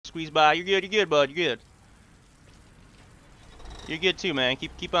Squeeze by. You're good, bud. You're good. You're good too, man.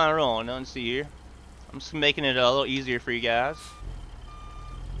 Keep on rolling. Nothing to see here. I'm just making it a little easier for you guys.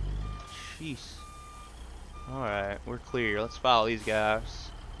 Jeez. Alright, we're clear. Let's follow these guys.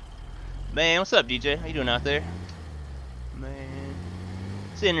 Man, what's up, DJ? How you doing out there? Man,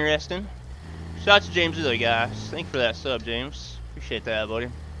 it's interesting. Shout out to James Lilly, guys. Thank you for that sub, James. Appreciate that, buddy.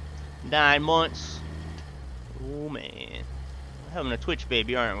 9 months. Oh, man. We're having a Twitch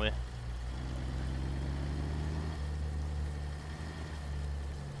baby, aren't we?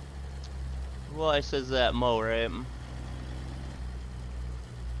 Well, it says that Mo, right?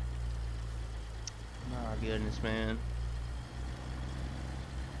 Oh, goodness, man.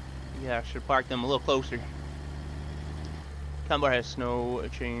 Yeah, I should park them a little closer. Combar has snow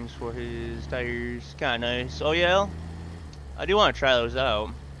chains for his tires. Kinda nice. Oh, yeah? I do want to try those out.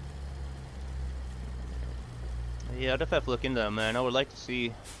 Yeah, I'll definitely have to look into them, man. I would like to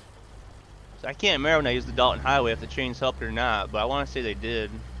see. So I can't remember when I used the Dalton Highway if the chains helped or not, but I want to say they did.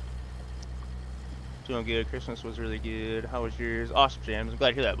 Doing good. Christmas was really good. How was yours? Awesome, James. I'm glad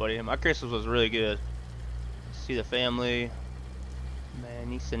to hear that, buddy. My Christmas was really good. See the family. Man,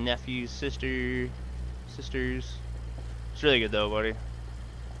 niece and nephews, sisters. It's really good though, buddy.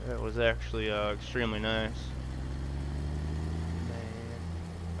 That was actually extremely nice. Man,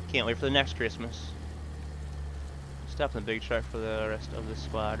 I can't wait for the next Christmas. Stop in the big truck for the rest of the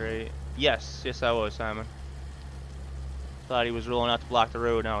squad, right? Yes, I was, Simon. Thought he was rolling out to block the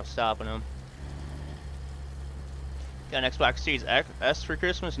road and I was stopping him. Got an Xbox Series S for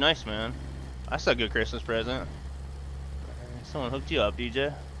Christmas? Nice, man. That's a good Christmas present. Someone hooked you up,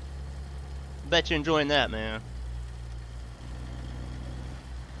 DJ. Bet you're enjoying that, man.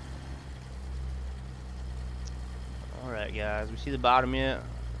 Alright, guys. We see the bottom yet?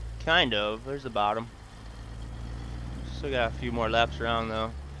 Kind of. There's the bottom. Still got a few more laps around,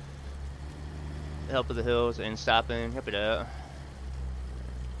 though. The help of the hills and stopping. Happy that.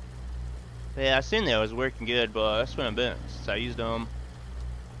 Yeah, I seen that was working good, but that's been a bit since I used them.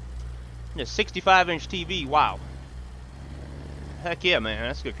 A 65-inch TV. Wow. Heck yeah, man.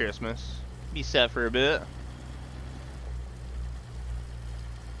 That's a good Christmas. Be set for a bit.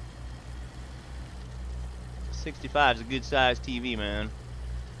 $65 is a good sized TV, man.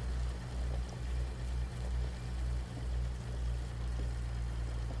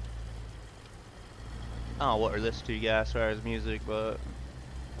 I don't know what we're listening to, guys, as far as music, but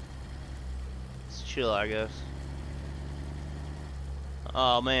it's chill, I guess.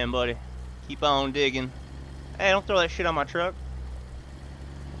 Oh man, buddy, keep on digging. Hey, don't throw that shit on my truck.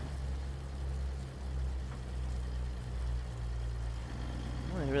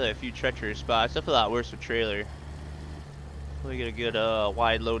 Only really a few treacherous spots. Definitely a lot worse with trailer. We get a good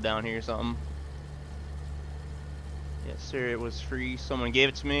wide load down here or something. Yes, sir. It was free. Someone gave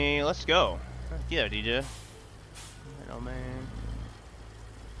it to me. Let's go. Yeah, DJ. Oh man.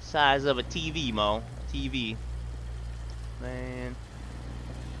 Size of a TV, Mo. A TV. Man.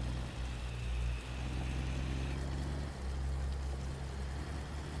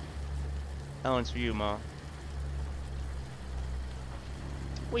 That one's for you, Mo.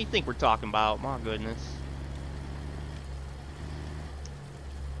 What do you think we're talking about? My goodness.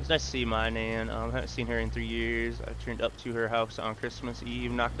 It's nice to see my Nan. I haven't seen her in 3 years. I turned up to her house on Christmas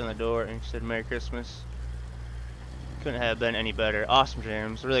Eve, knocked on the door, and she said Merry Christmas. Couldn't have been any better. Awesome,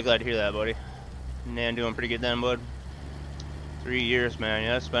 James. Really glad to hear that, buddy. Nan doing pretty good then, bud. 3 years, man.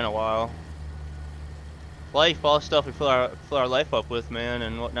 Yeah, it's been a while. Life, all the stuff we fill our life up with, man,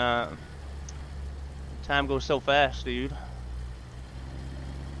 and whatnot. Time goes so fast, dude.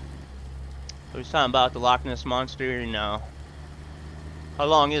 I was talking about the Loch Ness Monster, no. How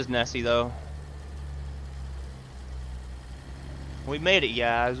long is Nessie, though? We made it,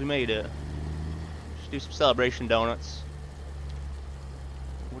 guys. We made it. Let's do some celebration donuts.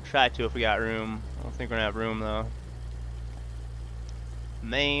 We'll try to if we got room. I don't think we're gonna have room, though.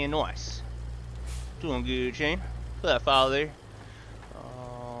 Man, nice. Doing good, Shane. Put that file there.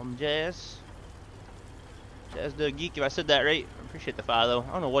 Jazz the Geek, if I said that right. I appreciate the follow.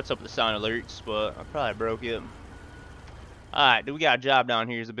 I don't know what's up with the sound alerts, but I probably broke it. Alright, do we got a job down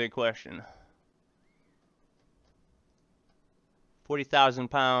here is a big question.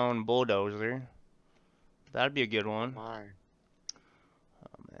 40,000-pound bulldozer. That'd be a good one. Oh,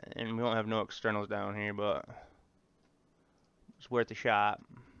 and we don't have no externals down here, but it's worth a shot.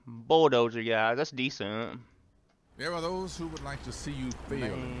 Bulldozer, guys. That's decent. There are those who would like to see you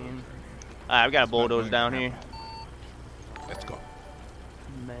fail. Alright, we got a bulldozer down here. Let's go.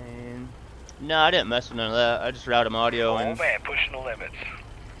 Man. No, I didn't mess with none of that. I just routed my audio and... Oh man, pushing the limits.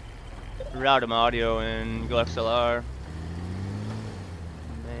 Routed my audio and go XLR.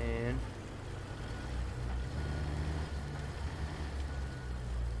 Man.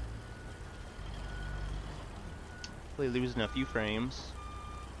 Definitely losing a few frames.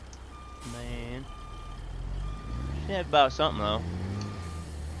 Man. Should have about something though.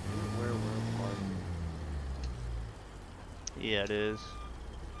 Where we're parking. Yeah, it is.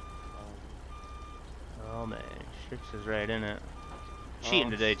 Oh man, Strix is right in it.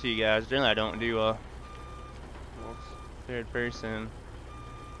 Cheating today too, guys. Generally I don't do a third person.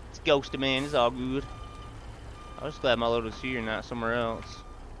 It's ghosted, man. It's all good. I was glad my load was here, not somewhere else.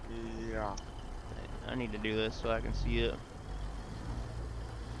 Yeah. I need to do this so I can see it.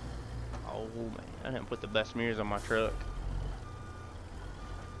 Oh man, I didn't put the best mirrors on my truck.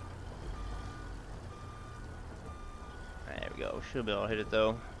 There we go. Should be able to hit it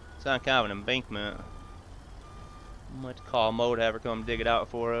though. It's on kind of an embankment. I might call Mo to have her come dig it out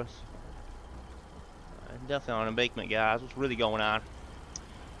for us. Definitely on an embankment, guys. What's really going on?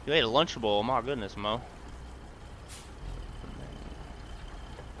 You ate a Lunchable. My goodness, Mo.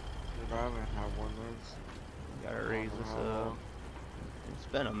 Did I even have one of those? Gotta raise this up. It's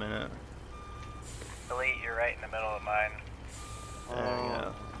been a minute. Delete, you're right in the middle of mine. There we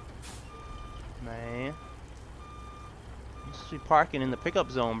go. Man. You should be parking in the pickup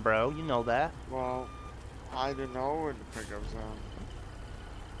zone, bro. You know that. Well, I didn't know where the pickup zone.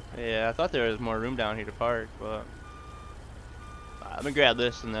 Yeah, I thought there was more room down here to park, but I'm gonna grab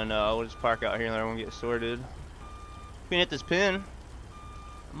this and then we'll just park out here and let everyone get sorted. If we can hit this pin,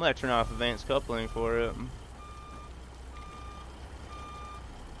 I might turn off advanced coupling for it. And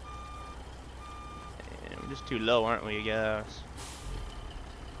we're just too low, aren't we, guys?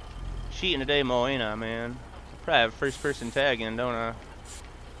 Cheating today, Mo, ain't I, man? I probably have first person tag in, don't I?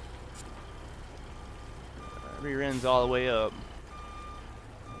 Rear end's all the way up.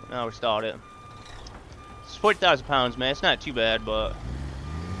 Now we stalled it. It's 40,000 pounds, man. It's not too bad, but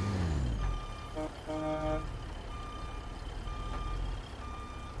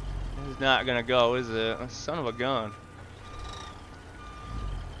it's not gonna go, is it? Son of a gun,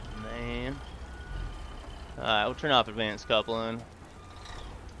 man. All right, we'll turn off advanced coupling.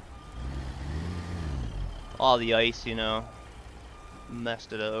 All the ice, you know,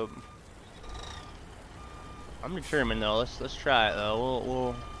 messed it up. I'm determined though. Let's try it though.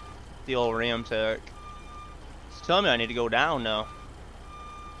 We'll the old ram tech. It's telling me I need to go down now.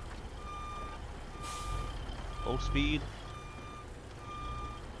 Full speed.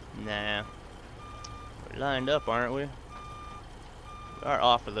 Nah. We're lined up, aren't we? We are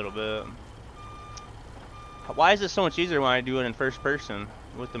off a little bit. Why is it so much easier when I do it in first person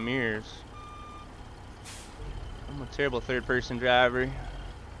with the mirrors? I'm a terrible third person driver.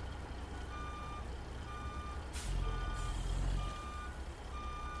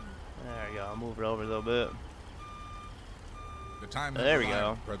 There we go. I'll move it over a little bit. The time There has we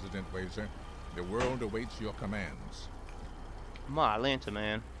arrived, go. President Wazer. The world awaits your commands. Come on, Atlanta,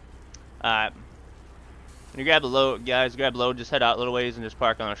 man. Alright. When you grab the load, guys, grab the load, just head out a little ways and just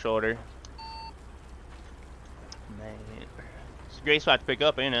park on the shoulder. Man. It's a great spot to pick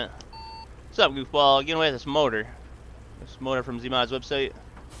up, ain't it? What's up, goofball? Getting away with this motor. This motor from Zmod's website.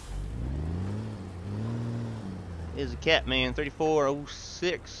 Is a Catman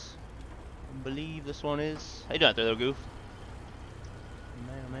 3406. I believe this one is. How you doing out there, little goof?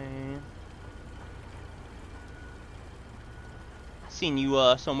 Man, oh man. Seen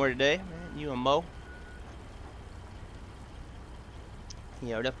you somewhere today, man. You and Mo.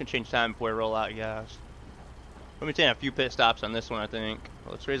 Yeah, we're definitely gonna change time before we roll out, guys. Let me take a few pit stops on this one, I think.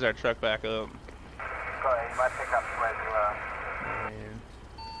 Let's raise our truck back up. Scotty, you might pick up where you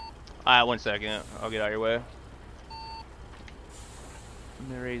Alright, 1 second. I'll get out of your way. Let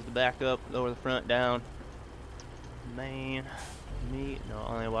me raise the back up, lower the front down. Man, me, no,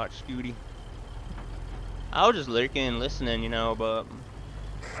 I only watch Scotty. I was just lurking, listening, you know, but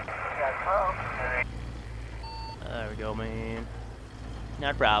there we go, man.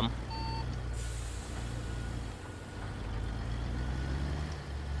 Not a problem.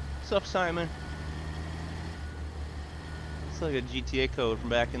 What's up, Simon? It's like a GTA code from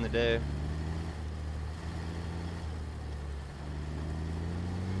back in the day.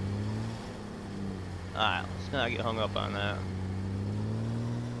 Alright, let's not get hung up on that.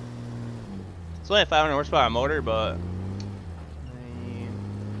 It's only a 500 horsepower motor, but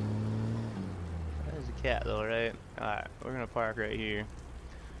that is a cat though, right? Alright, we're gonna park right here.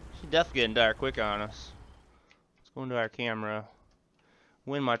 She's definitely getting dark quick on us. Let's go into our camera.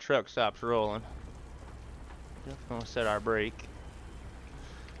 When my truck stops rolling, definitely gonna set our brake.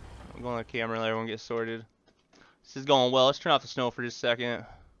 I'm going on the camera and let everyone get sorted. This is going well. Let's turn off the snow for just a second.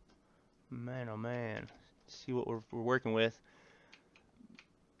 Man, oh man. Let's see what we're working with.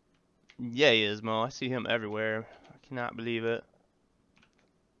 Yeah, he is, Mo. I see him everywhere. I cannot believe it.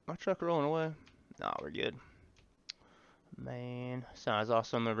 My truck rolling away? No, we're good. Man, sounds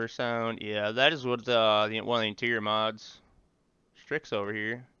awesome of her sound. Yeah, that is what one of the interior mods. Strix over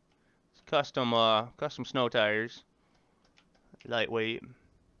here. It's custom snow tires. Lightweight.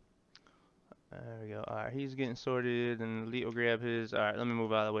 There we go. Alright, he's getting sorted, and Elite will grab his. Alright, let me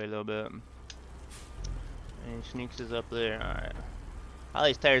move out of the way a little bit. And Sneaks is up there. Alright. How are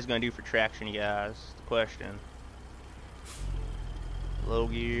these tires gonna do for traction, you guys? That's the question. Low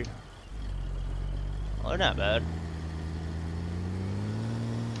gear. Oh, they're not bad.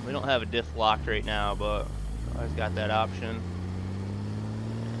 We don't have a diff locked right now, but always got that option.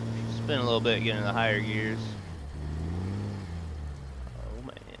 Spin a little bit, get into the higher gears. Oh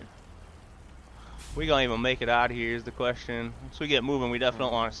man. We gonna even make it out of here is the question. Once we get moving, we definitely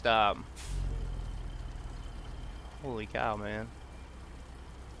don't want to stop. Holy cow, man.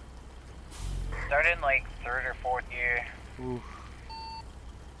 Start in like 3rd or 4th gear. Oof.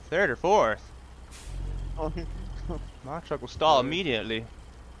 3rd or 4th? My truck will stall immediately.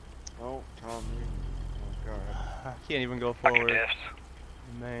 Oh, Tommy. Oh, God. I can't even go forward.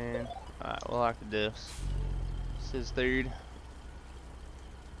 Man. Alright, we'll lock the diffs. This is 3rd. Man,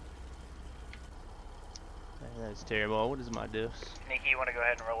 that's terrible. What is my diffs? Nikki, you want to go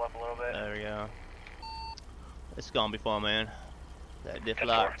ahead and roll up a little bit? There we go. It's gonna be fun, man. That diff 10-4.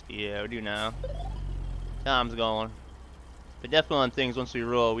 locked. Yeah, we do now. Time's going. But definitely on things once we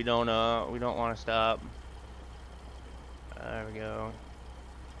roll, we don't want to stop. There we go.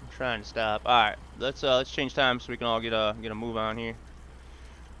 I'm trying to stop. All right, let's change time so we can all get a move on here.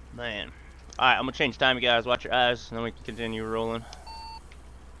 Man. All right, I'm gonna change time, you guys. Watch your eyes, and then we can continue rolling.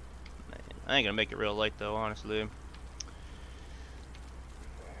 Man, I ain't gonna make it real light though, honestly.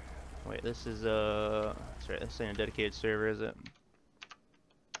 Wait, this is that's right. This ain't a dedicated server, is it?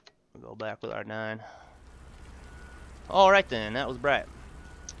 We'll go back with our 9. All right then, that was bright.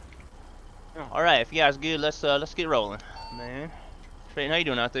 All right, if you guys good, let's get rolling, man. Trayton, how you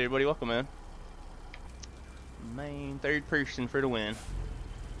doing out there, buddy? Welcome, man. Main 3rd person for the win.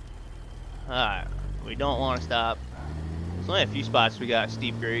 All right, we don't want to stop. There's only a few spots we got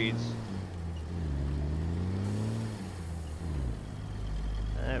steep grades.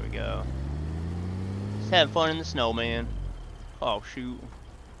 There we go. Just having fun in the snow, man. Oh shoot.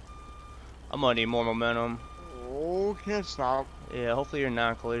 I'm gonna need more momentum. Oh, can't stop. Yeah, hopefully you're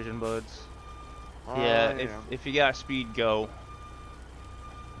non-collision, buds. Yeah, if you got speed, go.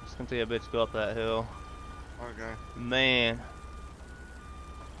 It's gonna take a bit to go up that hill. Okay. Man.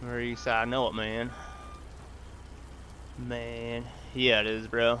 Maurice, I know it, man. Man. Yeah, it is,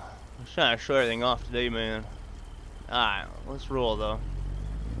 bro. I'm trying to show everything off today, man. Alright, let's roll, though.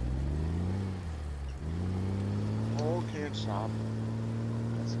 Oh, can't stop.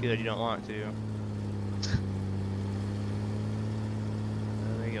 That's good, you don't want to.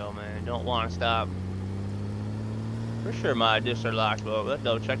 There we go, man. Don't want to stop. For sure my diffs are locked, but let's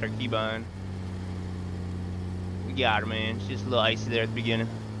double check our keybind. We got her, man. It's just a little icy there at the beginning.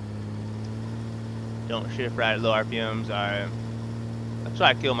 Don't shift right at low RPMs. Alright. I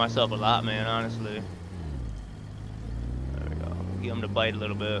try to kill myself a lot, man, honestly. There we go. Get them to bite a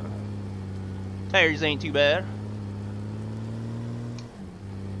little bit. Tires ain't too bad.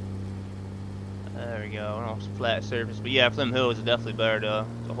 There we go. Almost flat surface. But yeah, for them hills, it's definitely better to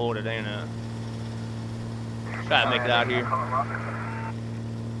hold it in it. Try to make it out here.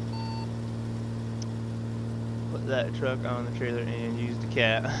 Put that truck on the trailer and use the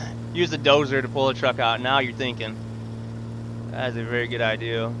cat. Use the dozer to pull the truck out. Now you're thinking. That's a very good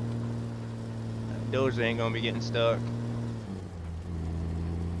idea. That dozer ain't gonna be getting stuck.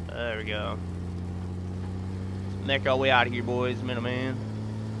 There we go. Make our way out of here, boys. Middleman.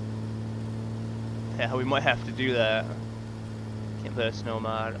 Yeah, we might have to do that. Can't play a snow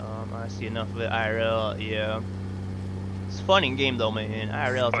mod. I see enough of it. IRL, yeah. It's a fun in game though, man.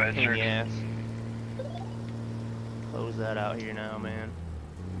 IRL is a pain in the ass. Close that out here now, man.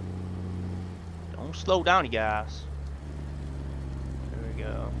 Don't slow down, you guys. There we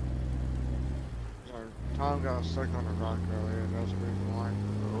go. Sorry, Tom got stuck on a rock earlier. That's the reason why.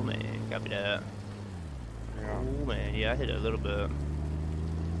 Oh man, copy that. Yeah. Oh man, yeah, I hit it a little bit.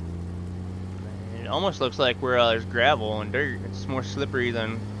 It almost looks like where there's gravel and dirt. It's more slippery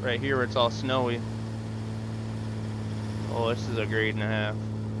than right here where it's all snowy. Oh, this is a grade and a half.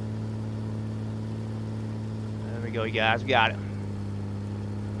 There we go, you guys. Got it.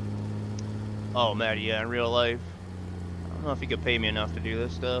 Oh, Maddie, yeah, in real life. I don't know if you could pay me enough to do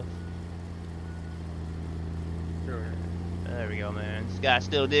this stuff. Sure. There we go, man. This guy's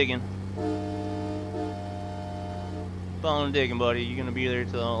still digging. Keep on digging, buddy. You're gonna be there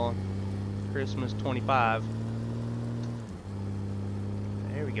till Christmas 25.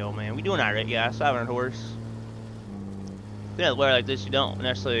 There we go, man. We doing alright, guys. 500 horse. in weather like this, you don't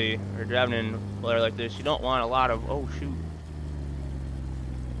necessarily, or driving in weather like this, you don't want a lot of, oh shoot,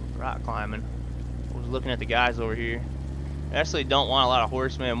 rock climbing. I was looking at the guys over here. You actually don't want a lot of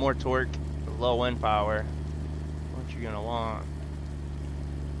horsemen, more torque, low wind power. What you're gonna want.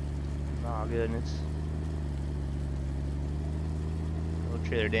 Oh goodness. No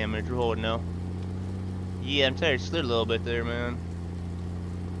trailer damage, we're holding though. Yeah, I'm tired, slid a little bit there, man.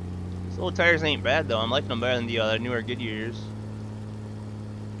 These old tires ain't bad though. I'm liking them better than the newer Goodyears.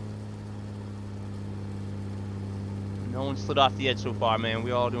 No one slid off the edge so far, man.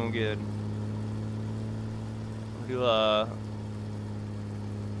 We all doing good. We'll do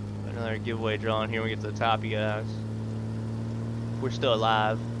another giveaway drawing here when we get to the top, you guys. We're still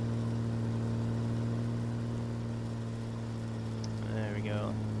alive. There we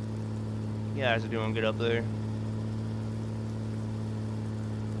go. You guys are doing good up there.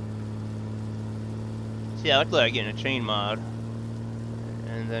 So yeah, I look like getting a chain mod.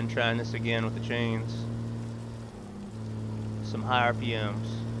 And then trying this again with the chains. Some high RPMs.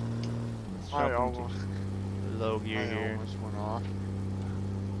 Let's I jump into almost, low gear I here. almost went off.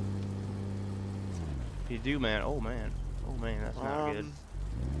 If you do, man, oh man, that's not good.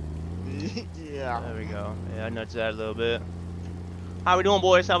 Yeah. There we go. Yeah, I nudged that a little bit. How we doing,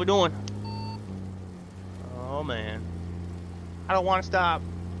 boys? How we doing? Oh man, I don't want to stop.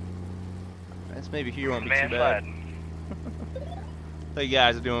 That's maybe here won't be too bad. Hope you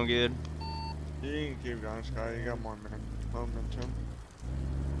guys are doing good. You can keep going, Scotty. You got more momentum.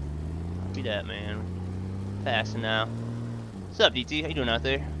 Be that, man. Passing now. What's up, DT? How you doing out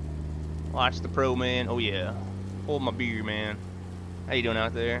there? Watch the pro, man. Oh yeah. Hold my beer, man. How you doing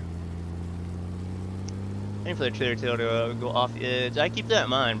out there? Waiting for the trailer tail to go off the edge. I keep that in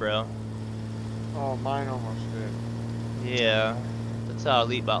mind, bro. Oh, mine almost did. Yeah. That's how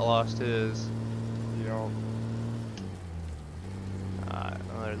Elite Bot lost his. Yo. Alright,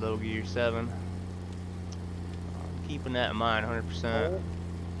 another low gear 7. I'm keeping that in mind 100%.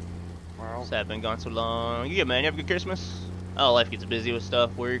 Well, What's happened? Gone so long. You good, man? You have a good Christmas? Oh, life gets busy with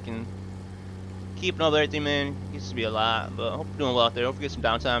stuff, work, and keeping up with everything, man. Used to be a lot, but I hope you're doing well out there. Hope you get some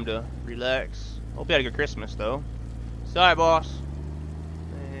downtime to relax. Hope you had a good Christmas, though. Sorry, boss.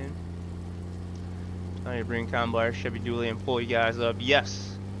 Man. I need to bring Convoy Chevy Dually and pull you guys up.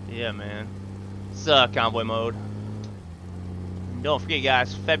 Yes. Yeah, man. It's convoy mode. And don't forget,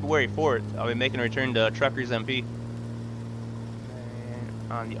 guys, February 4th, I'll be making a return to Truckers MP.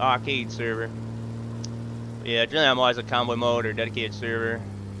 And on the arcade server. But yeah, generally I'm always a convoy mode or dedicated server.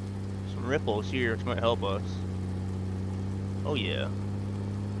 Some ripples here, which might help us. Oh yeah.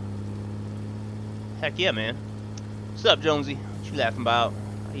 Heck yeah, man. What's up, Jonesy? What you laughing about?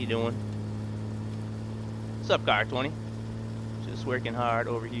 How you doing? What's up, Car 20? Just working hard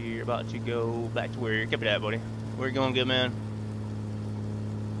over here, about to go back to work. Copy that, buddy. We're going good, man.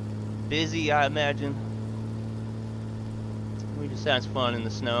 Busy, I imagine. We just had some fun in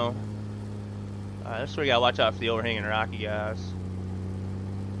the snow. Alright, that's where you gotta watch out for the overhanging rocky guys.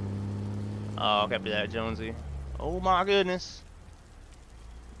 Oh, copy that, Jonesy. Oh my goodness.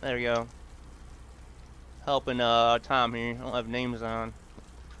 There we go. Helping Tom here. I don't have names on.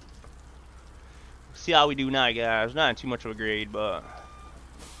 See how we do now, guys. Not in too much of a grade, but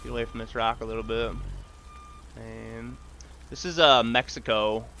get away from this rock a little bit. And this is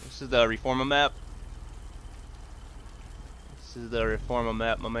Mexico. This is the Reforma map. This is the Reforma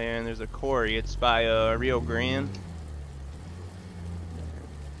map, my man. There's a quarry. It's by Rio Grande.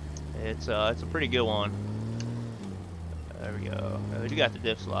 It's a pretty good one. There we go. You got the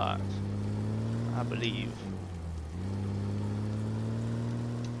diff locked, I believe.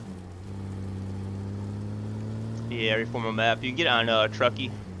 Yeah, Reforma map. You can get it on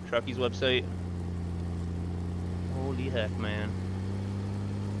Trucky's website. Holy heck, man.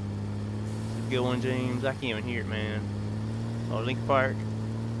 It's a good one, James. I can't even hear it, man. Oh, Link Park.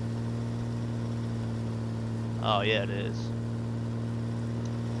 Oh, yeah, it is.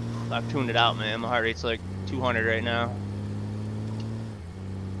 I've tuned it out, man. My heart rate's like 200 right now.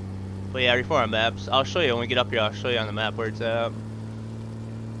 But yeah, Reforma maps. I'll show you when we get up here. I'll show you on the map where it's at.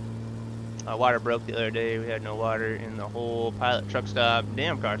 Water broke the other day. We had no water in the whole pilot truck stop.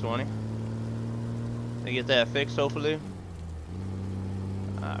 Damn, Car 20. They get that fixed, hopefully.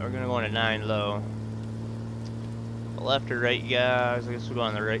 We're gonna go on a 9 low. Left or right, guys? I guess we'll go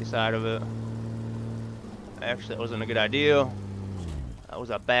on the right side of it. Actually, that wasn't a good idea. That was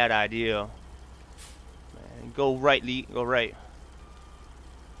a bad idea. Man, go right, Lee. Go right.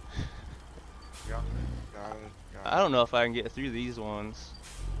 got it. I don't know if I can get through these ones.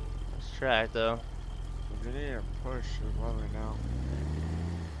 Let's try it though. We need to push as well right now.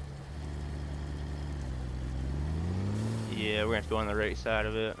 Yeah, we're gonna have to go on the right side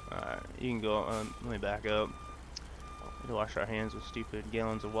of it. Alright, you can go. Let me back up. To wash our hands with stupid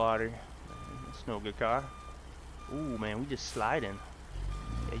gallons of water. It's no good car. Ooh, man, we just sliding.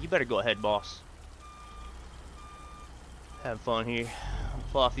 Yeah, you better go ahead, boss. Have fun here.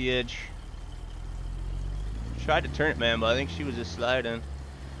 Fall off the edge. Tried to turn it, man, but I think she was just sliding.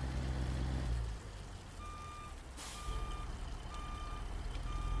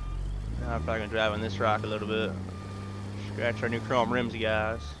 Now I'm probably gonna drive on this rock a little bit. Scratch our new chrome rims, you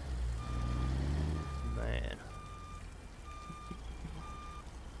guys. Man.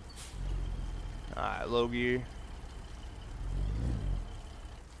 Alright, low gear.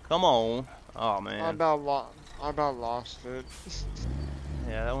 Come on. Oh, man. I about lost it.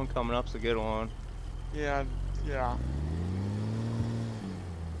 Yeah, that one coming up's a good one. Yeah.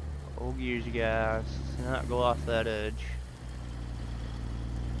 Low gears, you guys. Do not go off that edge.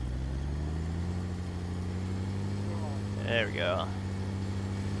 There we go.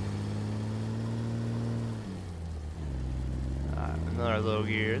 Another low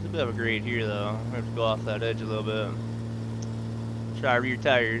gear. It's a bit of a grade here, though. We have to go off that edge a little bit. Try rear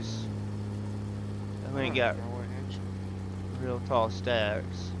tires. We ain't got real tall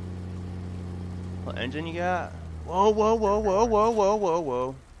stacks. What engine you got? Whoa, whoa, whoa, whoa, whoa, whoa, whoa,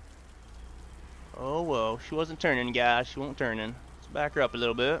 whoa. Oh, whoa. She wasn't turning, guys. She won't turning. Let's back her up a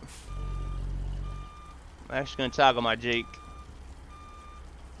little bit. I'm actually going to toggle my Jake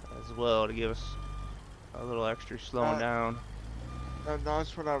as well to give us a little extra slowing down.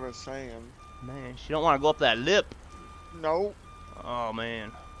 That's what I was saying. Man, she don't want to go up that lip. Nope. Oh,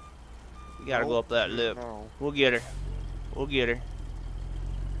 man. We got to go up that lip. No. We'll get her. We'll get her.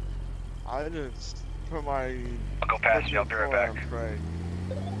 I just put my... I'll go past you, I'll be right back.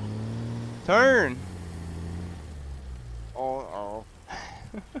 Turn! Oh.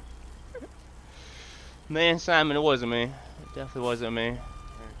 Man, Simon, it wasn't me. It definitely wasn't me.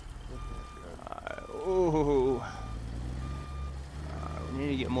 Ooh. We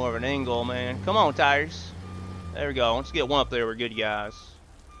need to get more of an angle, man. Come on, tires. There we go. Once we get one up there, we're good, guys.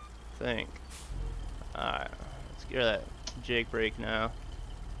 I think. Alright. Let's get that Jake brake now.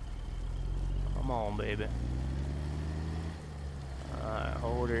 Come on, baby. Alright,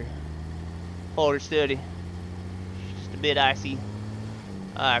 hold her. Hold her steady. She's just a bit icy.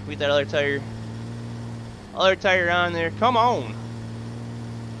 Alright, put that other tire. Other tire on there. Come on.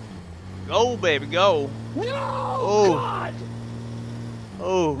 Go, baby, go. No! Oh. God!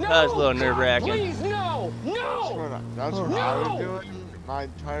 Oh, No, that was a little nerve God, wracking. please, no! No! That's what I was doing. My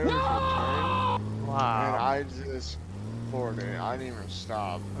tires were turning, and Wow. I just floored it. I didn't even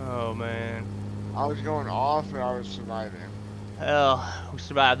stop. Oh, man. I was going off, and I was surviving. Hell, we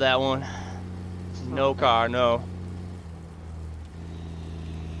survived that one. No car, no.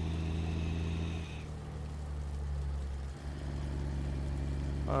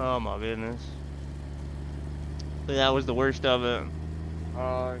 Oh my goodness. I think that was the worst of it.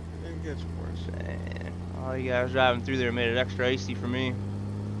 It gets worse. Man, all you guys driving through there made it extra icy for me.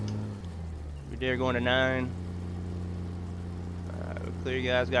 We dare going to 9. We're clear, you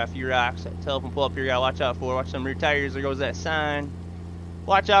guys. Got a few rocks. That telephone pull up here, gotta watch out for. Watch some rear tires. There goes that sign.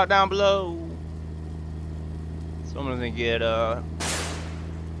 Watch out down below. Someone's gonna get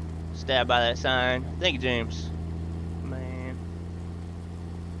stabbed by that sign. Thank you, James. Man.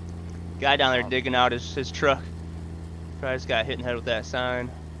 Guy down there digging out his truck. Probably just got hit in the head with that sign.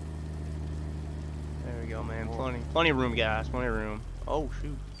 There we go, man. Plenty of room, guys. Plenty of room. Oh,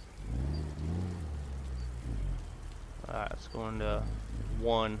 shoot. Alright, let's go into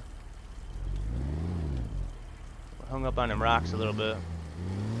 1. Hung up on them rocks a little bit.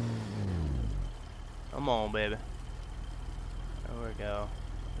 Come on, baby. There we go.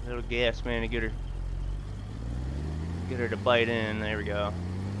 A little gas, man, to get her to bite in. There we go.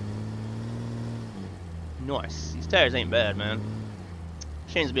 Nice. These tires ain't bad, man.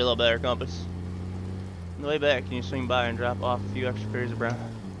 Chains will be a little better, compass. On the way back, can you swing by and drop off a few extra pairs of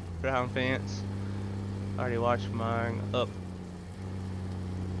brown pants? Already watched mine up.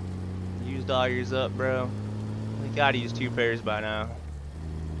 Used all yours up, bro. We gotta use 2 pairs by now.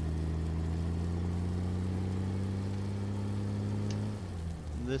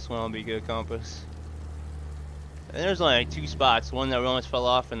 This one will be good, compass. And there's only like 2 spots. One that we almost fell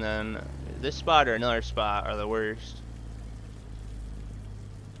off, and then this spot or another spot are the worst.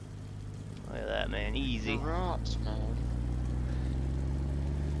 Look at that, man. Easy. The rocks, man.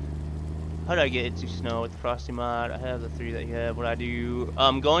 How do I get into snow with the frosty mod? I have the 3 that you have. What I do?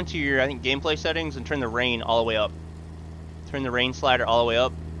 Go into your, I think, gameplay settings and turn the rain all the way up. Turn the rain slider all the way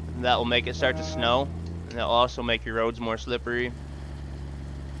up. And that will make it start to snow, and that will also make your roads more slippery.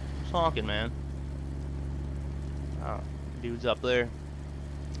 Who's honking, man? Oh, Dude's up there.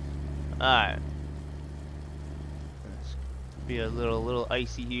 Alright. Be a little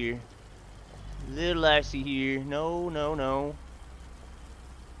icy here. Little icy here. No, no, no.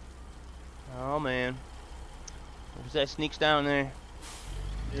 Oh man. There's that sneaks down there.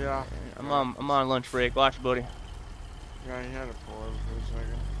 Yeah. I'm on lunch break. Watch, buddy. Yeah, he had a pause for a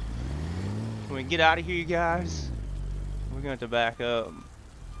second. Can we get out of here, you guys? We're going to have to back up.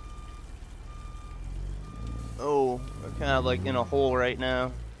 Oh, we're kind of like in a hole right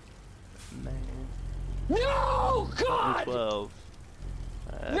now. Man. No, God! 12.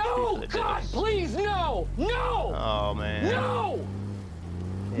 No, God, please, no! No! Oh, man. No!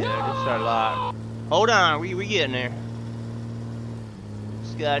 Yeah, just start locked. Hold on, we getting there.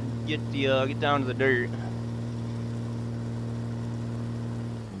 Just gotta get down to the dirt.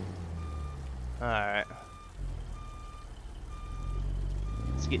 Alright.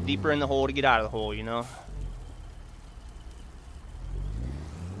 Let's get deeper in the hole to get out of the hole, you know?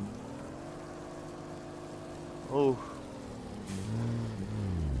 Oh.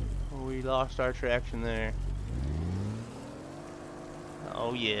 Oh, we lost our traction there.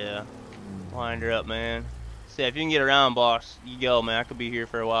 Oh yeah. Wind her up, man. See, if you can get around, boss, you go, man. I could be here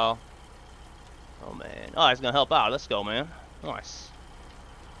for a while. Oh man. Oh, he's gonna help out. Let's go, man. Nice.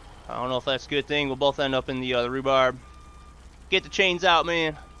 I don't know if that's a good thing. We'll both end up in the rhubarb. Get the chains out,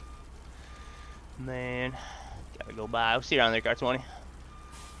 man. Man. Gotta go by. We'll see you around there, car 20.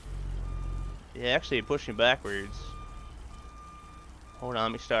 Yeah, actually it pushed me backwards. Hold on,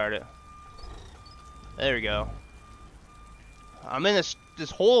 let me start it. There we go. I'm in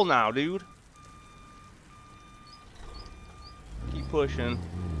this hole now, dude. Keep pushing.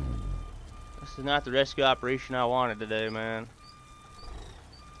 This is not the rescue operation I wanted today, man.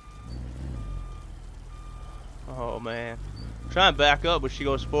 Oh man. I'm trying to back up, but she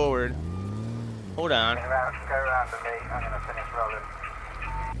goes forward. Hold on. Go around to me. I'm gonna finish rolling.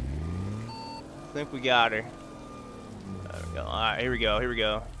 I think we got her. There we go. Alright, here we go, here we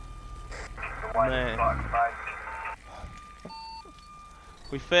go. The white Man. box, right?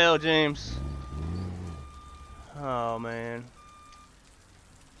 We failed, James. Oh man.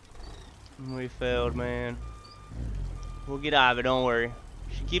 We failed, man. We'll get out of it, don't worry.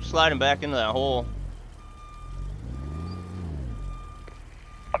 She keeps sliding back into that hole.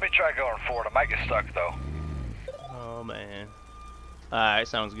 Let me try going forward. I might get stuck though. Oh man. Alright,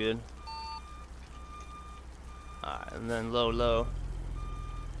 sounds good. Alright, and then low.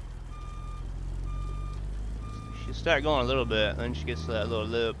 She'll start going a little bit, then she gets to that little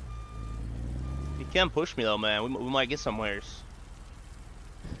lip. You can push me though, man. We might get somewheres.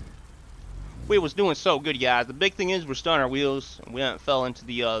 We was doing so good, guys. The big thing is we're still on our wheels, and we haven't fell into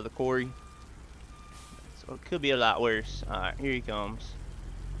the quarry. So it could be a lot worse. Alright, here he comes.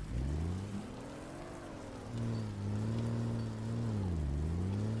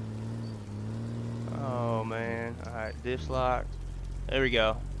 Oh man. Alright, dish locked. There we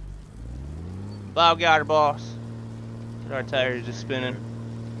go. Bob got her, boss. Our tires just spinning.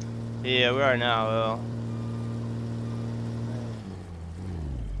 Yeah, we are now though.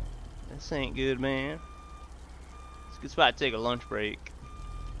 This ain't good, man. It's a good spot to take a lunch break.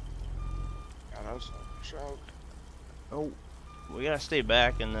 God, that was a choke. Oh, we gotta stay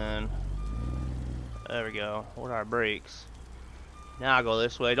back and then. There we go. Hold our brakes. Now I go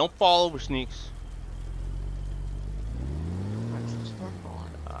this way. Don't fall over, Sneaks.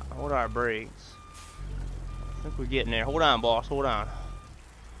 Hold our brakes. I think we're getting there. Hold on, boss. Hold on.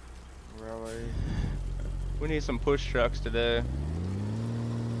 Really? We need some push trucks today.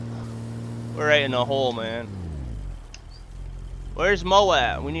 We're right in the hole, man. Where's Mo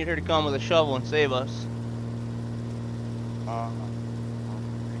at? We need her to come with a shovel and save us.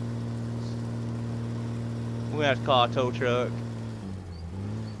 We have to call a tow truck.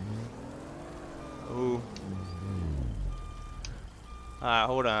 Ooh. Alright,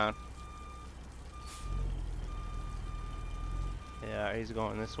 hold on. Yeah, he's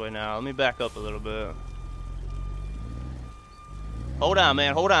going this way now. Let me back up a little bit. Hold on,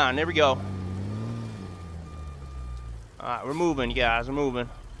 man. Hold on. There we go. Alright, we're moving, guys. We're moving.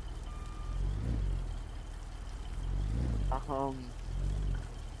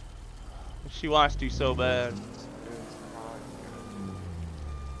 She wants to so bad.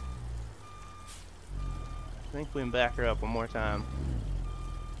 I think we can back her up one more time.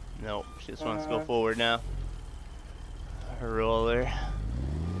 Nope, she just wants to go forward now. Roller.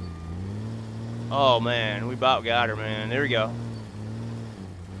 Oh man, we about got her, man. There we go.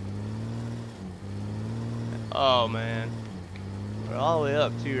 Oh man. We're all the way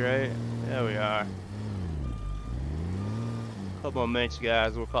up too, right? There we are. Couple of minutes,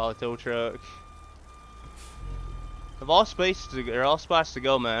 guys. We'll call a tow truck. Of all spaces to go, or all spots to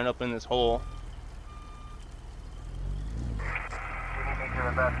go, man, up in this hole. Do you need me to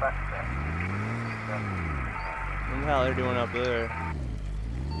reverse back to Look how they're doing up there.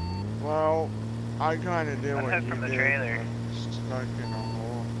 Well, I kind of did I'm what heading you from the did. trailer. Stuck in a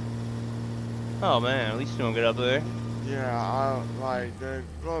hole. Oh man, at least you're doing good up there. Yeah, like the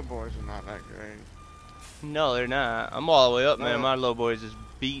glow boys are not that great. No, they're not. I'm all the way up, man. My low boys is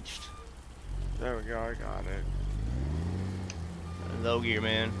beached. There we go. I got it. Low gear,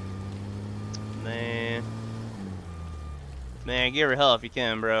 man. Man, give her hell if you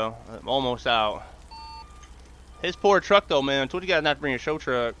can, bro. I'm almost out. His poor truck, though, man. I told you guys not to bring a show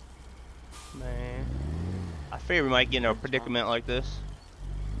truck. Man, I fear we might get in a predicament like this.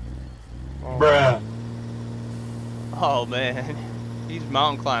 Oh. Bruh. Oh man, he's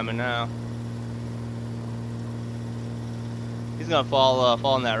mountain climbing now. He's gonna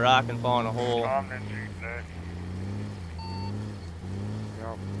fall in that rock and fall in a hole. Yep,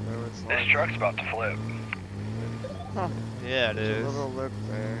 there was This like truck's about to flip. Yeah, it a is. little lip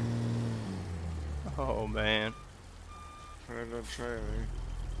there Oh man. for the trailer.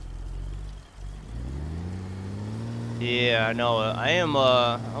 Yeah, I know. I am.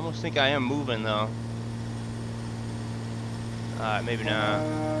 I almost think I am moving though. Alright, maybe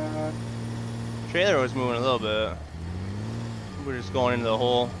not. Trailer was moving a little bit. We're just going into the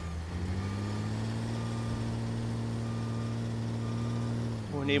hole.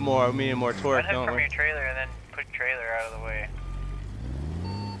 We need more. We need more torque, Head don't from we? your trailer and then put your trailer out of the way.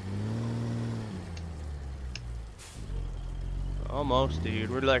 Almost,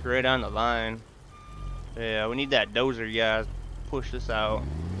 dude. We're like right on the line. Yeah, we need that dozer, guys. Push this out.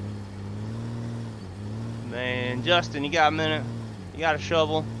 Man, Justin, you got a minute? You got a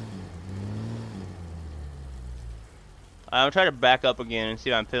shovel? I'm trying to back up again and see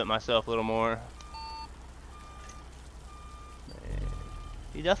if I can pivot myself a little more. Man,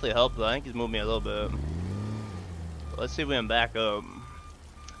 he definitely helped though. I think he's moved me a little bit. But let's see if we can back up.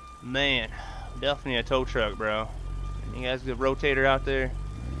 Man, definitely a tow truck, bro. You guys get a rotator out there?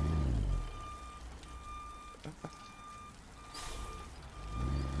 So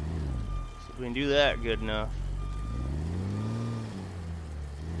if we can do that, good enough.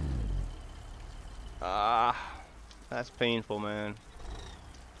 Ah, that's painful, man.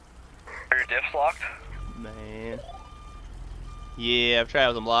 Are your diffs locked? Man. Yeah, I've tried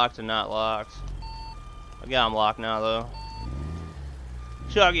with them locked and not locked. I got them locked now, though.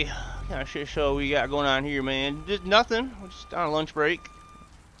 Chuggy, what kind of shit show we got going on here, man? Just nothing. We're just on a lunch break.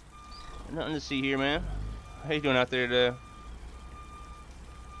 Nothing to see here, man. How you doing out there today?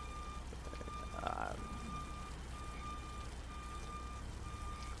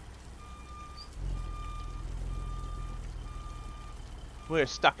 We're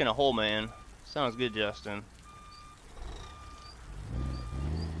stuck in a hole, man. Sounds good, Justin.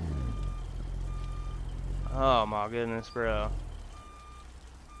 Oh my goodness, bro.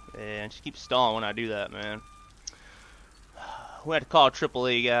 Yeah, just keep stalling when I do that, man. We had to call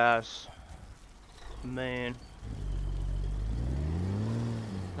AAA, guys. Man.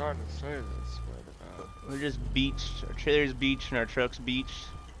 Hard to say this, but We're just beached. Our trailer's beached and our truck's beached.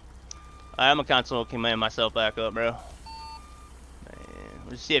 I'm gonna console command myself back up, bro. Man,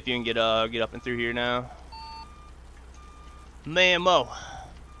 let's see if you can get up and through here now. Man, Mo,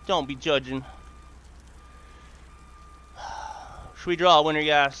 don't be judging. Should we draw a winner,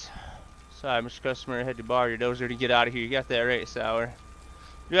 guys? Sorry, Mr. Customer, I had to borrow your dozer to get out of here. You got that right, Sour.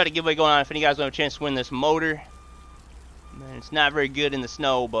 We got a giveaway going on if any guys want a chance to win this motor. Man, it's not very good in the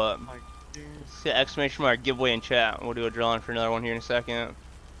snow, but it's the exclamation mark giveaway in chat. We'll do a drawing for another one here in a second.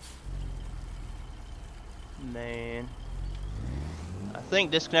 Man, I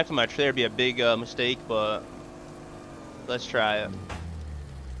think disconnecting my trailer would be a big mistake, but let's try it.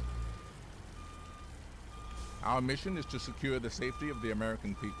 Our mission is to secure the safety of the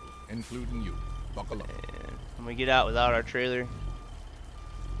American people, including you. Buckle up. And can we get out without our trailer?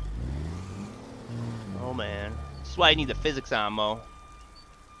 Oh man, this is why you need the physics on, Mo.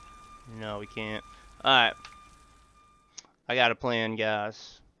 No, we can't. Alright, I got a plan,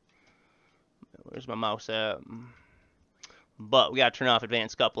 guys. Where's my mouse at? But we gotta turn off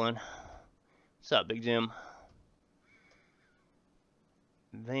advanced coupling. What's up, Big Jim?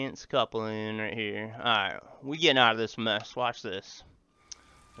 Advanced coupling right here. Alright, we getting out of this mess. Watch this.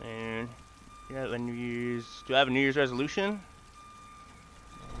 And do I have a New Year's resolution?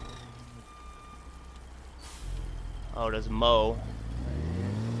 Oh, does Mo.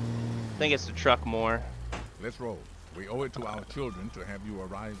 I think it's the truck more. Let's roll. We owe it to our children to have you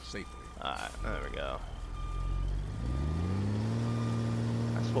arrive safely. Alright, there we go.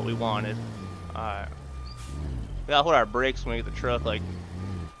 That's what we wanted. Alright. gotta hold our brakes when we get the truck like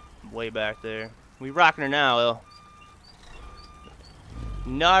way back there. We rocking her now, though.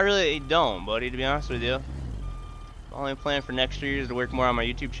 No, I really don't, buddy, to be honest with you. Only plan for next year is to work more on my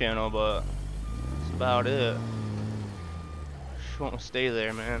YouTube channel, but that's about it. Just want to stay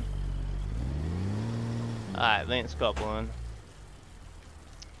there, man. Alright, Lance coupling.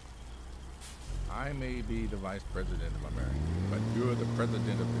 I may be the Vice President of America, but you're the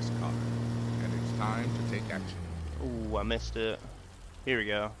President of this car. And it's time to take action. Ooh, I missed it. Here we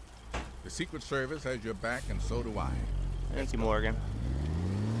go. The Secret Service has your back, and so do I. Thank you, Morgan.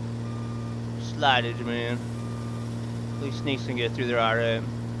 Slidage, man. At least Sneaks can get through there alright.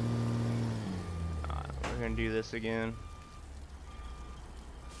 We're gonna do this again.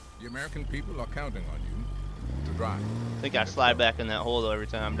 The American people are counting on you to drive. I think I slide back in that hole though every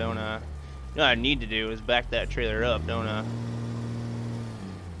time, don't I? You know what I need to do is back that trailer up, don't I?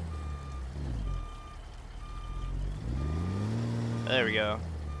 There we go.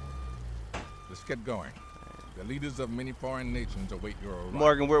 Let's get going. The leaders of many foreign nations await your arrival.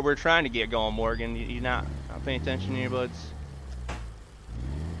 Morgan, we're trying to get going, Morgan. You not paying attention here, buds?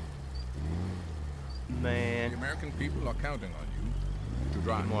 Man. The American people are counting on you to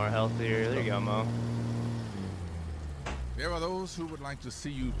drive. More healthier. There you go, Mo. There are those who would like to see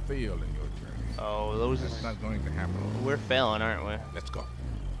you fail in your journey. Oh, those That's not going to happen. We're failing, aren't we? Let's go.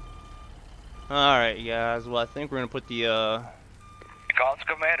 Alright, guys. Well, I think we're going to put the, You calling the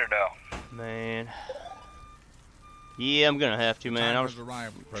commander now? Man. Yeah, I'm going to have to, man. I was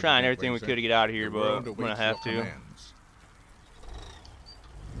trying everything we could to get out of here, but I'm going to have to.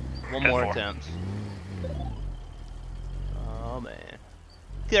 One more attempt. Oh, man.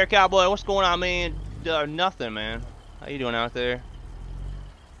 There, cowboy. What's going on, man? Nothing, man. How you doing out there?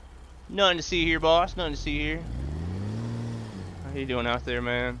 Nothing to see here, boss. Nothing to see here. How you doing out there,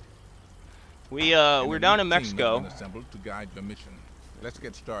 man? We're down in Mexico. Assembled to guide your mission. Let's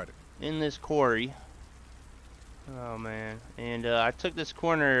get started. In this quarry. Oh man. And I took this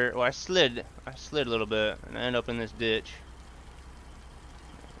corner. Well, I slid a little bit, and I ended up in this ditch.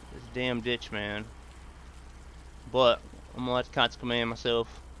 This damn ditch, man. But I'm gonna let the Conts command myself.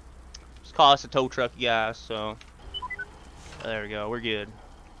 Just call us a tow truck, guys. So there we go. We're good.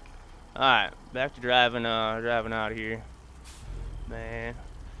 All right, back to driving out of here, man.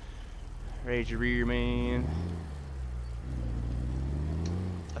 Raise your rear, man.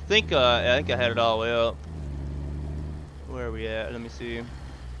 I think I had it all the way up. Where are we at? Let me see.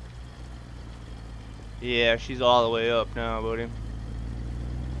 Yeah, she's all the way up now, buddy.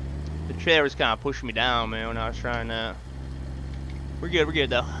 The trailer was kind of pushing me down, man, when I was trying that. We're good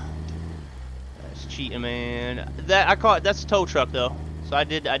though. That's cheating, man. That's a tow truck though. So I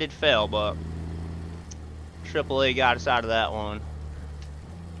did fail, but AAA got us out of that one.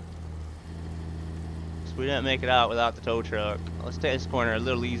 So we didn't make it out without the tow truck. Let's take this corner a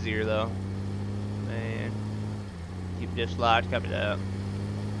little easier though. Man. Keep this slide, copy that.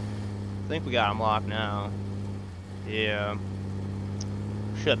 I think we got them locked now. Yeah.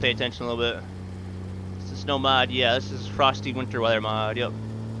 Should pay attention a little bit. This is snow mod, yeah, this is frosty winter weather mod, yep.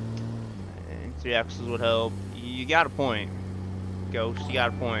 And 3 axles would help. You got a point. Ghost, you got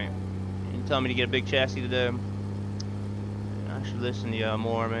a point. You tell me to get a big chassis today. I should listen to you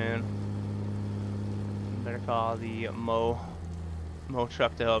more, man. Better call the Mo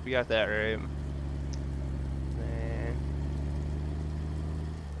truck to help. You got that right. Man.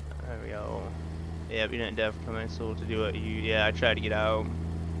 There we go. Yeah, we didn't def commensal to do it. Yeah, I tried to get out.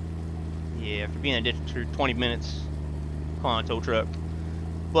 Yeah, after being in a ditch for 20 minutes, calling a tow truck.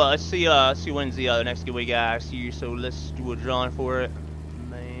 But let's see when's the next giveaway, guys. Here, so let's do a drawing for it.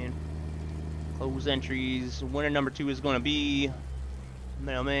 Man, close entries. Winner number 2 is going to be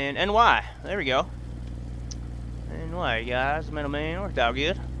Middleman NY. There we go. NY, guys. Middleman worked out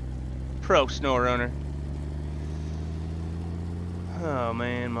good. Pro snow runner. Oh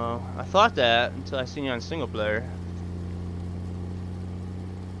man, Mo. I thought that until I seen you on single player.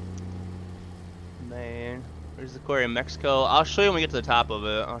 Man, where's the quarry in Mexico? I'll show you when we get to the top of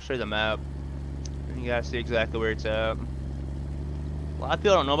it. I'll show you the map. And you guys see exactly where it's at. A lot of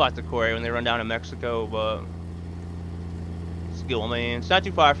people don't know about the quarry when they run down to Mexico, but it's a good one, man. It's not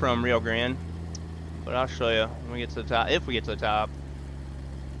too far from Rio Grande, but I'll show you when we get to the top, if we get to the top.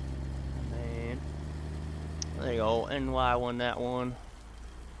 Man, there you go. NY won that one.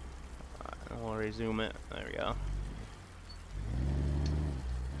 I'll resume it. There we go.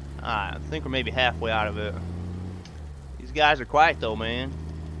 Alright, I think we're maybe halfway out of it. These guys are quiet though, man.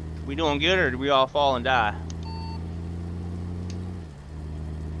 We doing good, or do we all fall and die?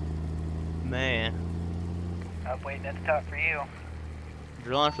 Man. Oh, wait, that's tough for you.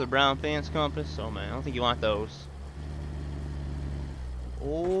 Drilling for the brown fence compass? Oh man, I don't think you want those.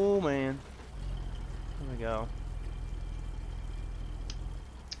 Oh man. There we go.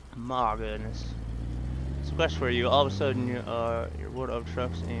 My goodness. So question for you, all of a sudden your World of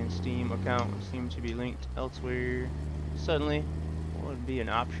Trucks and Steam account seem to be linked elsewhere. Suddenly, what would be an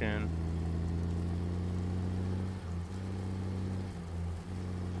option?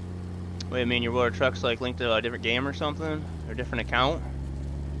 Wait, I mean your World of Trucks like linked to a different game or something? Or a different account?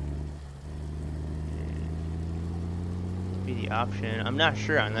 Be the option. I'm not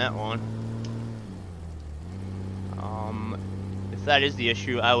sure on that one. If that is the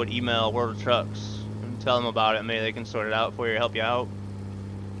issue, I would email World of Trucks and tell them about it. Maybe they can sort it out for you or help you out.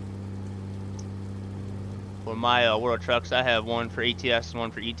 For my World of Trucks, I have one for ATS and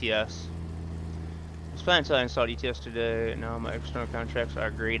one for ETS. I was planning until I installed ETS today. Now my external contracts are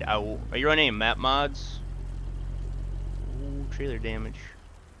grayed out. Are you running any map mods? Ooh, trailer damage.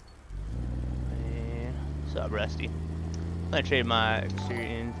 Man, what's up, Rusty? I'm gonna trade my exterior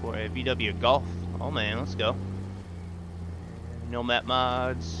in for a VW Golf. Oh man, let's go. No map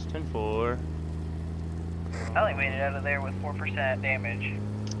mods. 10-4. I only made it out of there with 4% damage.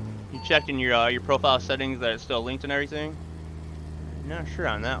 You checked in your profile settings that it's still linked and everything? Not sure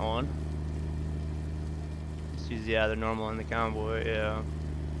on that one. This is the normal in the convoy, yeah.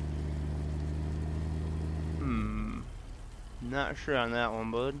 Not sure on that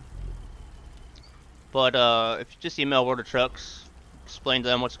one, bud. But if you just email World of Trucks, explain to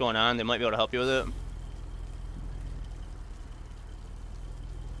them what's going on, they might be able to help you with it.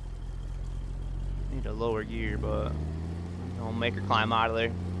 Need a lower gear, but I'll make her climb out of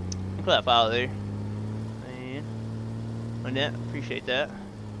there. Put that file there. And Annette, appreciate that.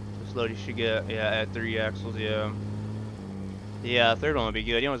 This load you should get, yeah, add 3 axles, yeah. Yeah, third one would be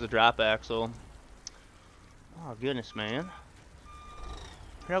good. You know, it's a drop axle. Oh goodness, man.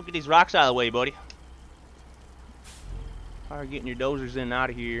 Hurry up, get these rocks out of the way, buddy. Are getting your dozers in and out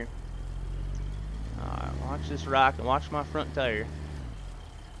of here. Alright, watch this rock and watch my front tire.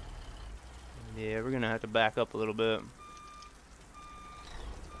 Yeah, we're gonna have to back up a little bit.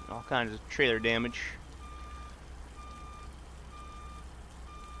 All kinds of trailer damage.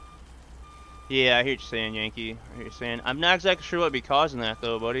 Yeah, I hear what you're saying, Yankee. I hear what you're saying. I'm not exactly sure what would be causing that,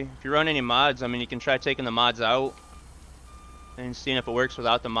 though, buddy. If you run any mods, I mean, you can try taking the mods out and seeing if it works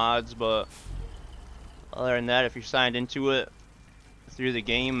without the mods, but other than that, if you're signed into it through the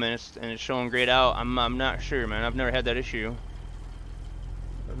game and it's showing grayed out, I'm not sure, man. I've never had that issue.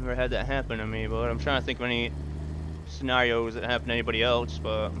 I've never had that happen to me, but I'm trying to think of any scenarios that happen to anybody else,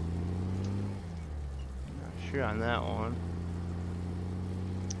 but I'm not sure on that one.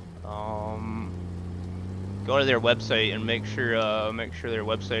 Go to their website and make sure their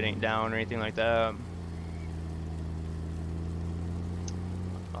website ain't down or anything like that.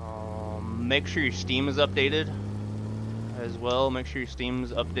 Make sure your Steam is updated as well. Make sure your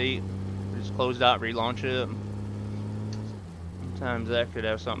Steam's update. Just closed out, relaunch it. Sometimes that could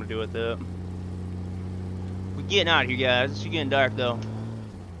have something to do with it. We're getting out of here, guys. It's getting dark though.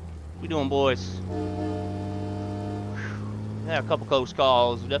 We doing, boys? Had a couple close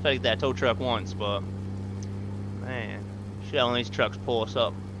calls. We definitely had that tow truck once, but man, shit, when these trucks pull us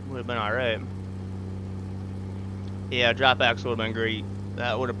up, would have been alright. Yeah, drop axle would have been great.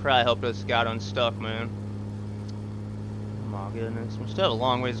 That would have probably helped us get unstuck, man. Oh my goodness, we still have a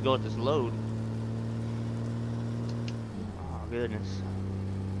long ways to go with this load. Oh goodness.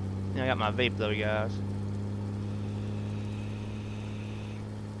 Yeah, I got my vape though, guys.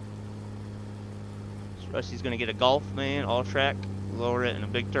 Rusty's gonna get a Golf, man, all track, lower it, and a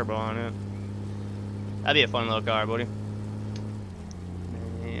big turbo on it. That'd be a fun little car, buddy.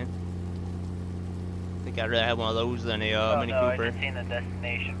 Man, I think I'd rather have one of those than a Mini Cooper. I just seen the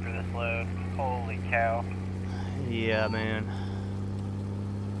destination for this load. Holy cow! Yeah, man,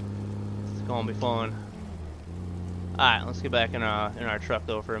 it's gonna be fun. All right, let's get back in our truck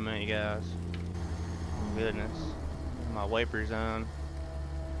though for a minute, you guys. Oh goodness, my wipers on.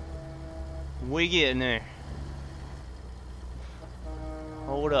 We getting there.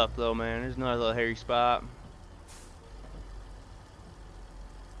 Hold up though, man. There's another little hairy spot.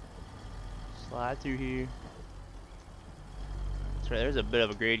 Slide through here. That's right, there's a bit of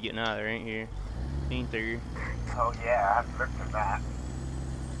a grade getting out of there, ain't there? Oh yeah, I've looked at that.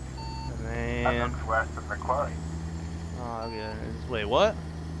 That Man. looks worse than the quarry. Oh goodness. Wait, what?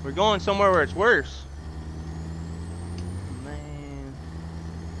 We're going somewhere where it's worse. Man.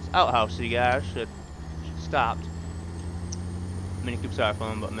 It's outhouse, you guys. Should stopped. Mini Coops are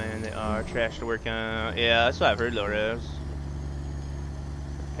fun, but man, they are trash to work on. Yeah, that's what I've heard though, Revs.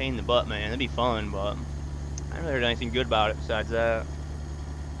 Pain in the butt, man. That'd be fun, but I haven't heard anything good about it besides that.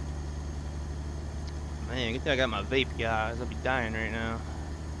 Man, good thing I got my vape, guys. I'll be dying right now.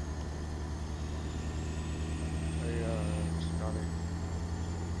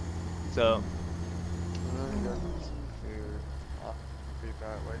 What's up? I got some food. I'll be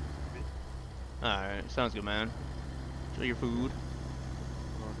back. Wait for me. Alright, sounds good, man. Enjoy your food.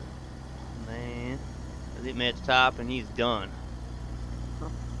 Okay. Man. I hit me at the top and he's done.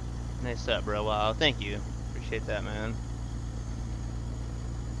 Nice up, bro. Wow, thank you. Appreciate that, man.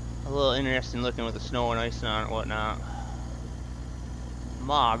 A little interesting looking with the snow and ice on it and whatnot.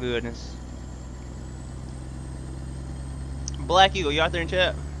 My goodness. Black Eagle, you out there in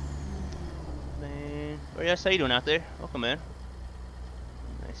chat? Man. Oh yes, how you doing out there? Welcome, man.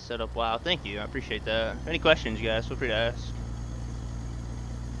 Nice setup. Wow, thank you. I appreciate that. Any questions, you guys? Feel free to ask.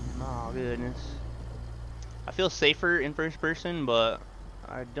 My goodness. I feel safer in first person, but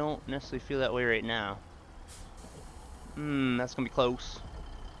I don't necessarily feel that way right now. That's gonna be close.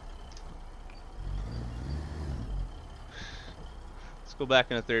 Let's go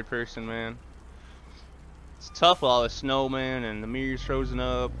back into third person, man. It's tough with all the snow, man, and the mirrors frozen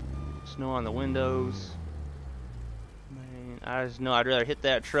up, snow on the windows. Man, I just know I'd rather hit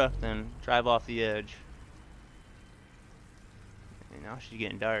that truck than drive off the edge. And now she's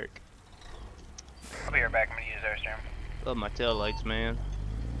getting dark. I'll be right back. I'm gonna use Airstream. Love my tail lights, man.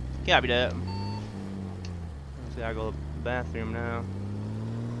 Copy that. See, I go to the bathroom now.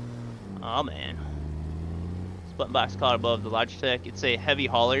 Oh man. This button box caught above the Logitech. It's a heavy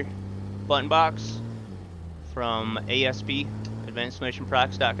hauler button box from ASP,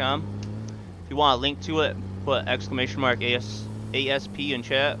 AdvancedStimulationProducts.com. If you want a link to it, put ASP in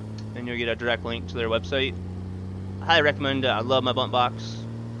chat, and you'll get a direct link to their website. I highly recommend it. I love my button box.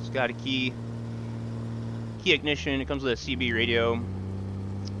 It's got a key ignition. It comes with a CB radio.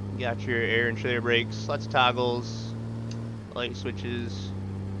 You got your air and trailer brakes, lots of toggles, light switches.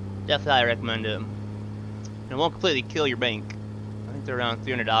 Definitely highly recommend it. And it won't completely kill your bank. I think they're around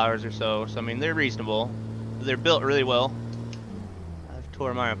 $300 or so. So I mean, they're reasonable. They're built really well. I've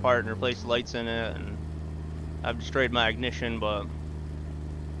tore mine apart and replaced lights in it, and I've destroyed my ignition, but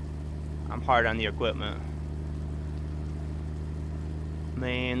I'm hard on the equipment.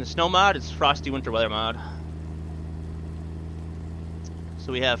 Man, the snow mod is Frosty Winter Weather mod.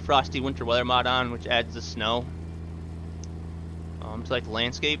 So we have Frosty Winter Weather mod on, which adds the snow to like the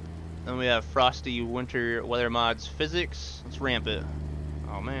landscape. Then we have Frosty Winter Weather mods Physics. Let's ramp it.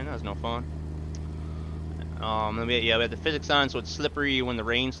 Oh man, that was no fun. Then we have the physics on, so it's slippery when the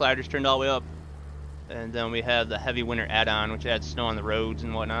rain slider's turned all the way up. And then we have the heavy winter add-on, which adds snow on the roads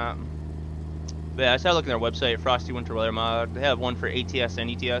and whatnot. But yeah, I started looking at their website, Frosty Winter Weather mod. They have one for ATS and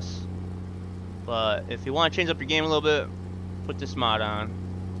ETS. But if you want to change up your game a little bit, put this mod on.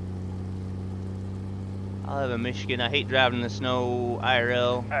 I live in Michigan. I hate driving in the snow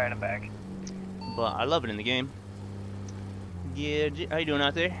IRL. Alright, I'm back. But I love it in the game. Yeah, how you doing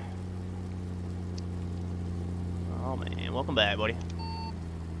out there? Oh man, welcome back, buddy.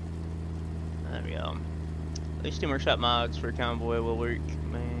 There we go. At least 2 workshop mods for Convoy will work,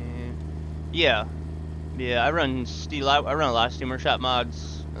 man. Yeah, I run a lot of Steam Workshop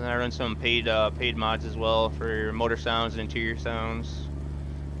mods, and I run some paid mods as well for motor sounds and interior sounds.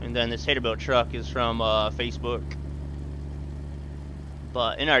 And then this Haterbilt truck is from Facebook.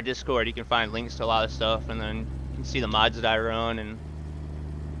 But in our Discord, you can find links to a lot of stuff, and then you can see the mods that I run and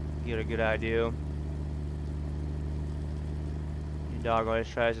get a good idea. Your dog always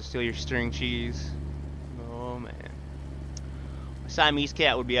tries to steal your string cheese. Oh man. My Siamese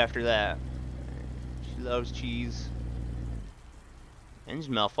cat would be after that. She loves cheese.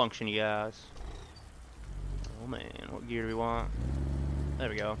 Engine malfunction, you guys. Oh man, what gear do we want? There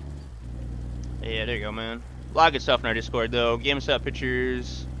we go. Yeah, there you go, man. A lot of good stuff in our Discord, though. Game setup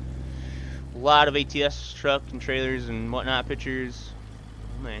pictures. A lot of ATS truck and trailers and whatnot pictures.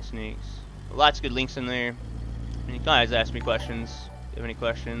 Oh man, snakes. Lots of good links in there. And you can always ask me questions if you have any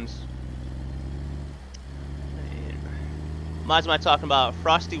questions. And mods am I talking about?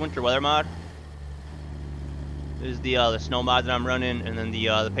 Frosty Winter Weather mod. This is the snow mod that I'm running, and then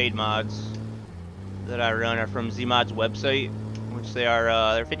the paid mods that I run are from Zmod's website, which they're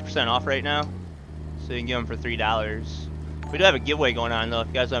 50% off right now, so you can get them for $3. We do have a giveaway going on though. If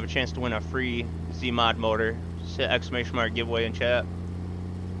you guys have a chance to win a free Zmod motor, just hit !giveaway in chat.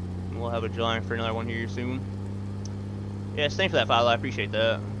 And we'll have a drawing for another one here soon. Yes, thanks for that follow. I appreciate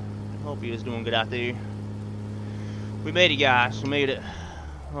that. Hope you guys doing good out there. We made it, guys. We made it.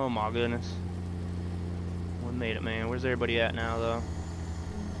 Oh my goodness. We made it, man. Where's everybody at now though?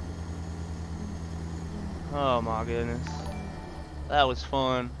 Oh my goodness. That was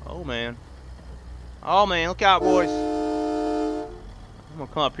fun. Oh man. Oh man, look out, boys. I'm gonna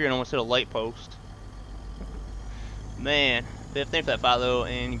come up here and almost hit a light post. Man. Biff, thanks for that follow,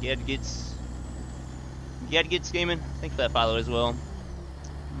 and Gadgets Gaming, thanks for that follow as well.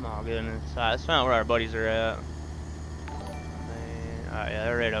 My goodness. Alright, let's find out where our buddies are at. Man, alright, yeah,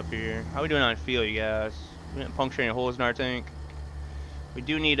 they're right up here. How we doing on fuel, you guys? We didn't puncture any holes in our tank. We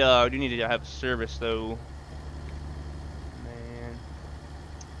do need to have service though. Man,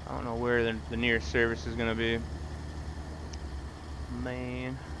 I don't know where the nearest service is gonna be.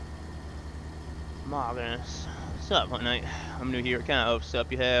 Man, my goodness. What's up, Hunt Night? I'm new here. What kind of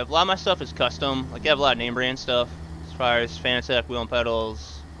stuff you have? A lot of my stuff is custom. Like, I have a lot of name brand stuff as far as Fanatec wheel and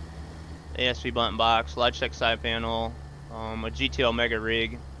pedals, ASP button box, Logitech side panel, a GTO Mega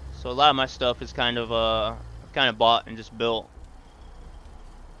rig. So a lot of my stuff is kind of bought and just built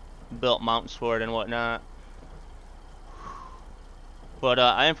mounts for it and whatnot. But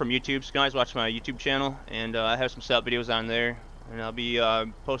I am from YouTube, so you can always watch my YouTube channel, and I have some setup videos on there, and I'll be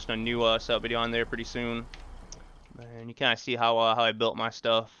posting a new setup video on there pretty soon. And you kind of see how I built my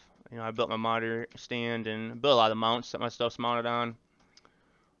stuff. You know, I built my monitor stand and built a lot of the mounts that my stuff's mounted on.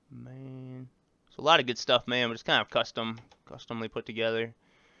 Man, so a lot of good stuff, man, but it's kind of customly put together.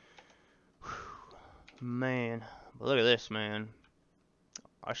 Man, but look at this, man.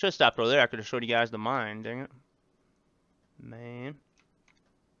 I should have stopped over there. I could have showed you guys the mine, dang it. Man.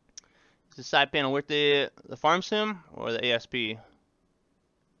 Is the side panel worth the farm sim or the ASP?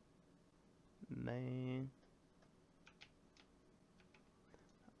 Man.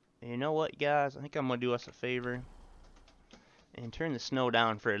 You know what, guys? I think I'm going to do us a favor and turn the snow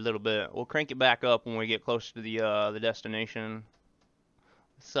down for a little bit. We'll crank it back up when we get closer to the destination.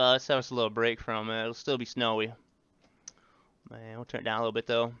 So let's have us a little break from it. It'll still be snowy. Man, we'll turn it down a little bit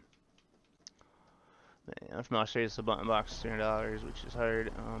though. Man, I'm going to show you the button box, $300, which is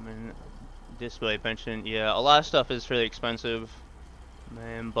hard. And display pension, yeah, a lot of stuff is fairly expensive,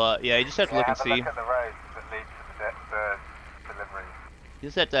 man. But yeah, you just have to look and see. Look at the roads that lead to the delivery. You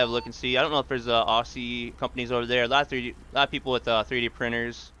just have to have a look and see. I don't know if there's Aussie companies over there. A lot of people with 3D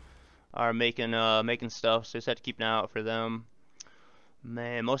printers are making stuff, so just have to keep an eye out for them.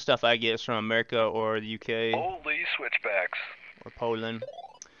 Man, most stuff I get is from America or the UK. Holy switchbacks. Or Poland.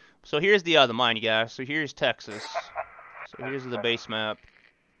 So here's the mine, you guys. So here's Texas. So here's the base map,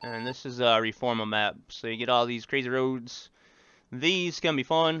 and this is Reforma map. So you get all these crazy roads. These can be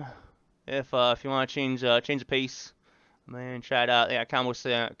fun if you want to change the pace. Man, try it out. Yeah,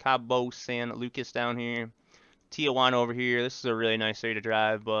 Cabo San Lucas down here, Tijuana over here. This is a really nice area to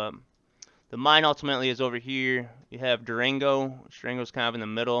drive, but the mine ultimately is over here. You have Durango. Durango's kind of in the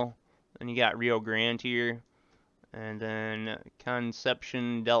middle. Then you got Rio Grande here. And then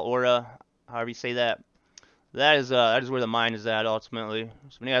Concepcion del Oro, however you say that. That is where the mine is at ultimately.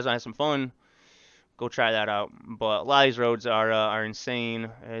 So when you guys want to have some fun, go try that out. But a lot of these roads are insane,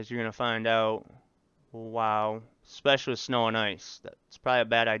 as you're gonna find out. Wow, especially with snow and ice. That's probably a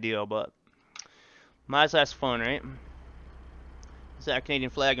bad idea, but might as well have some fun, right? Is that a Canadian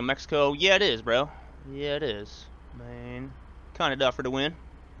flag in Mexico? Yeah, it is, bro. Yeah, it is. Man, kind of duffer to win.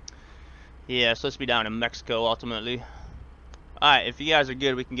 Yeah, so let's be down in Mexico ultimately. Alright, if you guys are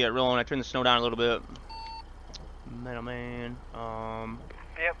good, we can get rolling. I turn the snow down a little bit. Man, oh man.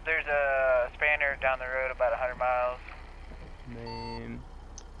 Yep, there's a spanner down the road about 100 miles. Man.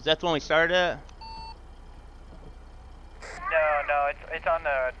 Is that the one we started at? No, it's on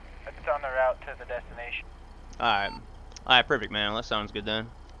the route to the destination. Alright, perfect, man. That sounds good then.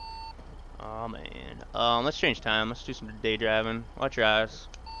 Oh man. Let's change time. Let's do some day driving. Watch your eyes.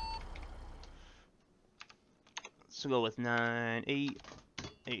 Let's go with 9, 8.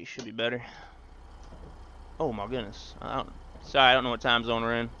 8 should be better. Oh my goodness. Sorry, I don't know what time zone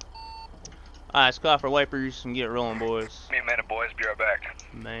we're in. Alright, let's call off our wipers and get rolling, boys. Me and man, boys, be right back.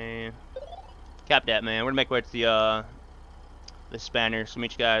 Man. Cap that, man. We're gonna make our way to the spanner, so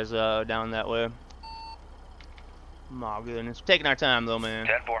meet you guys down that way. Oh goodness. We're taking our time though, man.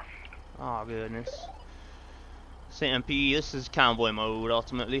 10-4. Oh goodness. SMP, this is convoy mode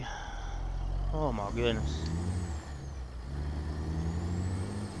ultimately. Oh my goodness.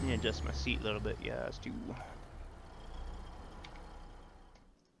 Let me adjust my seat a little bit, guys, too.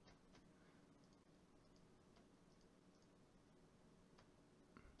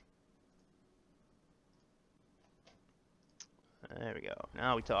 There we go.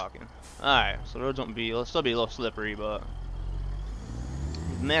 Now we talking. Alright, so the roads won't be, it'll still be a little slippery, but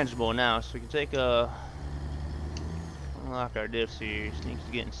it's manageable now, so we can take unlock our diffs here. Sneaks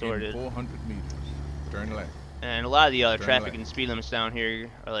getting sorted. In 400 meters, turn left. And a lot of the traffic and speed limits down here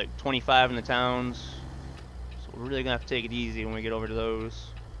are like 25 in the towns. So we're really gonna have to take it easy when we get over to those.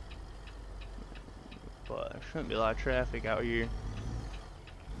 But there shouldn't be a lot of traffic out here.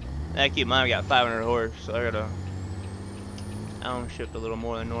 I keep in mind we got 500 horse, so I gotta downshift a little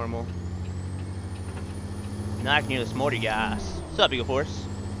more than normal. Now I can hear this motor gas. What's up, Eagle Force?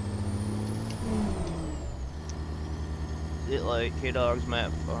 it like K-Dog's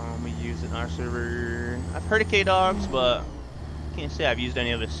map. We use it in our server. I've heard of K-Dog's, but can't say I've used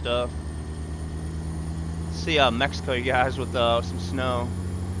any of his stuff. See Mexico, you guys, with some snow.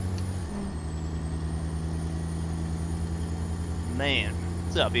 Man,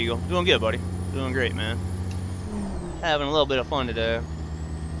 what's up, Eagle? Doing good, buddy. Doing great, man. Having a little bit of fun today.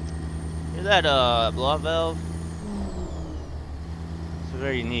 Hear that blow valve? It's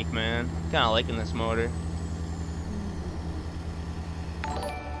very unique, man. Kind of liking this motor.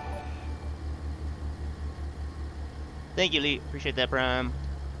 Thank you, Elite. Appreciate that, Prime.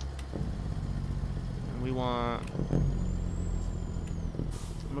 And we want... I'm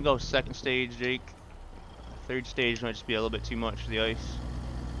gonna go second stage, Jake. Third stage might just be a little bit too much for the ice.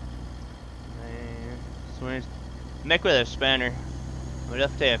 And so when it's make with a spanner. We'd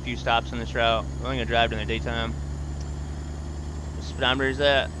have to take a few stops on this route. We're only gonna drive during the daytime. The speedometer is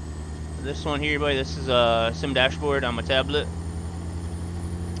that. This one here, buddy, this is a sim dashboard on my tablet.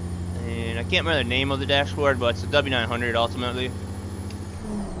 And I can't remember the name of the dashboard, but it's a W900 ultimately.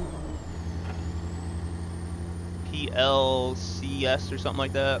 PLCS or something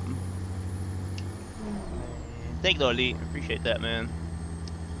like that. And thank you, Elite. Appreciate that, man.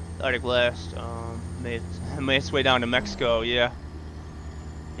 The Arctic Blast made its way down to Mexico. Yeah,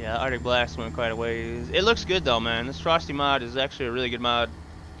 Arctic Blast went quite a ways. It looks good though, man. This Frosty mod is actually a really good mod,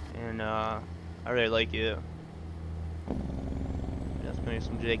 and I really like it. Definitely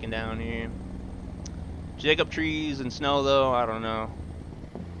some jaking down here. Jake up trees and snow though, I don't know.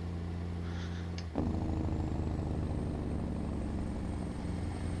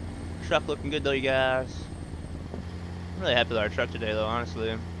 Truck looking good though, you guys. I'm really happy with our truck today though,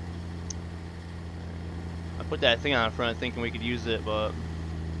 honestly. I put that thing on the front thinking we could use it, but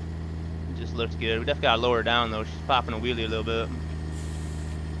it just looks good. We definitely gotta lower her down though. She's popping a wheelie a little bit.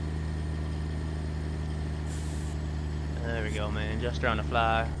 There we go, man. Just trying to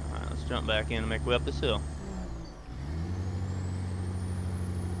fly. Alright, let's jump back in and make way up this hill.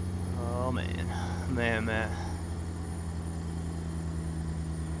 Oh man. Man.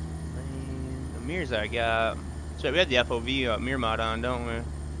 The mirrors I got. So we had the FOV mirror mod on, don't we? That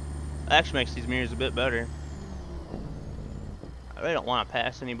actually makes these mirrors a bit better. I really don't want to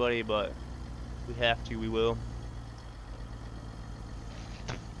pass anybody, but if we have to, we will.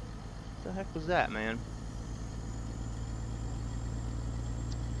 What the heck was that, man?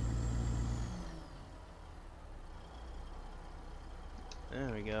 There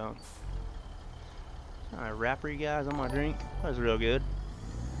we go. Alright, wrapper, you guys, on my drink. That was real good.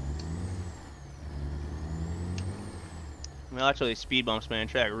 I mean, actually, speed bumps, man.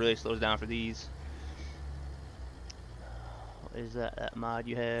 Track really slows down for these. What is that mod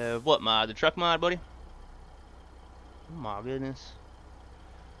you have? What mod? The truck mod, buddy? Oh my goodness.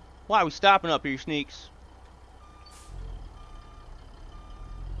 Why are we stopping up here, Sneaks?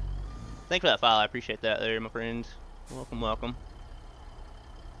 Thanks for that file. I appreciate that there, my friends. Welcome, welcome.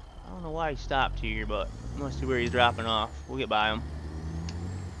 I don't know why he stopped here, but must be where he's dropping off. We'll get by him.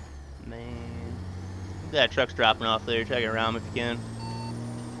 Man. That truck's dropping off there. Try to get around him if you can.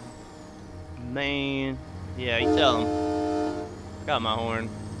 Man. Yeah, you tell him. Got my horn.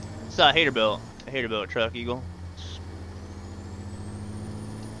 It's a Haterbilt truck, Eagle.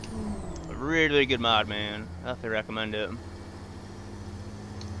 A really good mod, man. I definitely recommend it.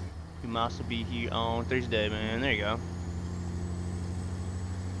 You must be here on Thursday, man. There you go.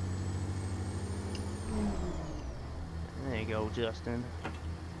 There you go, Justin.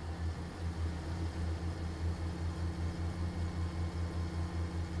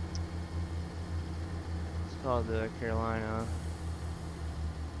 It's called the Carolina.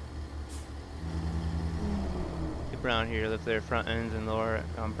 People around here lift their front ends and lower it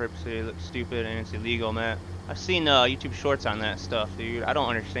on purpose. It looks stupid and it's illegal, Matt. I've seen YouTube shorts on that stuff, dude. I don't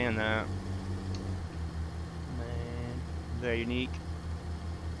understand that. Man, very unique.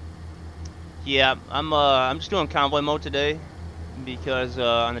 Yeah, I'm just doing convoy mode today because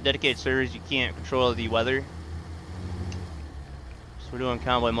on the dedicated servers you can't control the weather. So we're doing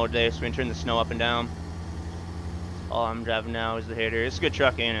convoy mode today, so we can turn the snow up and down. All I'm driving now is the Hater. It's a good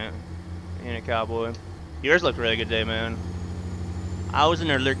truck, ain't it? Ain't it, Cowboy? Yours looked really good today, man. I was in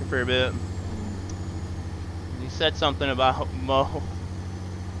there lurking for a bit. He said something about Mo.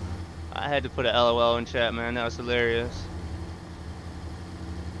 I had to put a LOL in chat, man. That was hilarious.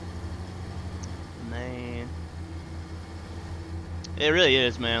 Man, it really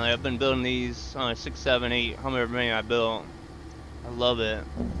is, man. Like, I've been building these on 6, 7, 8, however many I built. I love it.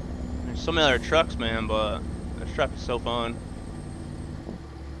 There's so many other trucks, man, but this truck is so fun.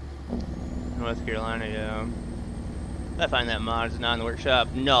 North Carolina, yeah. I find that mod is not in the workshop.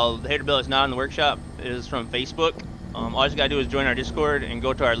 No, the Haterbilt is not in the workshop. It is from Facebook. All you gotta do is join our Discord and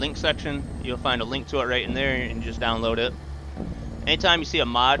go to our link section. You'll find a link to it right in there and just download it. Anytime you see a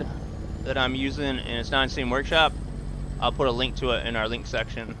mod that I'm using and it's not in Steam Workshop, I'll put a link to it in our link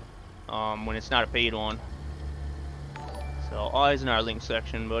section when it's not a paid one. So always in our link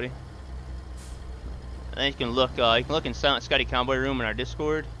section, buddy. And then you can look in Silent Scotty Cowboy Room in our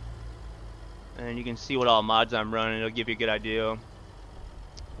Discord, and you can see what all mods I'm running. It'll give you a good idea of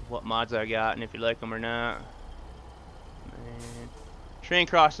what mods I got and if you like them or not. Man. Train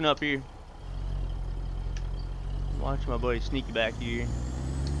crossing up here. Watch my buddy Sneaky back here.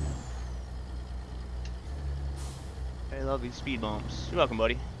 I love these speed bumps. You're welcome,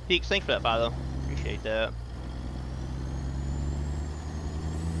 buddy. Peaks, thanks for that follow. Appreciate that.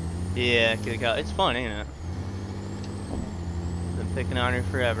 Yeah, kick out. It's fun, ain't it? Been picking on her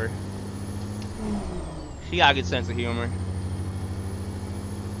forever. She got a good sense of humor.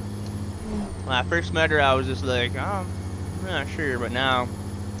 When I first met her, I was just like, oh, I'm not sure, but now,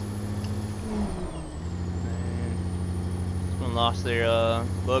 man, this one lost their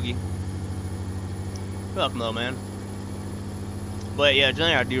buggy. Welcome though, man. But yeah,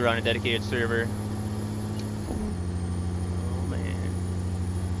 generally I do run a dedicated server. Oh man,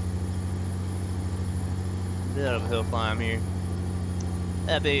 bit of a hill climb here.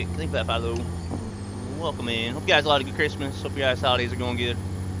 That big, think that follow. Welcome in. Hope you guys had a lot of good Christmas. Hope you guys' holidays are going good.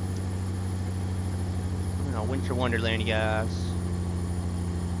 Winter Wonderland, you guys.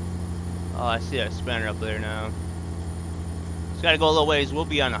 Oh, I see that spanner up there now. Just gotta go a little ways. We'll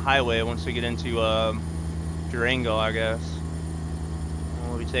be on the highway once we get into Durango, I guess.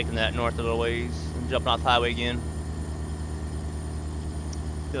 We'll be taking that north a little ways and jumping off the highway again.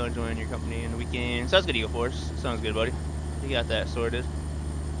 Still enjoying your company in the weekend. Sounds good, Eagle Force. Sounds good, buddy. You got that sorted.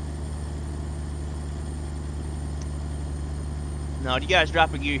 Now, do you guys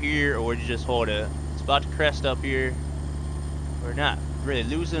drop a gear here, or would you just hold it? It's about to crest up here. We're not really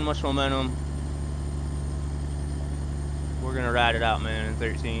losing much momentum. We're gonna ride it out, man, in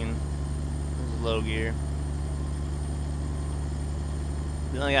 13. This is low gear.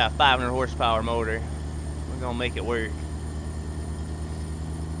 We only got a 500 horsepower motor. We're gonna make it work.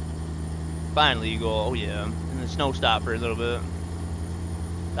 Finally, you go, oh yeah, and the snow stopped for a little bit.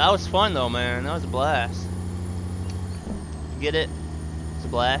 That was fun though, man. That was a blast. Get it? It's a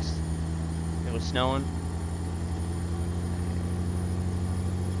blast. It was snowing.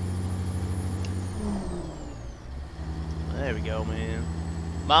 There we go, man.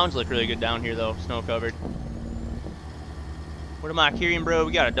 Mountains look really good down here though, snow covered. What am I carrying, bro?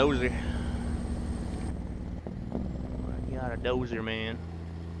 We got a dozer. We got a dozer, man.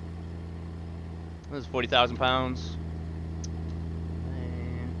 This is 40,000 pounds.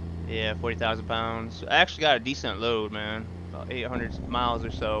 Man. Yeah, 40,000 pounds. I actually got a decent load, man. About 800 miles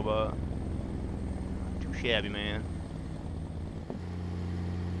or so, but not too shabby, man.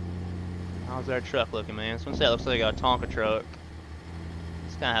 How's our truck looking, man? Someone said it looks like a Tonka truck.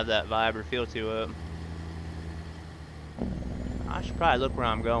 It's kind of have that vibe or feel to it. I should probably look where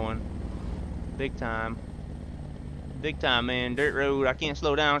I'm going. Big time. Big time, man. Dirt road. I can't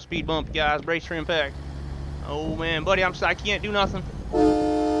slow down. Speed bump, guys. Brace for impact. Oh, man. Buddy, I can't do nothing.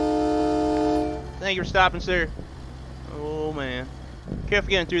 Thank you for stopping, sir. Oh, man. Careful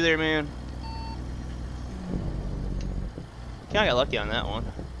getting through there, man. Kinda got lucky on that one.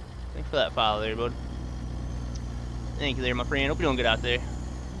 Thanks for that follow there, bud. Thank you there, my friend. Hope you're doing good out there.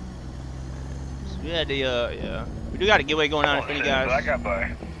 So we had the, yeah. We do got a giveaway going on if any guys.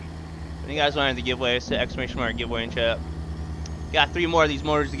 If any guys want the giveaway, say exclamation mark giveaway in chat. Got 3 more of these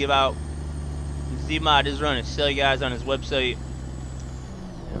motors to give out. Z-Mod is running a sale, you guys, on his website.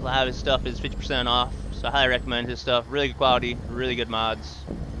 A lot of his stuff is 50% off, so I highly recommend his stuff. Really good quality, really good mods.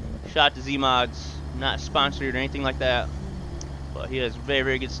 Shout out to Z-Mods, not sponsored or anything like that, but he has very,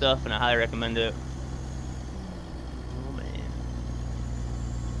 very good stuff, and I highly recommend it. Oh man.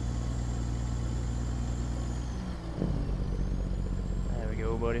 There we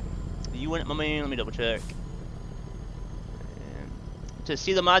go, buddy. You win it, my man. Let me double check. To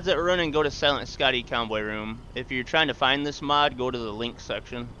see the mods that we're running, go to Silent Scotty Cowboy Room. If you're trying to find this mod, go to the link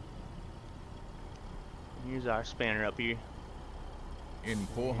section. Here's our spanner up here. In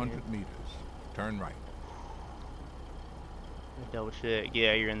 400 meters, turn right. Double check.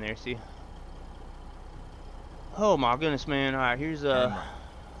 Yeah, you're in there, see? Oh my goodness, man. Alright, here's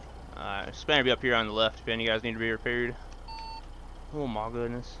spanner be up here on the left if any of you guys need to be repaired. Oh my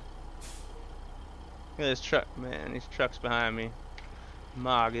goodness. Look at this truck, man. These trucks behind me.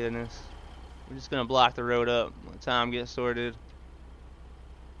 My goodness. We're just gonna block the road up when the time gets sorted.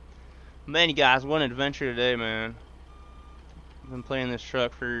 Man, you guys, what an adventure today, man. I've been playing this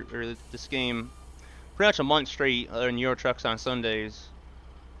truck for, or this game pretty much a month straight in Euro Trucks on Sundays.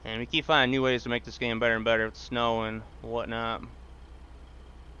 And we keep finding new ways to make this game better and better with snow and whatnot.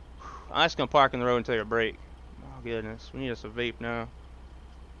 I'm just gonna park in the road and take a break. Oh goodness, we need us a vape now.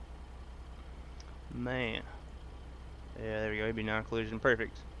 Man. Yeah, there we go. It'd be non-collision.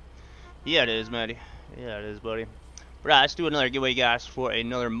 Perfect. Yeah, it is, Matty. Yeah, it is, buddy. Right, let's do another giveaway, guys, for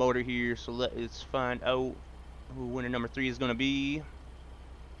another motor here. So let's find out who winner number 3 is gonna be.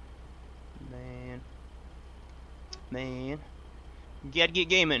 Man. You gotta get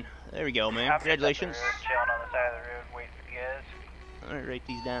gaming. There we go, man. I'm just up the Congratulations. road, chilling on the side of the road, waiting for you guys. Alright, write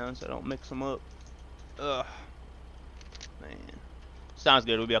these down so I don't mix them up. Ugh. Man. Sounds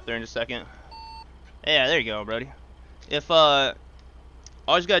good. We'll be up there in just a second. Yeah, there you go, buddy. If, all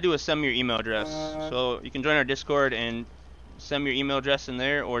you gotta do is send me your email address. So you can join our Discord and send me your email address in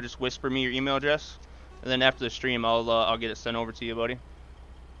there, or just whisper me your email address. And then after the stream, I'll get it sent over to you, buddy.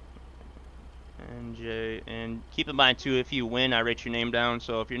 And keep in mind too, if you win, I write your name down.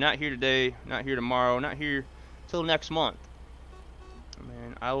 So if you're not here today, not here tomorrow, not here till next month,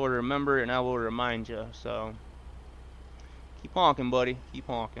 man, I will remember and I will remind you. So keep honking, buddy. Keep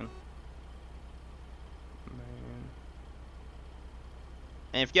honking. Man.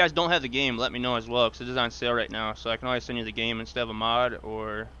 And if you guys don't have the game, let me know as well, because it is on sale right now. So I can always send you the game instead of a mod,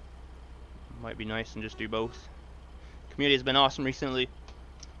 or it might be nice and just do both. Community has been awesome recently,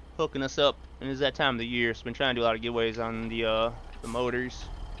 hooking us up, and it's that time of the year, so I've been trying to do a lot of giveaways on the motors.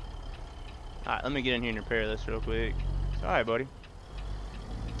 Alright, let me get in here and repair this real quick. Alright, buddy.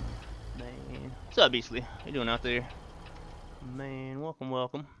 Man. What's up, Beastly? How you doing out there? Man, welcome.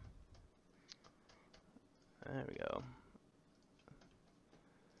 There we go.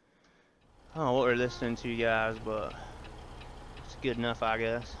 I don't know what we're listening to, guys, but it's good enough, I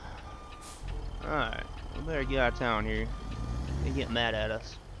guess. Alright, we better get out of town here. They get mad at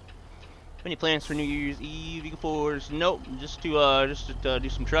us. Any plans for New Year's Eve, Eagle Fours? Nope, just to do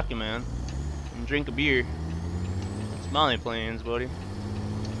some trucking, man, and drink a beer. That's my only plans, buddy.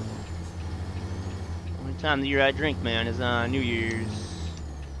 Only time of the year I drink, man, is on New Year's.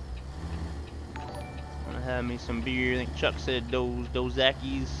 I'm gonna have me some beer. I think Chuck said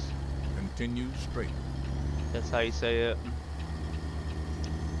Dozakis. Continue straight. That's how you say it.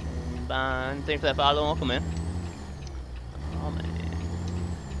 And Bond, thanks for that follow. Welcome, man. Oh man.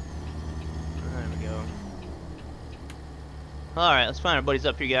 There we go. Alright, let's find our buddies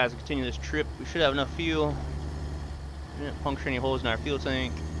up here, guys, and continue this trip. We should have enough fuel. We didn't puncture any holes in our fuel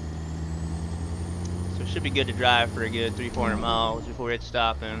tank. So it should be good to drive for a good 300-400 miles before we hit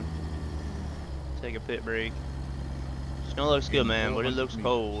stop and take a pit break. Snow looks good, man, but it looks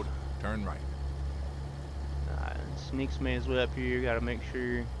cold. Turn right. Alright, Sneaks made his way up here. Gotta make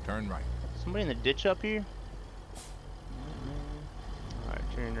sure. Turn right. Somebody in the ditch up here? Alright,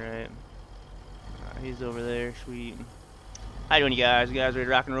 turn right. Alright, he's over there. Sweet. How you doing, you guys? You guys ready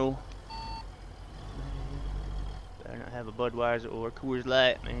to rock and roll? Better not have a Budweiser or Coors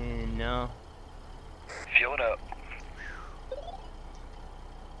Light, man. No. Fuel it up.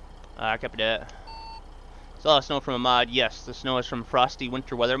 Alright, copy that. Saw snow from a mod. Yes, the snow is from Frosty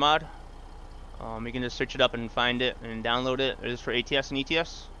Winter Weather mod. You can just search it up and find it and download it. It is for ATS and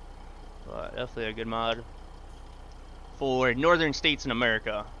ETS. But definitely a good mod for northern states in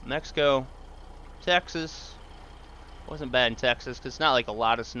America. Mexico, Texas. Wasn't bad in Texas because it's not like a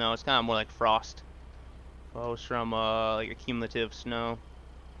lot of snow. It's kind of more like frost. Well, it's from like accumulative snow.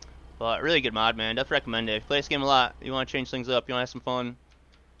 But really good mod, man. Definitely recommend it. If you play this game a lot, you want to change things up, you want to have some fun,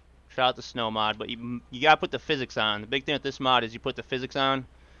 try out the snow mod. But you gotta put the physics on. The big thing with this mod is you put the physics on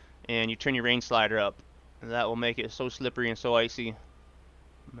and you turn your rain slider up. And that will make it so slippery and so icy.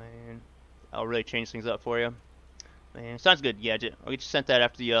 Man, that'll really change things up for you. Man, sounds good, Gadget. I'll get you sent that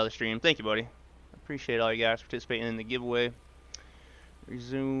after the stream. Thank you, buddy. Appreciate all you guys participating in the giveaway.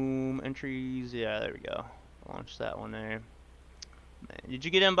 Resume entries. Yeah, there we go. Launch that one there. Man, did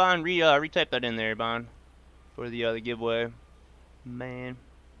you get in, Bond? Retype that in there, Bond, for the giveaway. Man.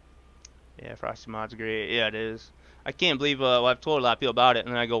 Yeah, Frosty Mod's great. Yeah, it is. I can't believe well, I've told a lot of people about it,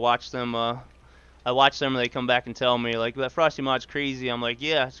 and then I go watch them. I watch them, and they come back and tell me like that Frosty Mod's crazy. I'm like,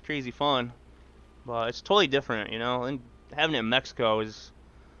 yeah, it's crazy fun, but it's totally different, you know. And having it in Mexico is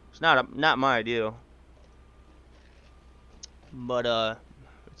it's not my ideal, but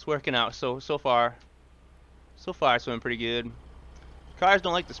it's working out so far. So far, it's been pretty good. Cars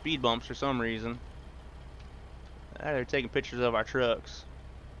don't like the speed bumps for some reason. They're taking pictures of our trucks.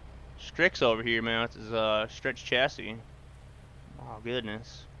 Strix over here, man, with his stretch chassis. Oh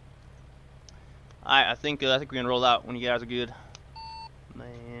goodness. Alright, I think we're gonna roll out when you guys are good.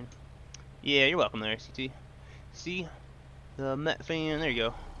 Man. Yeah, you're welcome there, CT. See? The Met fan, there you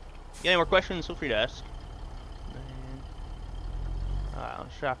go. Got any more questions? Feel free to ask. Alright,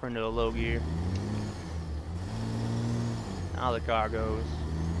 let's drop her into a low gear. Now the car goes.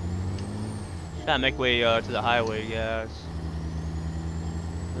 Try to make way to the highway, guys.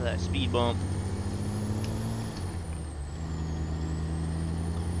 Look at that speed bump.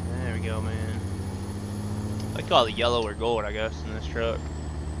 There we go, man. I call it yellow or gold, I guess, in this truck. I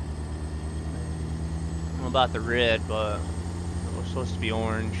don't know about the red, but it was supposed to be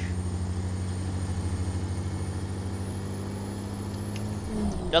orange.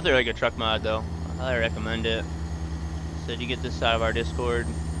 Another really good truck mod, though. I highly recommend it. So you get this out of our Discord.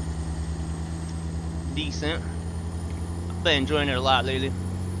 Decent. I've been enjoying it a lot lately.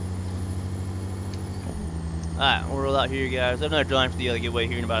 Alright, we'll roll out here, guys. I have another drawing for the other giveaway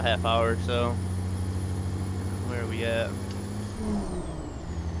here in about a half hour or so. Where are we at?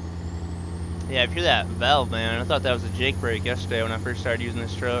 Yeah, if you hear that valve, man, I thought that was a Jake brake yesterday when I first started using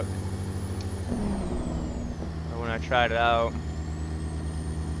this truck. Or when I tried it out.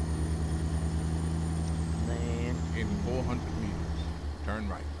 Man. In 400 meters, turn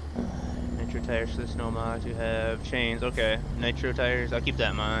right. Nitro tires for the snow mods. You have chains. Okay, nitro tires. I'll keep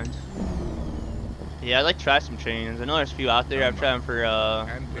that in mind. Yeah, I'd like to try some chains. I know there's a few out there. I've tried them for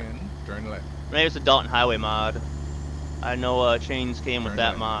And then turn left. maybe it's a Dalton Highway mod. I know chains came with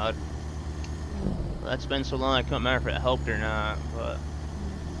that mod. That's been so long I couldn't remember if it helped or not, but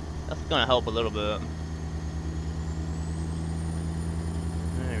that's gonna help a little bit.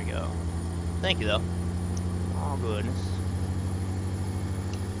 There we go. Thank you though. Oh goodness.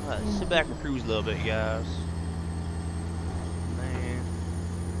 Alright, sit back and cruise a little bit, guys. Man.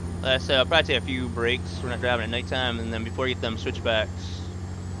 Like I said, I'll probably take a few breaks. We're not driving at nighttime, and then before we get them switchbacks,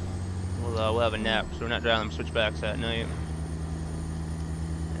 we'll have a nap. So we're not driving them switchbacks at night.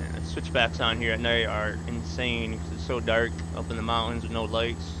 And the switchbacks on here at night are insane because it's so dark up in the mountains with no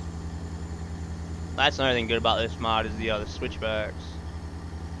lights. That's another thing good about this mod is the switchbacks.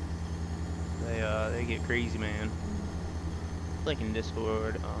 They get crazy, man. Link in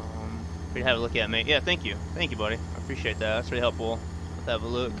Discord. For you to have a look at, mate. Yeah, thank you, buddy. I appreciate that. That's really helpful. Let's have a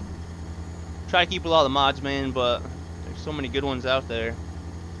look. Try to keep with all the mods, man, but there's so many good ones out there.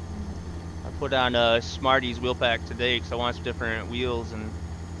 I put on Smarty's wheel pack today because I want some different wheels and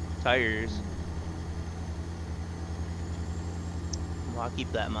tires. Well, I'll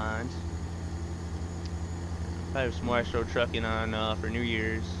keep that in mind. Probably some more extra trucking on for New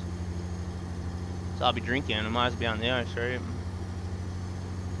Year's. So I'll be drinking. I might as well be on the ice, right?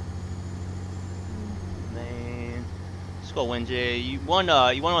 Man, let's go, NJ. You won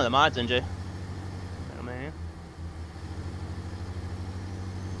one of the mods, NJ. Oh, man.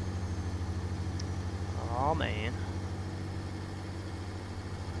 Oh man.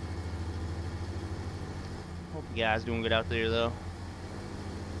 Hope you guys doing good out there, though.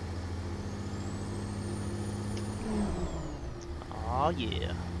 Oh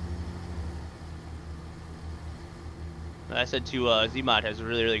yeah. Like I said too, Z-Mod has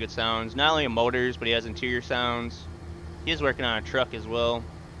really, really good sounds. Not only in motors, but he has interior sounds. He is working on a truck as well.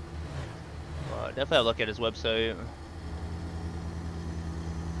 Definitely have a look at his website.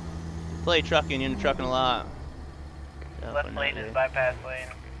 Play trucking, into trucking a lot. Left lane is bypass lane.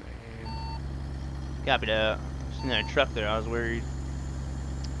 Copy that. Seen that truck there, I was worried.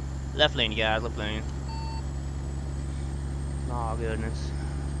 Left lane, guys, left lane. Oh goodness.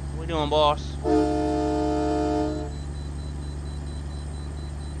 What we doing, boss?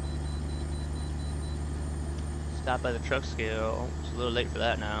 Stop by the truck scale. It's a little late for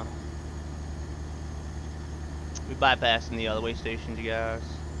that now. We bypassing the other way stations, you guys.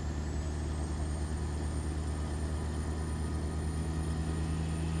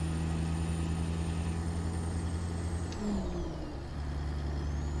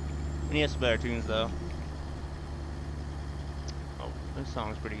 We need some better tunes though. Oh, this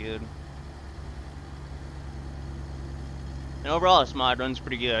song's pretty good. And overall, this mod runs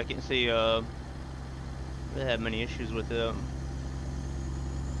pretty good. I can't see really have many issues with it.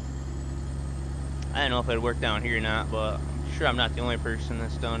 I don't know if it'd work down here or not, but I'm sure I'm not the only person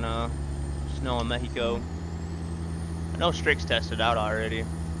that's done snow in Mexico. I know Strix tested out already.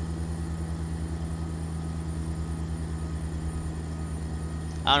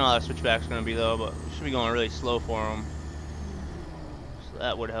 I don't know how the switchback's gonna be though, but we should be going really slow for them. So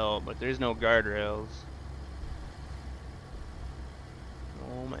that would help, but there's no guardrails.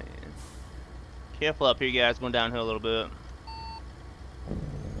 Oh man. Careful up here, guys, going downhill a little bit.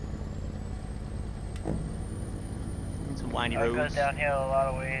 And some windy roads. It goes downhill a lot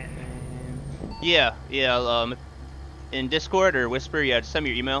of ways. And yeah, in Discord or Whisper, yeah, just send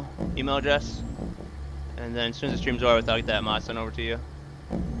me your email address. And then as soon as the stream's over, I'll get that mod sent over to you.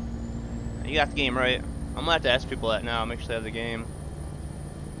 You got the game right. I'm gonna have to ask people that now. Make sure they have the game.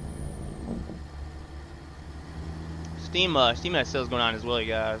 Steam has sales going on as well, you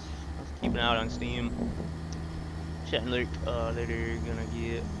guys. Let's keep an eye out on Steam. Chat and Luke, later gonna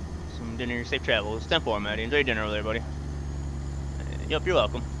get some dinner. Safe travels. 10-4, Maddie. Enjoy your dinner over there, buddy. Yep, you're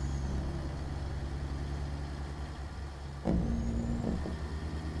welcome.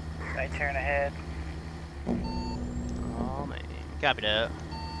 Right turn ahead. Oh man, copy that.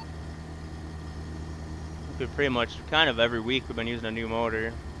 We pretty much, kind of every week, we've been using a new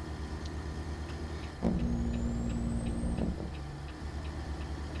motor.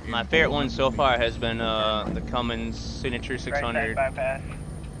 My favorite one so far has been the Cummins Signature 600. Right side bypass.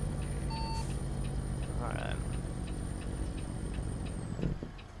 Alright.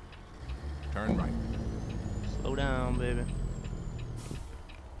 Turn right. Slow down, baby.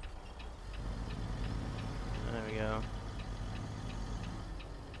 There we go.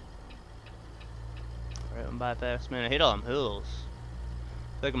 Right on bypass, man. I hate all them hills. I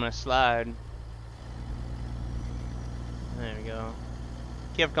feel like I'm gonna slide. There we go.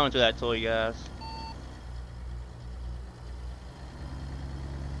 Keep coming to that toll, you guys.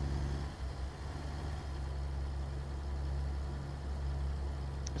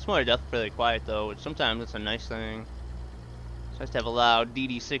 This motor definitely really quiet though, which sometimes it's a nice thing. It's nice to have a loud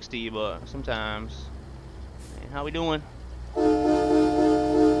DD60, but sometimes. Man, how we doing? Coming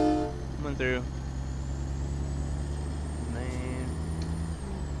through. Man.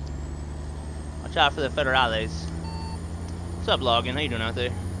 Watch out for the federales. What's up, Logan? How you doing out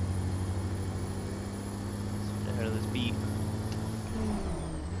there? Let's get ahead of this beat.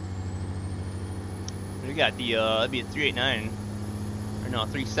 We got the that'd be a 389, or no,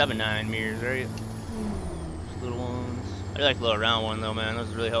 379 mirrors, right? Just little ones. I like the little round one though, man.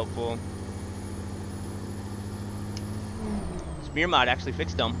 Those are really helpful. This mirror mod actually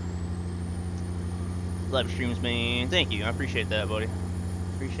fixed them. Live streams, man. Thank you. I appreciate that, buddy.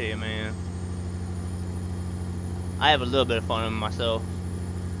 Appreciate it, man. I have a little bit of fun with them myself.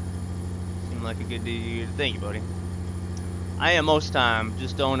 Seem like a good dude. Thank you, buddy. I am most time.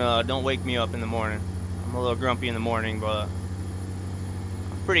 Just don't wake me up in the morning. I'm a little grumpy in the morning, but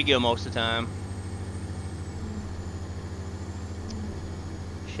I'm pretty good most of the time.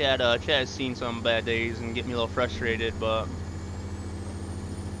 Chad has seen some bad days and get me a little frustrated, but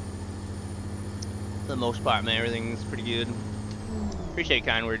for the most part, man, everything's pretty good. Appreciate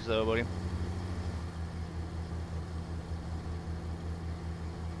kind words though, buddy.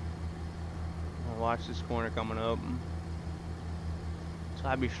 Watch this corner coming up. So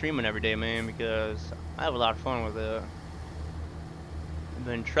I'll be streaming every day, man, because I have a lot of fun with it. I've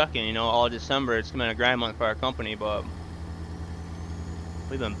been trucking, you know, all December. It's been a grind month for our company, but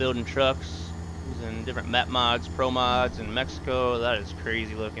we've been building trucks, using different map mods, pro mods in Mexico. That is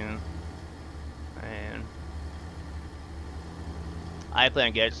crazy looking. And I plan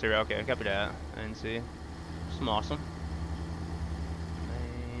to get through. Okay, copy that. And see, some awesome.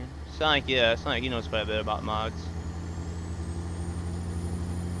 Sound like he knows quite a bit about mods.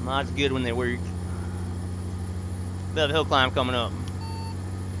 Mods good when they work. Bit of a hill climb coming up.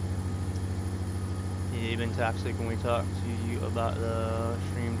 Yeah, you've been toxic when we talked to you about the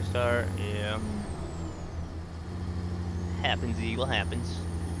stream to start. Yeah. Happens, Eagle, happens.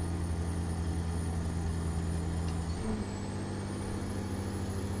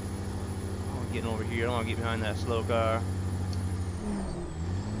 I'm getting over here. I don't want to get behind that slow car.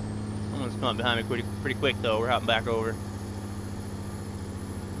 Someone's coming behind me pretty quick though. We're hopping back over.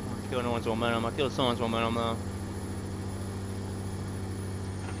 I killed no one's momentum. I killed someone's momentum though.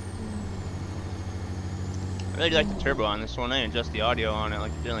 I really like the turbo on this one. I didn't adjust the audio on it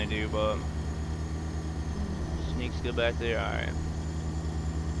like you generally do, but sneaks good back there. Alright.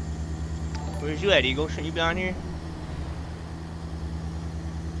 Where's you at, Eagle? Shouldn't you be on here?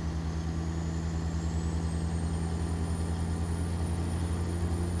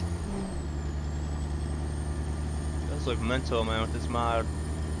 Look mental, man, with this mod.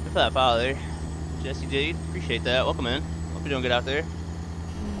 Good for that follow there. Jesse Jade, appreciate that. Welcome in. Hope you're doing good out there.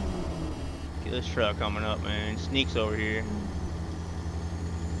 Get this truck coming up, man. Sneaks over here.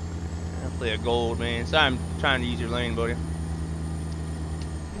 Definitely a gold, man. Sorry, I'm trying to use your lane, buddy.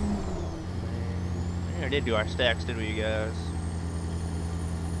 I never did do our stacks, did we, you guys?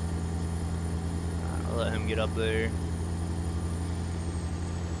 I'll let him get up there.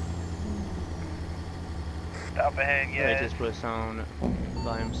 Stop ahead, I guys. just put us on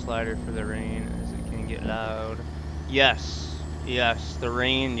volume slider for the rain as it can get loud. Yes, the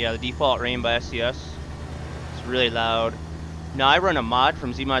rain, yeah, the default rain by SCS. It's really loud. Now I run a mod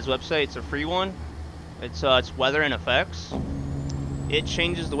from ZMod's website. It's a free one. It's weather and effects. it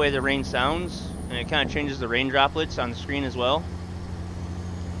changes the way the rain sounds, and it kind of changes the rain droplets on the screen as well.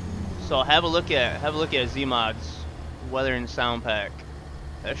 So have a look at Zmod's weather and sound pack.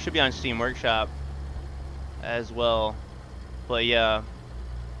 That should be on Steam Workshop as well. But yeah,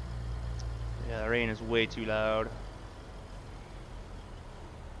 the rain is way too loud.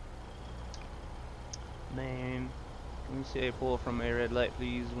 Man, can you say pull from a red light,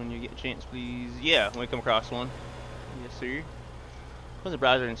 please, when you get a chance, please? Yeah, when we come across one. Yes, sir. Was the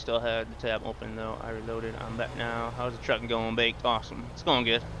browser and still had the tab open though. I reloaded. I'm back now. How's the truck going? Baked. Awesome. It's going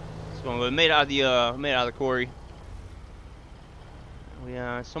good. It's going good. Made out of the quarry. We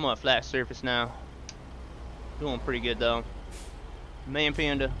somewhat flat surface now. Doing pretty good though. Man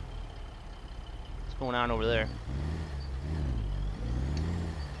Panda. What's going on over there?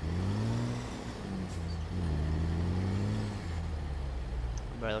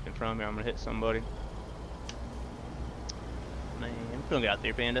 Everybody looking from here. I'm gonna hit somebody. Man, I'm gonna get out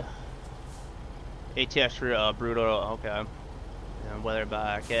there, Panda. ATS for Brutal. Okay. And weather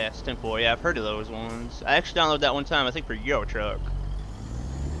by Cast Tempo. Yeah, I've heard of those ones. I actually downloaded that one time. I think for Euro Truck.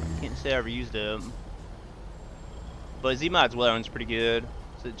 Can't say I ever used them. But Zmod's weather one's pretty good.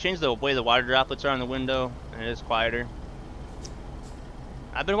 So it changed the way the water droplets are on the window, and it is quieter.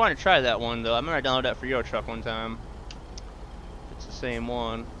 I've been wanting to try that one though. I remember I downloaded that for Euro Truck one time. It's the same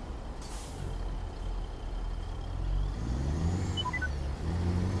one.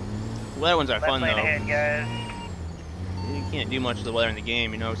 Weather ones are fun though. Ahead, guys. You can't do much of the weather in the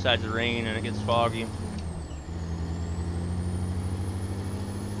game, you know, besides the rain and it gets foggy.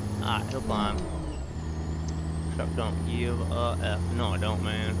 Alright, he'll climb. Truck don't give a F. No, I don't,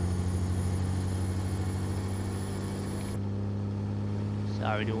 man.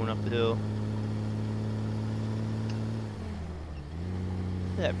 Sorry, doing up the hill.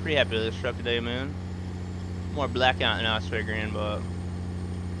 Yeah, pretty happy with this truck today, man. More blackout than I was figuring, but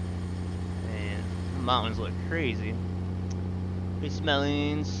man, the mountains look crazy. Hey,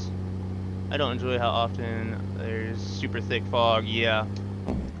 Smellings. I don't enjoy how often there's super thick fog. Yeah,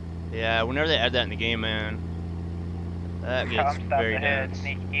 whenever they add that in the game, man, that gets very dense.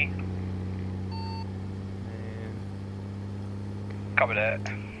 Sneaky. Man. Copy that.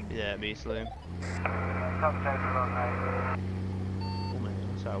 Yeah, basically. Come take a look, mate. Oh man,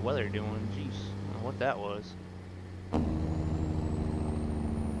 what's our weather doing? Jeez, I don't know what that was.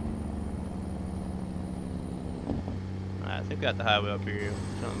 I think we got the highway up here.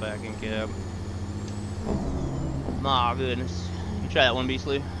 Jump back in cab. My goodness. You try that one,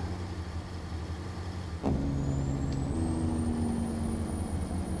 Beastly.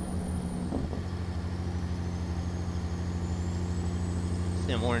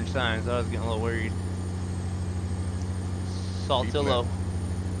 See them orange signs. I was getting a little worried. Saltillo.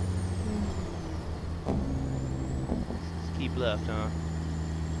 Let's keep left, huh?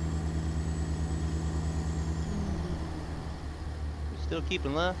 Still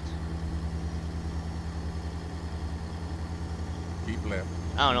keeping left? Keep left.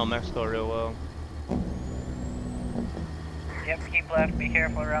 I don't know Mexico real well. Yep, keep left. Be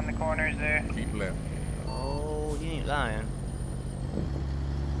careful around the corners there. Keep left. Oh, he ain't lying.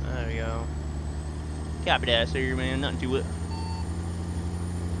 There we go. Copy that, sir, man. Nothing to it.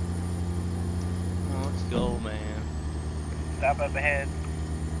 Oh, let's go, man. Stop up ahead.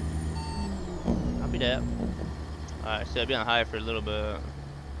 Copy that. Alright, so I'll be on the high for a little bit.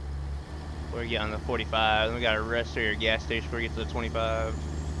 We're getting on the 45. Then we got a rest here at gas station before we get to the 25.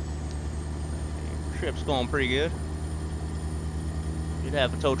 Trip's going pretty good. Did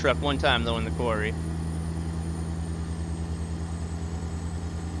have a tow truck one time though in the quarry.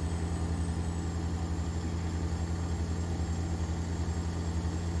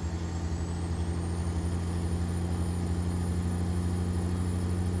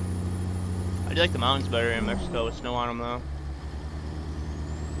 I do like the mountains better in Mexico with snow on them though.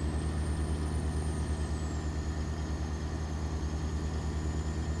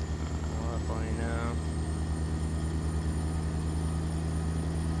 Oh, funny now.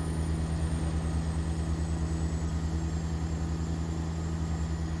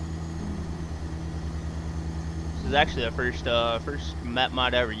 This is actually the first map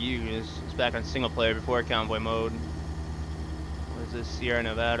mod I ever used. It's back on single player before convoy mode. What is this? Sierra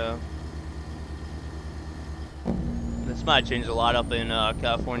Nevada. This might change a lot up in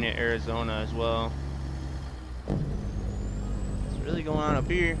California, Arizona as well. What's really going on up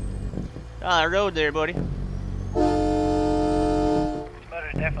here? Ah, that road there, buddy. Motor's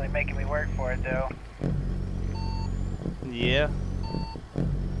definitely making me work for it, though. Yeah.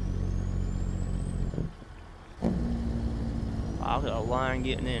 Wow, I got a line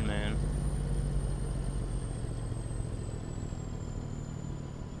getting in, man.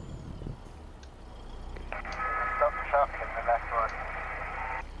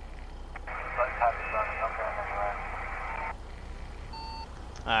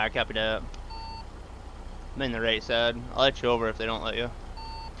 Alright, copy that. I'm in the right side. I'll let you over if they don't let you.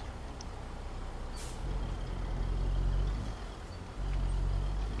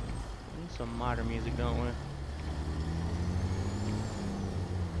 We need some modern music, don't we?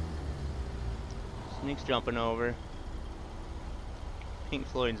 Sneak's jumping over. Pink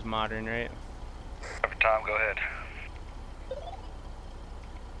Floyd's modern, right? Tom, go ahead.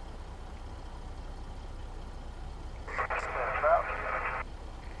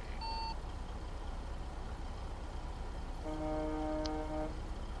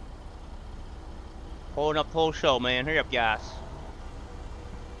 Holding up the whole show, man. Hurry up, guys.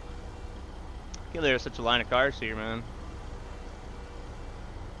 Yeah, there's such a line of cars here, man.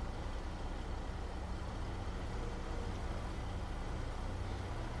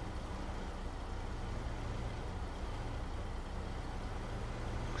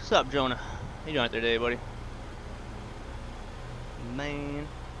 What's up, Jonah? How you doing out there today, buddy? Man.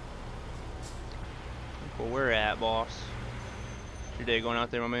 Look where we're at, boss. How's your day going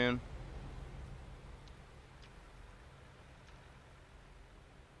out there, my man?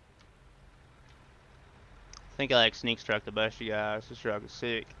 I think I like Sneak's truck the best, you guys. This truck is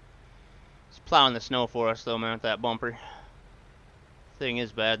sick. It's plowing the snow for us, though, man, with that bumper. Thing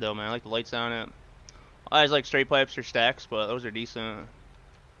is bad, though, man. I like the lights on it. I always like straight pipes or stacks, but those are decent.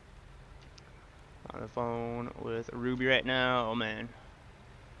 On the phone with Ruby right now. Oh, man.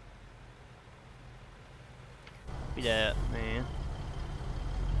 Be that, man.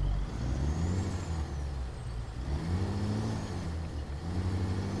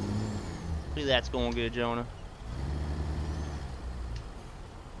 Hopefully that's going good, Jonah.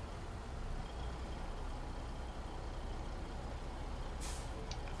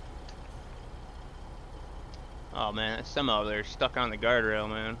 Oh man, that semi over there is stuck on the guardrail,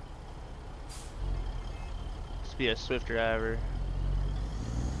 man. Must be a Swift driver.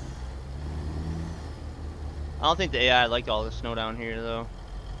 I don't think the AI liked all the snow down here, though.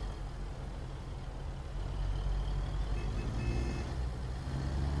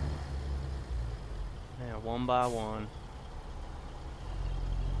 Yeah, one by one.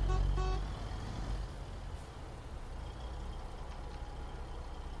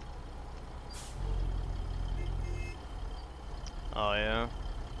 Oh yeah.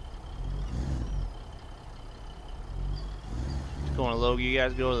 It's going low. You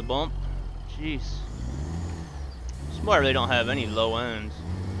guys go to the bump. Jeez. Smart, they don't have any low ends.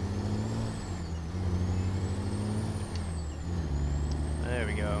 There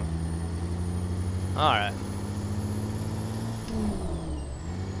we go. All right.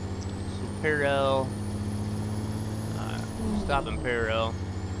 So parallel. Stop in parallel.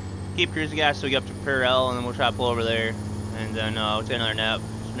 Keep cruising, guys, so we get up to parallel, and then we'll try to pull over there. And then we'll take another nap.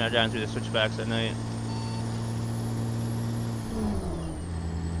 So we're not driving through the switchbacks at night.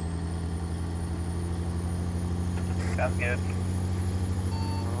 Sounds good.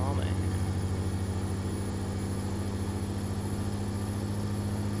 Oh man.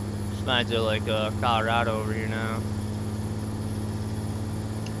 Just reminds me of like Colorado over here now.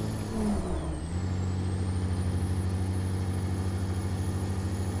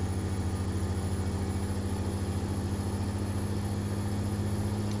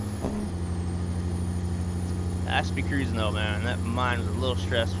 I have to be cruising though, man. That mine was a little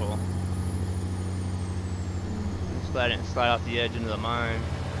stressful. Just glad I didn't slide off the edge into the mine.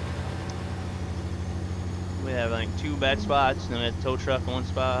 We have like 2 bad spots, and then we had the tow truck in 1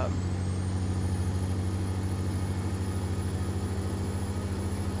 spot.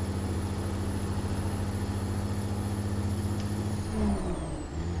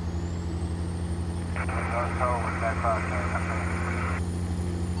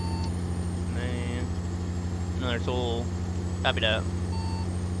 Man, another toll. Copy that.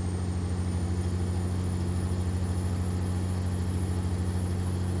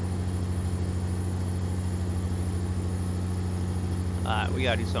 Alright, we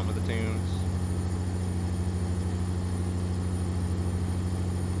gotta do something with the tunes.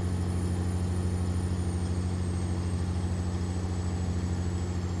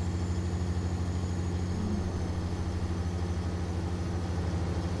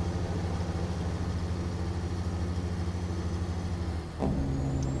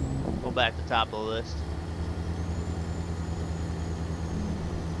 Go back to the top of the list.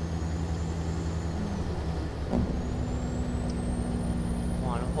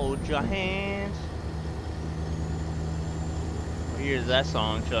 Wanna hold your hand. What year is that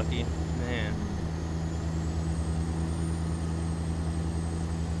song, Chucky? Man.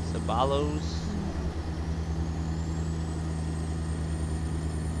 Sabalos.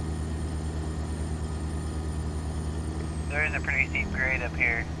 there's a pretty steep grade up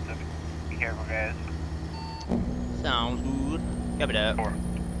here, so be careful, guys. Sounds good. Copy that.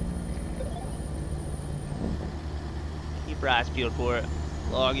 Keep your eyes peeled for it.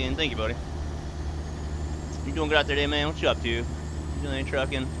 Log in. Thank you, buddy. You doing good out there today, man? What you up to? You doing any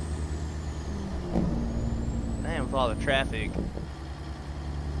trucking? Damn, with all the traffic.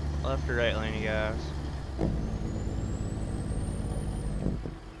 Left or right lane, you guys?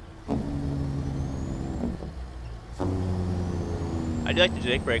 I do like the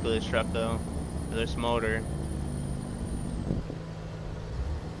Jake brake of this truck, though. For this motor.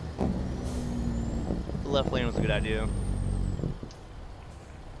 The left lane was a good idea.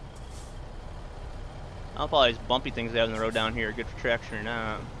 I don't know if all these bumpy things they have on the road down here are good for traction or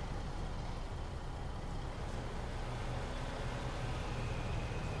not.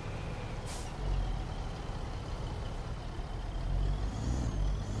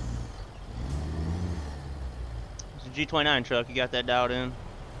 It's a G29 truck, you got that dialed in?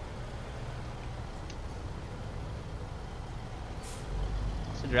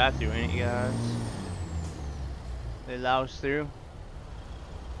 It's a drive-through, ain't it, you guys? They allow us through.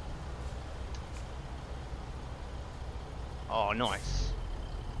 Oh, nice.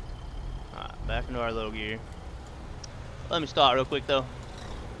 Alright, back into our low gear. Let me start real quick though.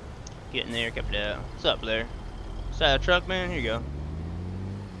 Get in there, kept that. What's up, Blair? Side of the truck, man? Here you go.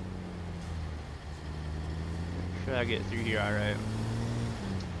 Make sure I get through here alright.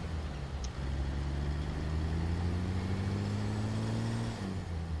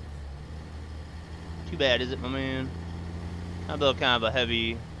 Too bad, is it, my man? I built kind of a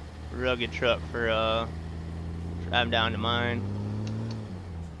heavy, rugged truck for driving down to mine.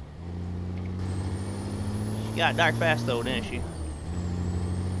 She got dark fast though, didn't she?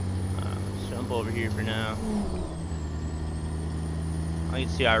 Let's jump over here for now. I can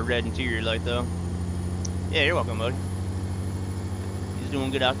see our red interior light though. Yeah, you're welcome, buddy. He's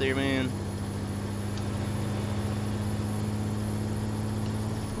doing good out there, man.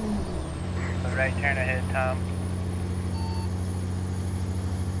 Right turn ahead, Tom.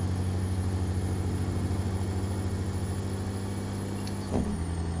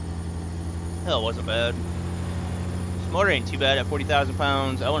 Hell, it wasn't bad. This motor ain't too bad at 40,000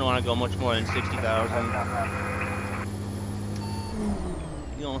 pounds. I wouldn't want to go much more than 60,000.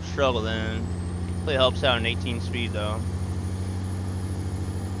 You don't struggle then. Play helps out in 18 speed though.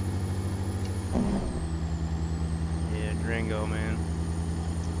 Yeah, Durango, man.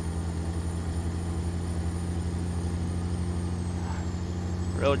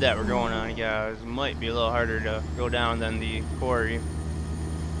 Road that we're going on, guys, might be a little harder to go down than the quarry.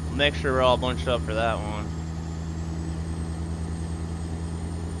 Make sure we're all bunched up for that one.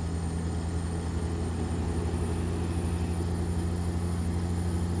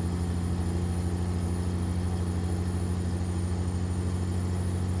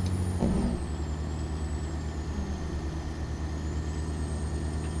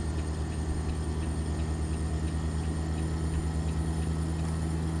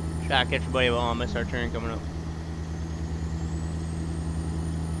 Try to catch your buddy while I miss our turn coming up.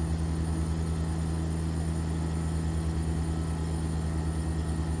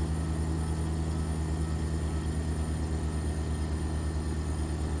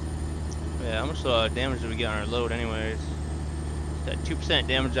 Yeah, how much damage did we get on our load anyways? Got 2%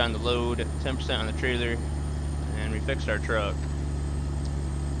 damage on the load, 10% on the trailer, and we fixed our truck.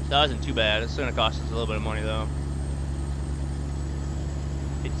 So that wasn't too bad. It's gonna cost us a little bit of money though.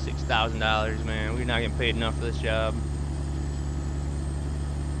 $56,000, man. We're not getting paid enough for this job.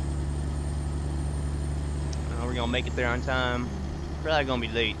 We're gonna make it there on time. Probably gonna be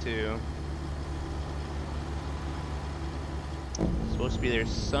late too. Supposed to be there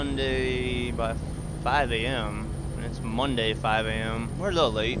Sunday by 5 a.m. and it's Monday 5 a.m. We're a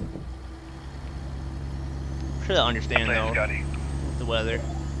little late. I'm sure they'll understand though. Scotty. With the weather.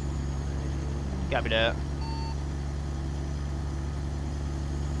 Copy that.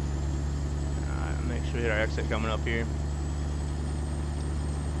 Alright, make sure we hit our exit coming up here.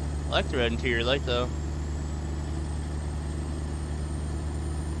 I like the red interior light though.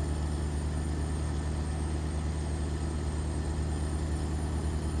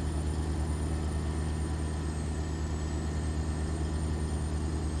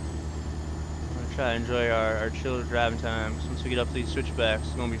 Try to enjoy our chill driving time. Once we get up these switchbacks,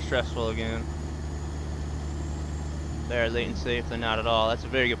 it's gonna be stressful again. Better late and safe than not at all. That's a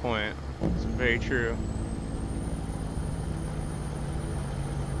very good point. It's very true.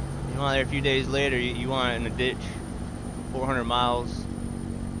 You want there a few days later, you want it in a ditch. 400 miles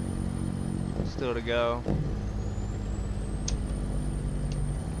still to go.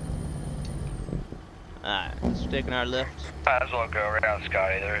 Alright, let's taking our left. Might as well go around,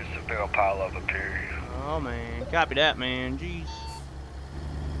 Scotty. There's a big old pile up here. Oh man, copy that, man. Jeez.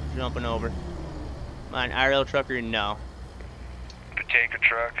 Jumping over. Mine IRL trucker? No. Potato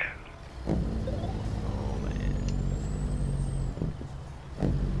truck. Oh man.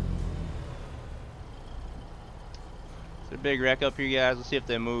 Is there a big wreck up here, guys? Let's see if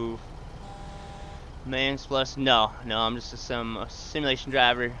they move. Man's plus? No, I'm just a simulation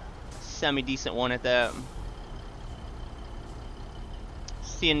driver. Semi-decent one at that.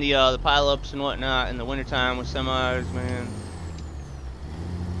 Seeing the pileups and whatnot in the wintertime with semis, man.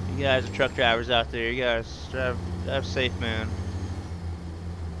 You guys are truck drivers out there. You guys drive safe, man.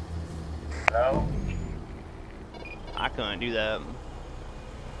 Hello? I couldn't do that.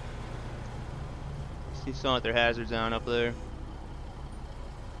 See some with their hazards down up there.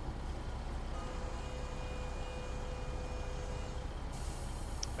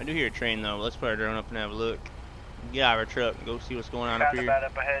 I do hear a train though. Let's put our drone up and have a look. Get out of our truck and go see what's going on up here.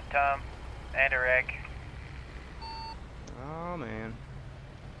 Roundabout up ahead, Tom. And a wreck. Oh man.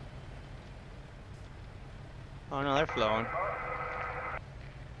 Oh no, they're flowing.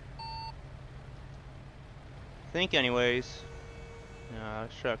 Think anyways. Nah,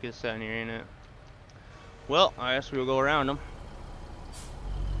 this truck is sitting here, ain't it? Well, I guess we'll go around them.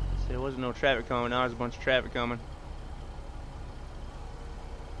 See, there wasn't no traffic coming. Now there's a bunch of traffic coming.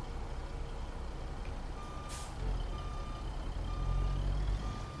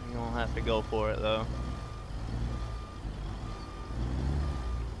 You don't have to go for it though.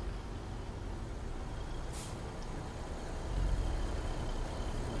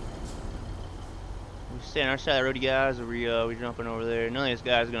 We stay on our side of the road, you guys, or we jumping over there? None of these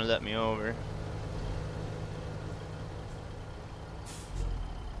guys are gonna let me over.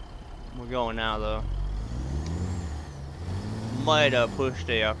 We're going now though. Might have pushed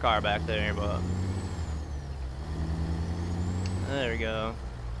a car back there, but there we go.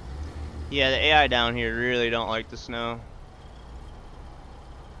 Yeah, the AI down here really don't like the snow.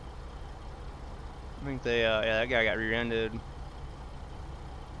 I think they, yeah, that guy got rear-ended. This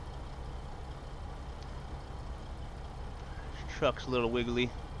truck's a little wiggly.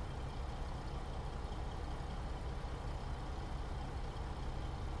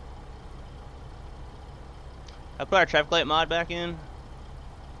 I put our traffic light mod back in.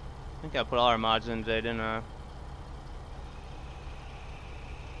 I think I put all our mods in today, didn't I?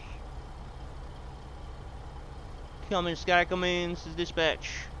 Come in, Scotty, come in. This is dispatch.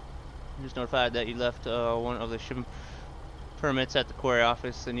 I'm just notified that you left one of the shipping permits at the quarry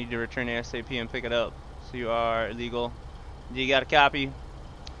office. I need to return ASAP and pick it up. So you are illegal. Do you got a copy?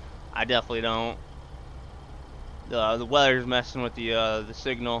 I definitely don't. The weather's messing with the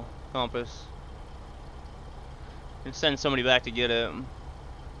signal compass. And send somebody back to get it.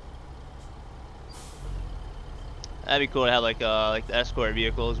 That'd be cool to have like the escort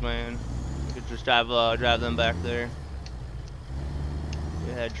vehicles, man. You could just drive them back there.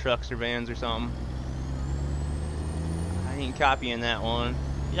 We had trucks or vans or something. I ain't copying that one.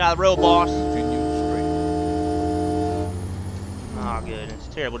 Yeah, the road, boss. Continue straight. Oh goodness,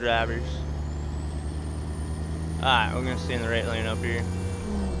 terrible drivers. Alright, we're gonna stay in the right lane up here.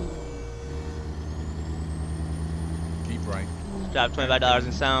 Keep right. Drop $25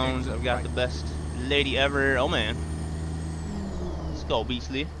 in sounds. I've got the best lady ever. Oh man. Let's go,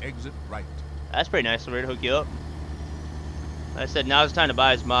 Beastly. Exit right. That's pretty nice of her to hook you up. Like I said, now's the time to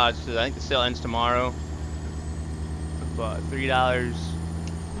buy his mods, because I think the sale ends tomorrow. But $3.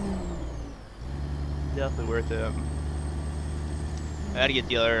 Definitely worth it. I gotta get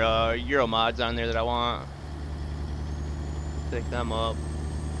the other Euro mods on there that I want. Pick them up.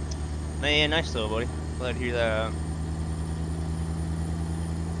 Man, nice though, buddy. Glad to hear that.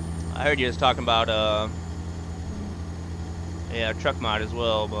 I heard you was talking about yeah, truck mod as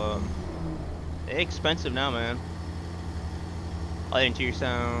well, but they're expensive now, man. All the interior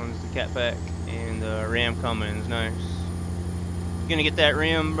sounds, the cat pack, and the Ram Cummins, nice. You gonna get that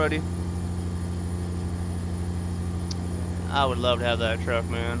Ram, buddy? I would love to have that truck,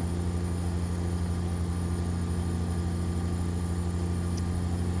 man.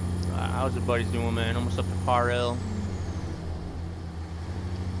 How's the buddies doing, man? Almost up to Parrell.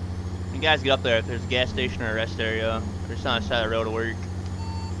 You guys get up there if there's a gas station or a rest area, or just on the side of the road to work.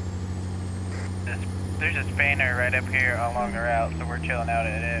 There's a spanner right up here along the route, so we're chilling out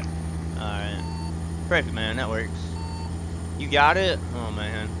at it. Alright. Perfect, man. That works. You got it? Oh,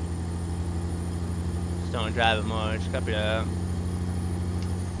 man. Just don't drive it much. Copy that.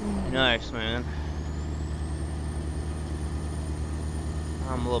 Nice, man.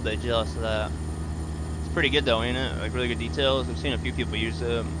 I'm a little bit jealous of that. It's pretty good, though, ain't it? Like, really good details. I've seen a few people use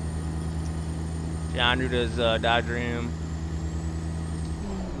it. John Duda's Dodge Ram.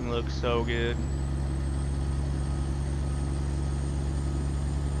 It looks so good.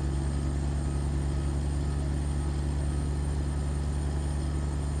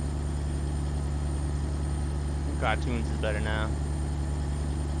 Cartoons is better now.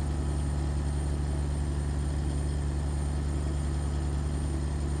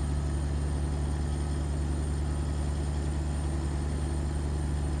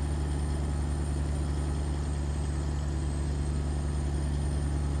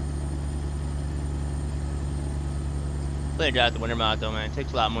 Playing drive the winter mount though, man, it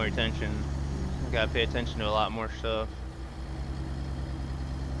takes a lot more attention. You gotta pay attention to a lot more stuff.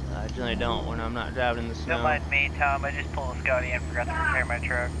 I generally don't when I'm not driving in the snow. Don't mind me, Tom. I just pulled a Scotty and forgot to repair my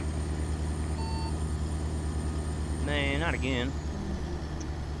truck. Man, not again.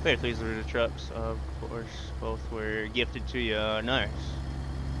 Very pleased with the trucks, of course. Both were gifted to you. Nice.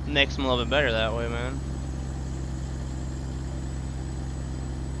 Makes them a little bit better that way, man.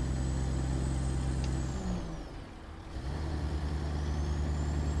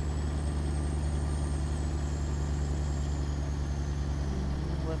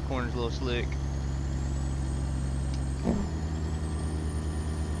 Left corner's a little slick.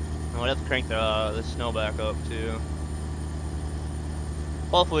 I'll have to crank the snow back up too.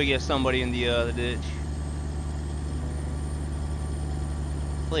 Hopefully get somebody in the ditch.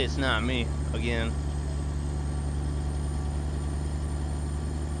 Hopefully it's not me again.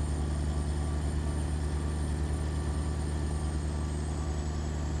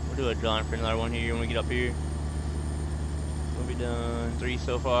 We'll do a John for another one here when we get up here. We'll be done 3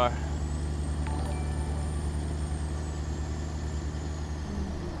 so far.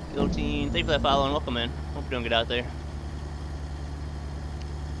 Guillotine, thank you for that follow and welcome in. Hope you're doing good out there.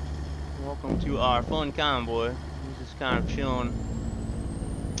 Welcome to our fun convoy. We're just kind of chilling.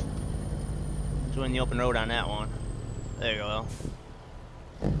 Enjoying the open road on that one. There you go.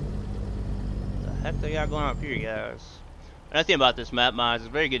 What the heck they got going up here, guys? Another thing about this map mod is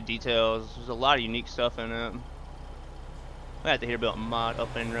very good details. There's a lot of unique stuff in it. I got the Haterbilt mod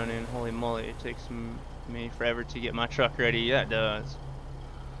up and running. Holy moly, it takes me forever to get my truck ready. Yeah, it does.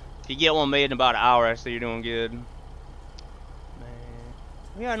 If you get one made in about an hour, I say you're doing good. Man,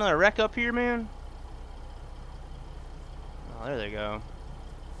 we got another wreck up here, man. Oh, there they go.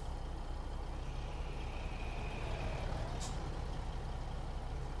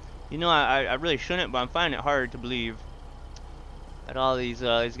 You know, I really shouldn't, but I'm finding it hard to believe that all these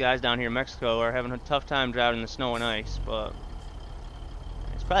guys down here in Mexico are having a tough time driving in the snow and ice. But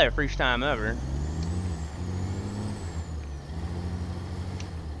it's probably their first time ever.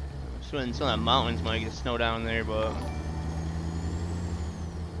 Some of the mountains might get snow down there, but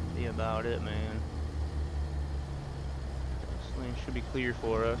be about it, man. This lane should be clear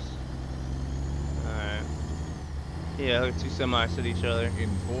for us. Alright. Yeah, look at two semis at each other. In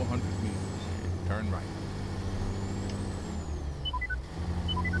 400 meters, turn right.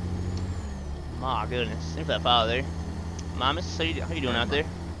 My goodness. Thanks for that follow there. Mamas, how you doing out there?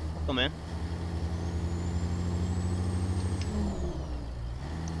 Welcome in.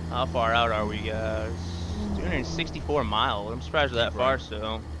 How far out are we, guys? 264 miles. I'm surprised we're that far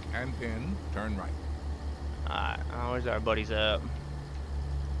still. And then turn right. Alright, where's our buddies at?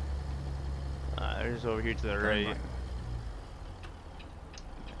 They're just over here to the right.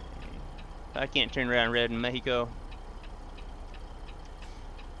 I can't turn around red in Mexico.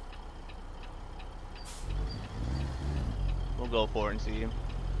 We'll go for it and see him.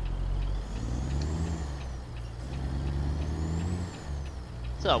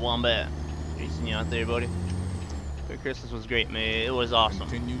 What's up, Wombat? Chasing you out there, buddy. But Christmas was great, man. It was awesome.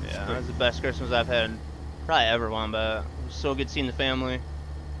 Yeah, it was the best Christmas I've had probably ever, Wombat. It was so good seeing the family.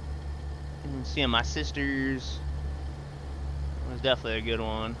 And seeing my sisters. It was definitely a good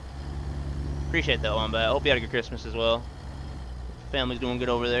one. Appreciate that, Wombat. I hope you had a good Christmas as well. Family's doing good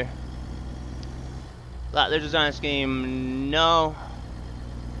over there. There's design this game. No.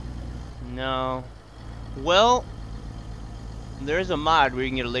 No. Well, there's a mod where you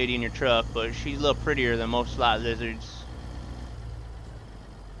can get a lady in your truck, but she's a little prettier than most lot lizards.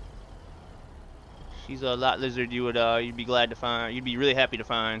 She's a lot lizard you'd be glad to find. You'd be really happy to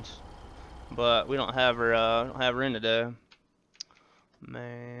find. But we don't have her in today.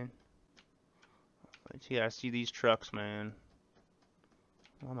 Man. You gotta see these trucks, man.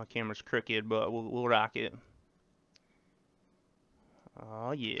 Well, my camera's crooked, but we'll rock it.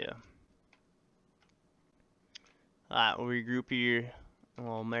 Oh yeah. Alright, we'll regroup here and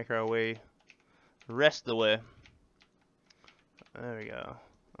we'll make our way the rest of the way. There we go.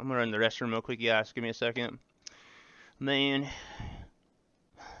 I'm gonna run the restroom real quick, guys. Give me a second. Man.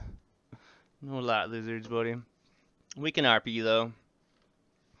 No lot lizards, buddy. We can RP though.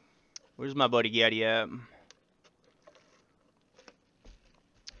 Where's my buddy Gaddy at?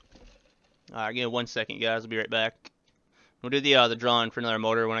 Alright, give me 1 second, guys. I'll be right back. We'll do the drawing for another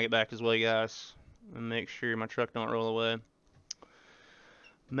motor when I get back as well, you guys. And make sure my truck don't roll away.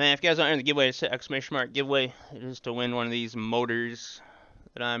 Man, if you guys aren't in the giveaway, it's exclamation mark giveaway. It is to win one of these motors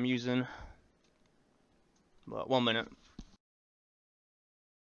that I'm using. But 1 minute.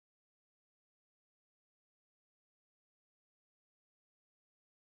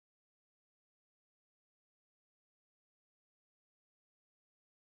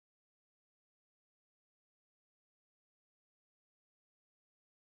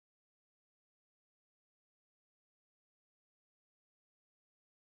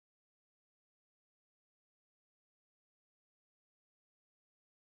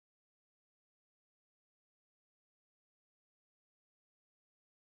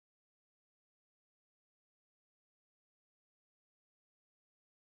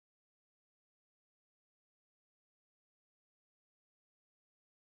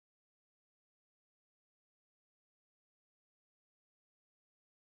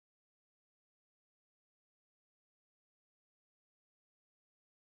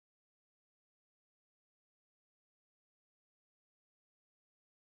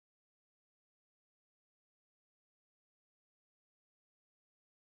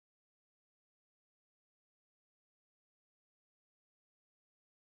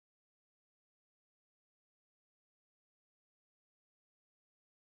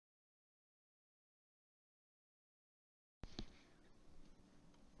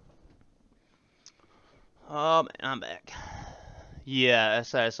 Oh, man, I'm back. Yeah,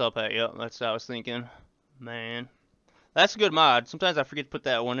 SIS Pack. Yep, that's what I was thinking. Man. That's a good mod. Sometimes I forget to put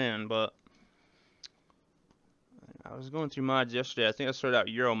that one in, but I was going through mods yesterday. I think I sorted out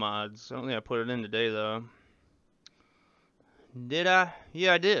Euro mods. I don't think I put it in today, though. Did I?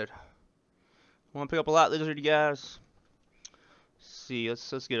 Yeah, I did. Want to pick up a lot lizard, you guys? Let's see,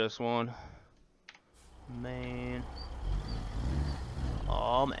 let's get us one. Man.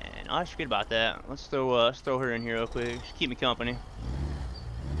 Oh man, I forget about that. Let's throw her in here real quick. Just keep me company.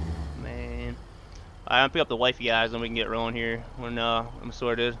 Man. Alright, I'll pick up the wifey, guys, and we can get rolling here when I'm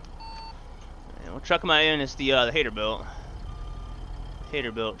sorted. And what truck am I in? It's the Haterbilt.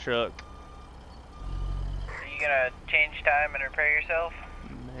 Haterbilt truck. Are you gonna change time and repair yourself?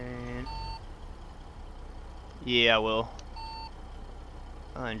 Man. Yeah, I will.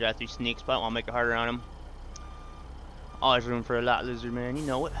 I'm gonna drive through sneaks, but I don't want to make it harder on him. Always room for a lot lizard, man. You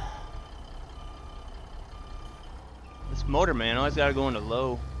know it. This motor, man, always gotta go into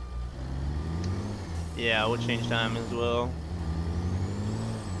low. Yeah, we'll change time as well.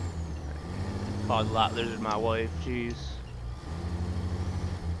 Called a lot lizard my wife. Jeez.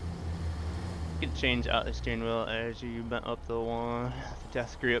 Could change out the steering wheel as you bent up the one. The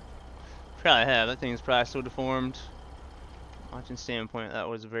death grip. Probably have. That thing's probably so deformed. Watching standpoint, that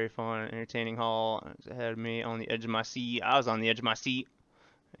was a very fun, entertaining haul. It was ahead of me on the edge of my seat. I was on the edge of my seat.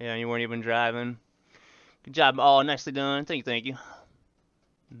 Yeah, you weren't even driving. Good job, all nicely done. Thank you.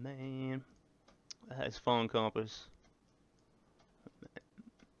 Man, that has phone compass.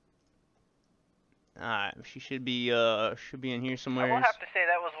 Alright, she should be in here somewhere. I will have to say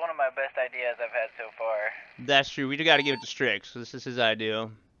that was one of my best ideas I've had so far. That's true. We just got to give it to Strix. This is his idea.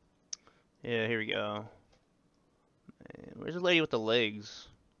 Yeah, here we go. Man, where's the lady with the legs?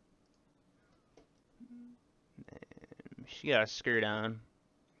 Man, she got a skirt on.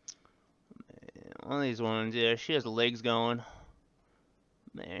 Man, one of these ones, yeah, she has the legs going.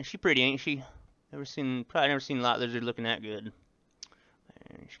 Man, she pretty, ain't she? Probably never seen a lot lizard looking that good.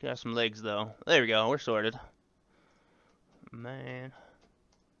 Man, she got some legs though. There we go, we're sorted. Man.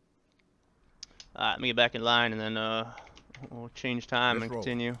 Alright, let me get back in line and then we'll change time and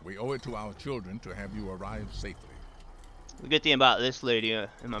continue. We owe it to our children to have you arrive safely. The good thing about this lady in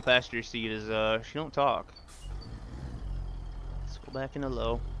my passenger seat is she don't talk. Let's go back into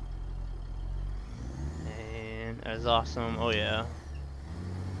low. And that is awesome. Oh yeah.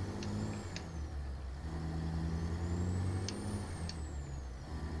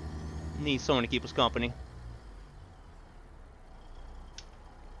 Need someone to keep us company.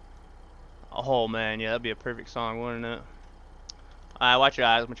 Oh man, yeah, that'd be a perfect song, wouldn't it? Alright, watch your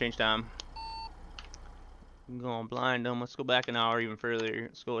eyes. I'm gonna change time. I'm going blind them. Let's go back an hour even further.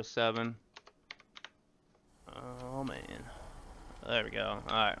 Let's go with 7. Oh man. There we go.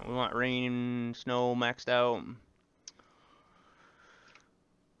 Alright, we want rain, snow maxed out.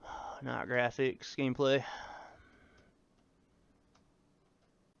 Not graphics, gameplay.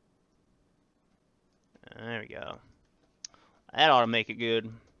 There we go. That ought to make it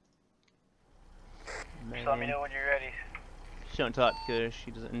good. Just let me know when you're ready. She don't talk because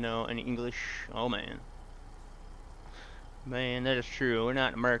she doesn't know any English. Oh man. Man, that is true. We're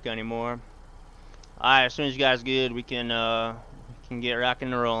not in America anymore. Alright, as soon as you guys are good, we can get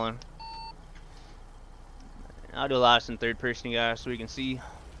rocking and rolling. I'll do a lot in third person, guys, so we can see.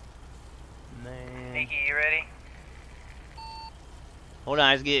 Man. Nikki, you ready? Hold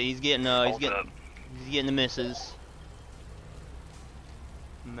on, he's getting Hold up. he's getting the misses.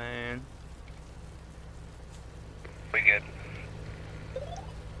 Man. We good.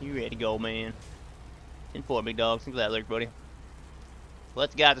 You ready to go, man? 10-4, big dog. Think of that alert, buddy.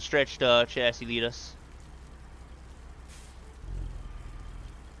 Let's get the stretched chassis lead us.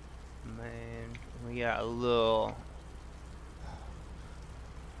 Man, we got a little.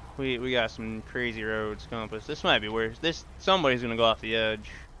 We got some crazy roads, compass. This might be worse. Somebody's gonna go off the edge.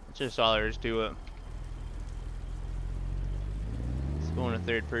 That's just all there is to it. Let's go into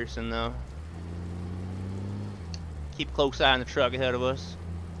third person though. Keep a close eye on the truck ahead of us.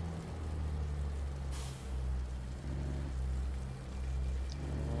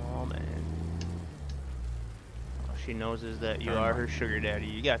 Oh man. All she knows is that you are her sugar daddy.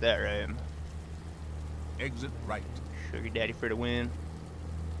 You got that right. Exit right. Sugar daddy for the win.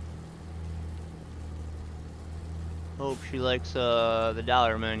 Hope she likes the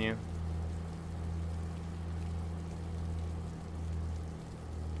dollar menu.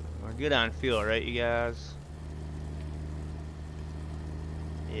 We're good on fuel, right, you guys?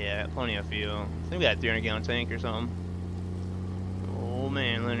 Yeah, plenty of fuel. I think we got a 300-gallon tank or something. Oh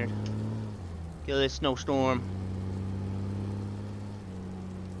man, Leonard. Get this snowstorm.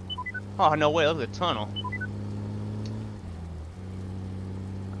 Oh no way, look at the tunnel.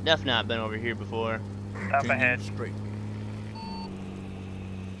 Definitely not been over here before. Up ahead. Straight.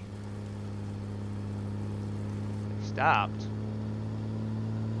 Stopped.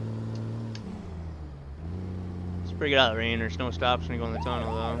 It's pretty good out of the rain or snow stops when you go in the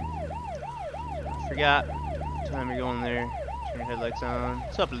tunnel though. Forgot what time you're going there. Turn your headlights on.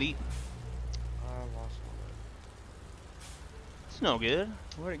 What's up, Elite? I lost all It's no good.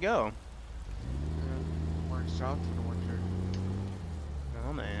 Where'd it go? that. Yeah, went south in the winter.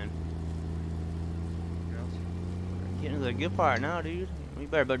 Oh man. Yes. Getting to the good part now, dude. We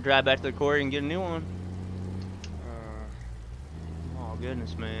better drive back to the quarry and get a new one. Oh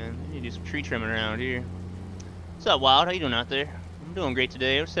goodness, man. We need to do some tree trimming around here. What's up, Wild? How you doing out there? I'm doing great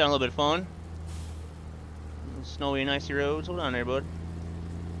today. We're just having a little bit of fun. Snowy and icy roads. Hold on there, bud.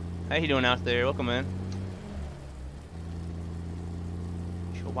 How you doing out there? Welcome in.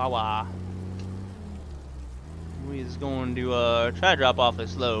 Chihuahua. We is going to try to drop off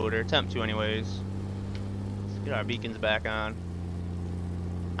this load, or attempt to anyways. Let's get our beacons back on.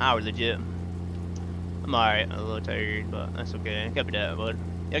 Ah, we're legit. I'm alright, I'm a little tired, but that's okay. Copy that, bud.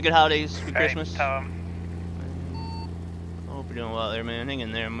 You have good holidays, good Christmas. Tom. I hope you're doing well there, man. Hang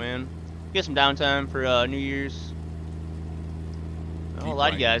in there, man. Get some downtime for New Year's. Oh, a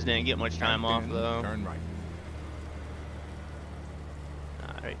lot of you guys didn't get much time off, though. Turn right.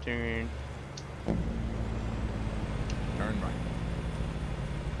 Alright, turn. Turn right.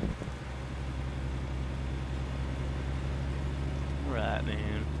 Alright,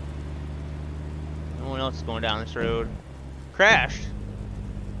 man. No one else is going down this road. Crashed?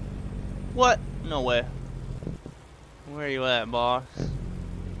 What? No way. Where are you at, boss?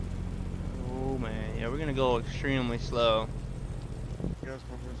 Oh man, yeah, we're gonna go extremely slow. You guys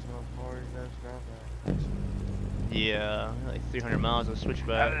want this how far you guys got that? Yeah, like 300 miles of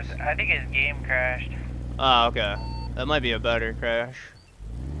switchback. I think his game crashed. Ah, okay. That might be a better crash.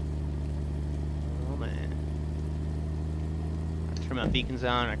 Oh man. I turned my beacons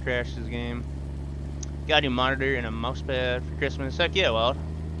on, I crashed this game. Got a new monitor and a mouse pad for Christmas. Heck yeah, Wild.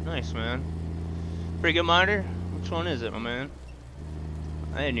 Nice, man. Pretty good monitor? Which one is it, my man?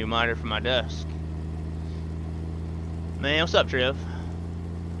 I had a new monitor for my desk. Man, what's up, Trev?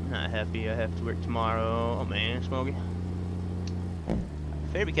 I'm not happy I have to work tomorrow. Oh man, Smokey.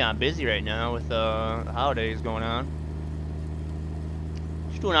 Fair be kinda busy right now with the holidays going on.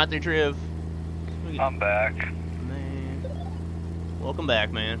 What you doing out there, Trev? I'm back. Man. Welcome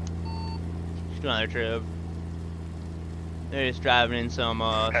back, man. What you doing out there, Trev? They're just driving in some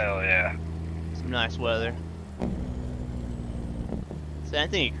Hell yeah. nice weather. See, I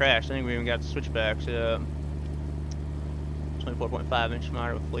think he crashed. I think we even got the switchbacks. 24.5 inch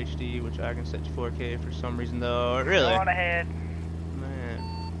monitor with Full HD, which I can set to 4K for some reason though. Really? Go on ahead.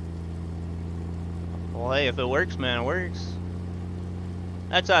 Man. Well, hey, if it works, man, it works.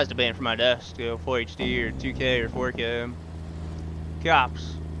 That's what I was debating for my desk, to go 4 HD or 2K or 4K.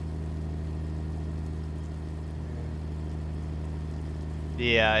 Cops.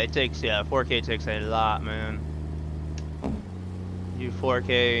 Yeah, it takes, 4K takes a lot, man. You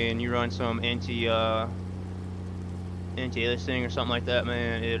 4K and you run some anti-aliasing or something like that,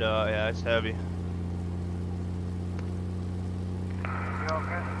 man. Yeah, it's heavy. You all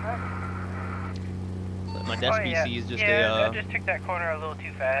good today? But my DSPC is just I just took that corner a little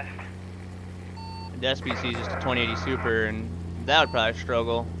too fast. the DSPC is just a 2080 Super, and that would probably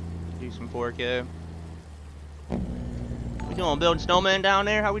struggle to do some 4K. We doing, building snowmen down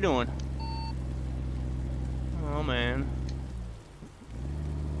there? How we doing? Oh man.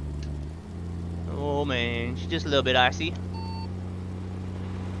 Oh man, she's just a little bit icy.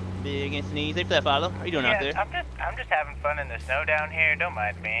 Big against the knees. Hey, Flat Follow, how you doing out there? I'm just having fun in the snow down here. Don't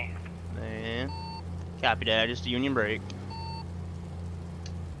mind me. Man, copy that. Just a union break.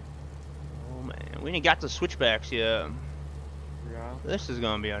 Oh man, we ain't got the switchbacks yet. Yeah. This is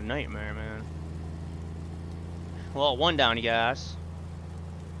gonna be a nightmare, man. Well, one down, you guys.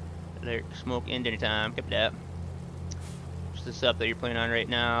 Alert, smoke in dinner time. Copy that. What's this up that you're playing on right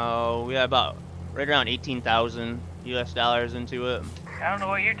now? We got about right around 18,000 US dollars into it. I don't know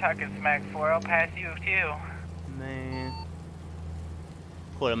what you're talking smack for. I'll pass you too. Man.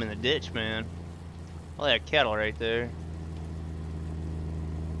 Put them in the ditch, man. All that cattle right there.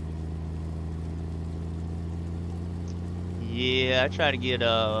 Yeah, I try to get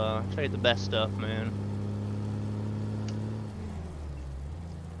the best stuff, man.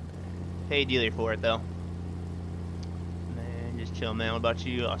 Pay dealer for it though. Man, just chill, man. What about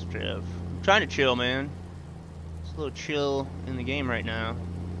you, Ostrev? I'm trying to chill, man. It's a little chill in the game right now.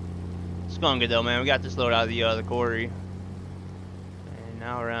 It's going good though, man. We got this load out of the quarry, and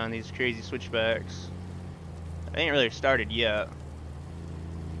now we're on these crazy switchbacks. I ain't really started yet.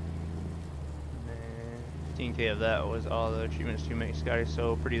 Man, 15K of that was all the treatments to make Scotty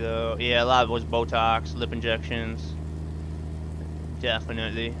so pretty though. Yeah, a lot of it was Botox, lip injections.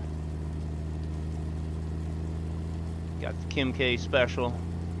 Definitely. Got the Kim K special.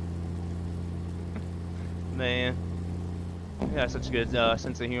 Man. Yeah, such a good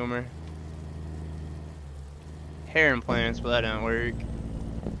sense of humor. Hair implants, but that don't work.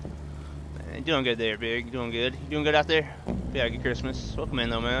 Man, doing good there, Big. Doing good. You doing good out there? Yeah, good Christmas. Welcome in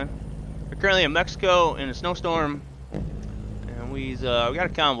though, man. We're currently in Mexico in a snowstorm. And we got a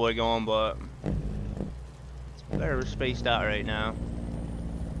convoy going, but it's better spaced out right now.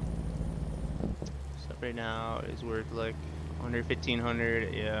 Right now is worth like under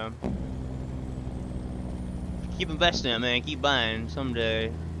 1,500. Yeah. Keep investing in it, man. Keep buying.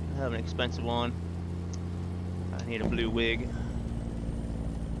 Someday I'll have an expensive one. I need a blue wig.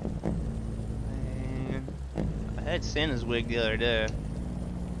 Man, I had Santa's wig the other day,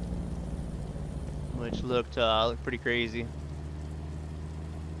 which looked pretty crazy.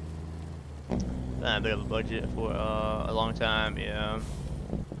 Been a bit of a budget for a long time. Yeah.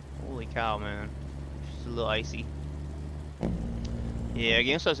 Holy cow, man. A little icy. Yeah,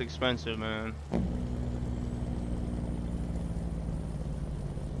 game stuff's expensive, man.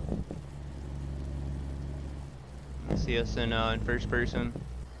 Let's see us in first person.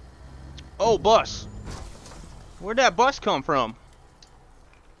 Oh, bus! Where'd that bus come from?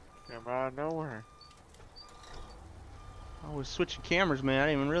 Came out of nowhere. I was switching cameras, man. I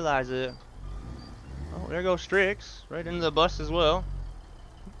didn't even realize it. Oh, there goes Strix. Right into the bus as well.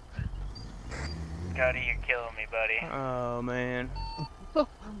 Scotty, you're killing me, buddy. Oh, man.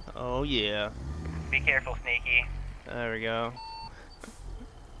 Oh, yeah. Be careful, Sneaky. There we go.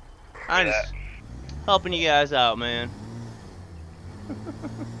 I'm just helping you guys out, man. That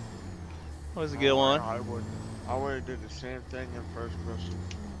was a good one. I would have did the same thing in first person.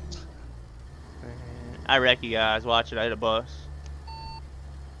 I wrecked you guys. Watch it. I hit a bus.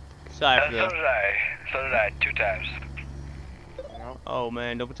 Sorry for So that. did I. So did I. 2 times. Yep. Oh,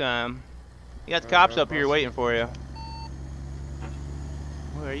 man. Double time. You got the cops up here waiting for you.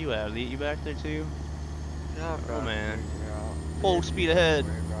 Where are you at, Elite? You back there too? Yeah, Oh, man. Yeah. Full speed ahead.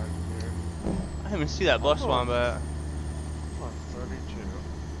 Way back here. I didn't even see that bus swam by. I'm on 32.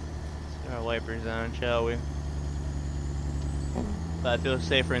 Let's get our wipers on, shall we? If I feel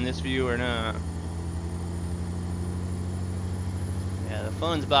safer in this view or not. Yeah, the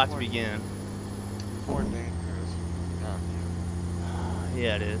fun's about to begin. More dangerous.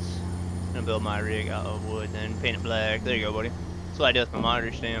 Yeah, it is. I'm gonna build my rig out of wood, then paint it black. There you go, buddy. That's what I did with my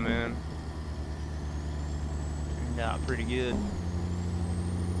monitor stand, man. Turned out pretty good.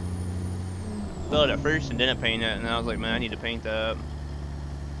 Built it at first and didn't paint it, and I was like, man, I need to paint that.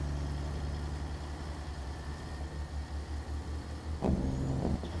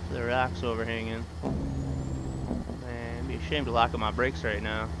 The rock's overhanging. Man, it'd be a shame to lock up my brakes right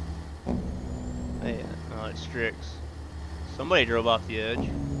now. Yeah, oh, it Strix. Somebody drove off the edge.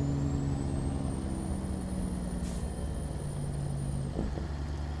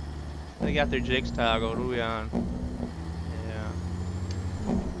 They got their jigs toggled. Who we on? Yeah.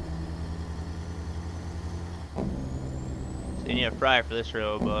 So you need a fryer for this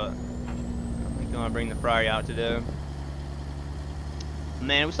road, but I think I'm gonna bring the fryer out today.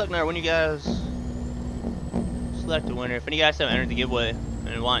 Man, we select another one. You guys select a winner. If any guys haven't entered the giveaway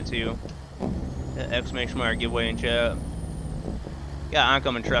and want to, hit exclamation mark giveaway in chat. Got an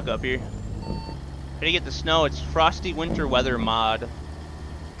oncoming truck up here. How do you get the snow? It's Frosty Winter Weather Mod.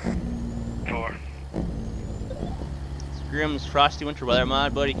 4. It's Grimm's Frosty Winter Weather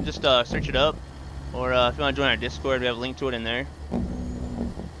Mod, but you can just search it up. Or if you want to join our Discord, we have a link to it in there.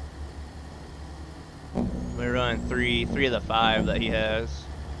 We're running three of the 5 that he has.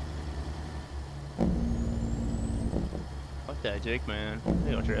 Fuck that Jake, man.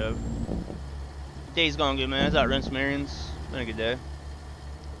 Hey, go Trev. Day's going good, man. I was out running some errands. Been a good day.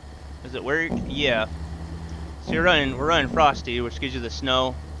 Does it work? Yeah. So we're running Frosty, which gives you the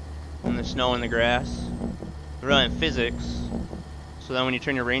snow and the grass. We're running Physics, so then when you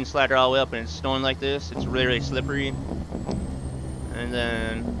turn your rain slider all the way up and it's snowing like this, it's really, really slippery. And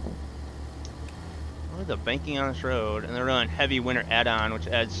then look at the banking on this road. And they're running Heavy Winter Add-on, which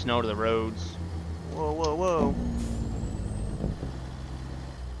adds snow to the roads. Whoa, whoa, whoa.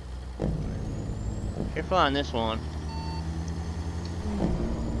 Careful on this one.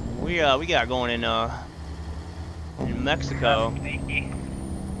 We got going in Mexico.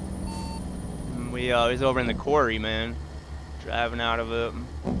 We was over in the quarry, man. Driving out of it.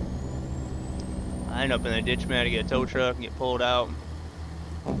 I end up in the ditch, man, to get a tow truck and get pulled out.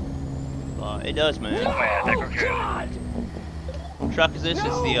 But it does, man. Oh, God! What truck is this? No,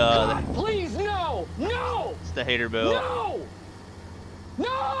 It's the God, please, no! No! it's the Haterbilt. No!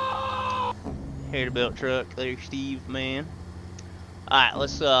 No! Haterbilt truck. There, Steve, man. Alright,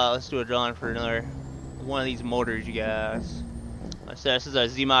 let's do a drawing for another one of these motors, you guys. Like I said, this is a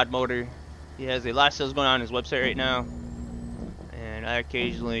Z-Mod motor. He has a lot of sales going on his website right now. And I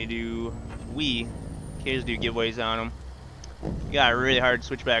occasionally do giveaways on them. We got a really hard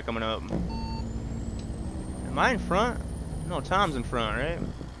switchback coming up. Am I in front? No, Tom's in front, right?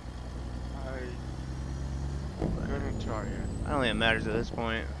 I couldn't tell you. I don't think it matters at this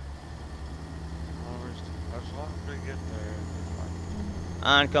point. As long as we get there, it's fine.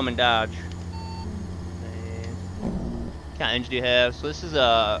 Oncoming Dodge. And what kind of engine do you have? So this is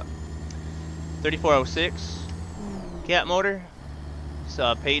a 3406 cat motor. It's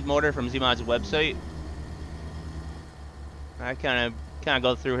a paid motor from Z-Mod's website. I kind of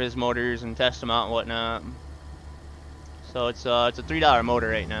go through his motors and test them out and whatnot. So it's a $3 motor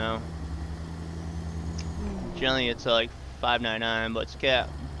right now. Generally it's like $5.99, but it's a cat.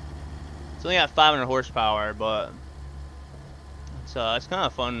 It's only got 500 horsepower, but it's kind of a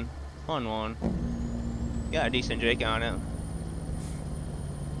fun one. Got a decent Jake on it.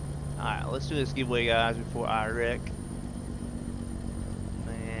 Alright, let's do this giveaway, guys, before I wreck.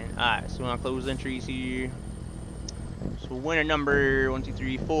 Man, alright, so we want to close entries here. So winner number 1, 2,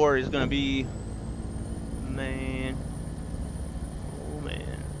 3, 4 is gonna be, man. Oh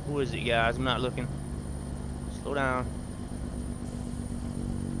man, who is it, guys? I'm not looking. Slow down.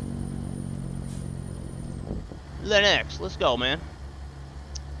 Linux, let's go, man.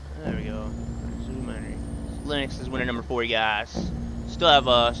 There we go. Zoom entry. Linux is winner number 4, guys. Still have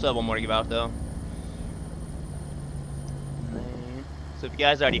one more to give out though. Man. So if you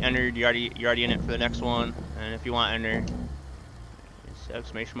guys already entered, you're already in it for the next one. And if you want to enter, it's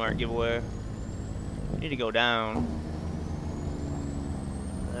exclamation mark giveaway. You need to go down.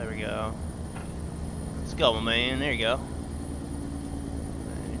 There we go. Let's go, my man. There you go.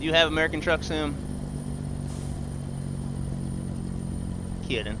 Do you have American Truck Sim?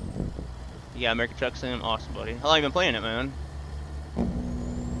 Kidding. You got American Truck Sim? Awesome, buddy. How long have you been playing it, man?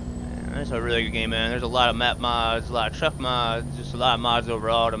 Man, that's a really good game, man. There's a lot of map mods, a lot of truck mods, just a lot of mods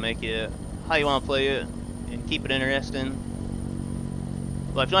overall to make it how you want to play it and keep it interesting.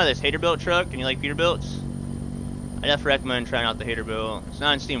 But if you like this Haterbilt truck and you like Peterbilts, I definitely recommend trying out the Haterbilt. It's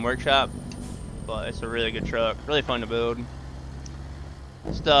not in Steam Workshop, but it's a really good truck. Really fun to build.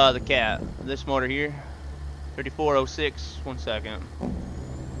 It's the cat. This motor here, 3406. 1 second. Let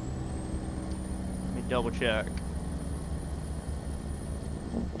me double check.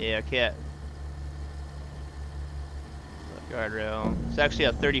 Yeah, cat. Guardrail. It's actually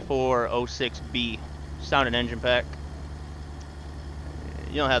a 3406B. Sound and engine pack.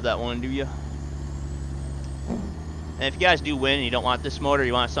 You don't have that one, do you? And if you guys do win and you don't want this motor,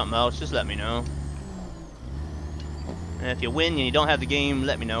 you want something else, just let me know. And if you win and you don't have the game,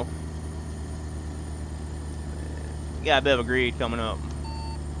 let me know. Got a bit of a greed coming up.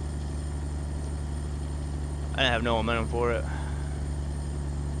 I didn't have no momentum for it.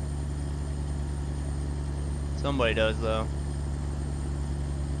 Somebody does though.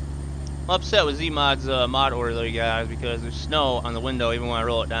 I'm upset with Z-Mod's mod order though, you guys, because there's snow on the window even when I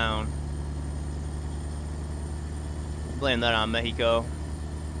roll it down. Blame that on Mexico.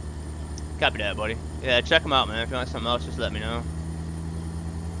 Copy that, buddy. Yeah, check them out, man. If you want something else, just let me know.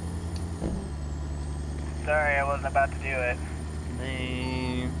 Sorry, I wasn't about to do it.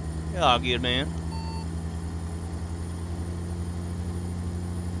 Man, you're all good, man.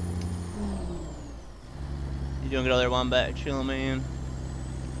 You doing good over there, Wombat? Chilling, man.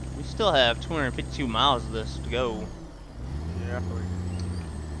 We still have 252 miles of this to go. Yeah.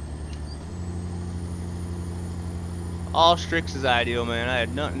 All Strix's ideal, man. I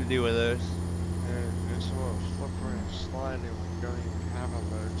had nothing to do with this. And it's a little slippery and slidey when you don't even have a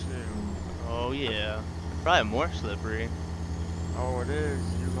load too. Oh yeah, probably more slippery. Oh, it is.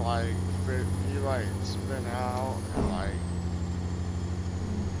 You like spin out and like.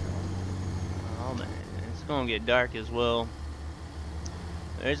 Oh man, it's gonna get dark as well.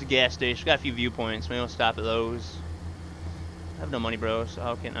 There's a gas station. Got a few viewpoints. Maybe we'll stop at those. I have no money, bro. So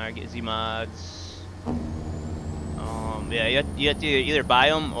how can I get Z-Mods? Yeah, you have to either buy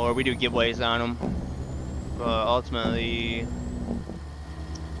them or we do giveaways on them. But ultimately, you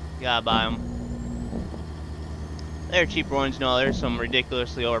gotta buy them. They're cheaper ones, no. There's some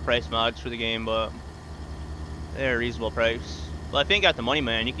ridiculously overpriced mods for the game, but they're a reasonable price. But if you ain't got the money,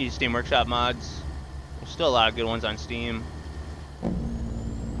 man, you can use Steam Workshop mods. There's still a lot of good ones on Steam.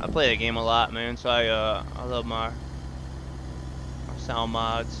 I play the game a lot, man, so I love my sound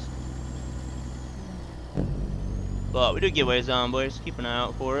mods. But we do giveaways on, boys. Keep an eye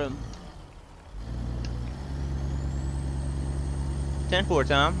out for it. 10-4,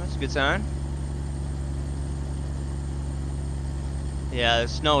 Tom. That's a good sign. Yeah, the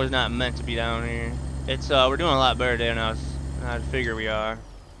snow is not meant to be down here. It's we're doing a lot better than I'd figure we are.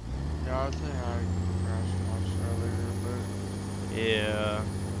 Yeah, I think I crashed much earlier, Yeah.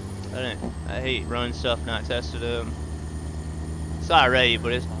 I hate running stuff not tested up. It's alright,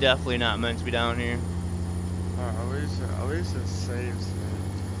 but it's definitely not meant to be down here. at least it saves it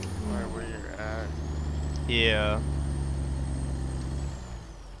right where you're at. Yeah.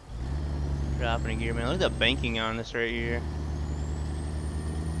 Dropping a gear, man. Look at the banking on this right here.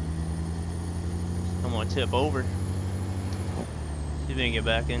 I'm gonna tip over. See if we can get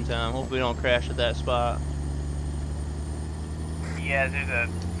back in time. Hopefully we don't crash at that spot. Yeah, there's a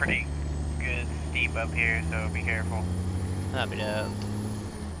pretty good steep up here, so be careful. Copy that.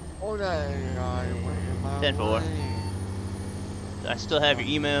 Oh, that guy went in my 10-4. way. I still have your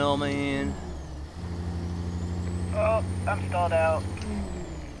email, man. Oh, I'm stalled out.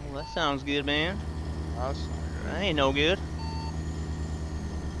 Well, that sounds good, man. That's not good. That ain't no good.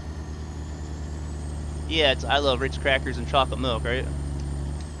 Yeah, it's I love Ritz crackers and chocolate milk, right?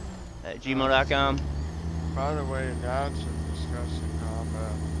 At gmail.com. By the way, that's a disgusting combo.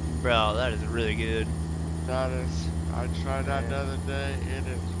 Bro, that is really good. That is, I tried that the other day, it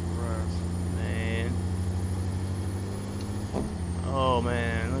is gross. Man. Oh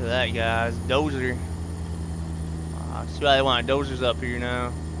man, look at that, guys. Dozer. I see why they want dozers up here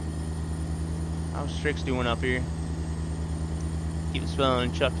now. How's Strix doing up here? Keep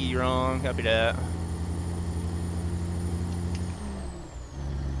spelling Chucky wrong. Copy that.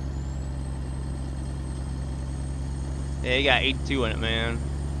 Yeah, you got 82 in it, man.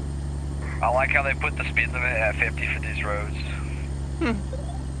 I like how they put the speed limit at 50 for these roads.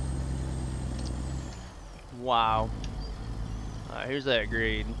 Wow. Alright, here's that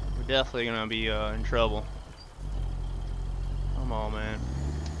grade. We're definitely gonna be in trouble. Come on, man.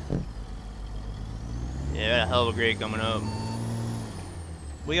 Yeah, got a hell of a grade coming up.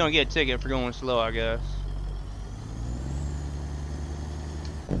 We gonna get a ticket for going slow, I guess.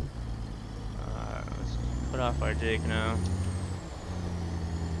 Alright, let's put off our Jake now.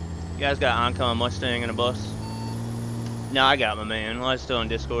 You guys got oncoming Mustang and a bus? No, I got my man. Well, I'm still in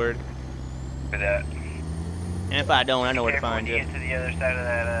Discord. For that. And if I don't, I know where to Careful find when you. you get to the other side of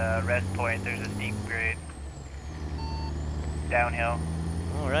that rest point, there's a steep grade. Downhill.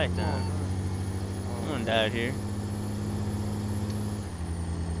 Alright then. Someone died here.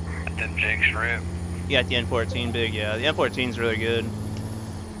 Them Jake's rip. You got the N14 big, yeah. The N14's really good.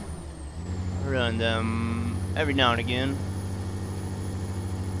 I run them every now and again.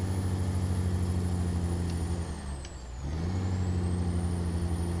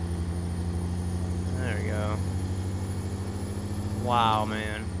 There we go. Wow,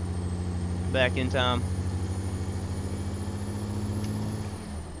 man. Back in time.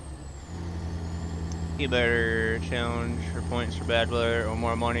 Get better challenge or points for bad weather or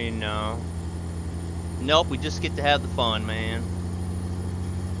more money? No. Nope, we just get to have the fun, man.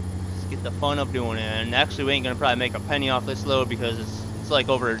 Just get the fun of doing it. And actually, we ain't gonna probably make a penny off this load because it's like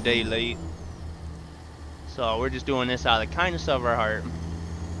over a day late. So we're just doing this out of the kindness of our heart.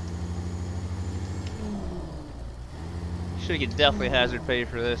 Should get definitely hazard pay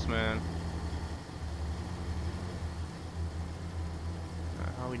for this, man.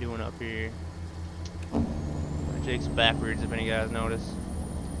 Alright, how we doing up here? Jake's backwards, if any guys notice.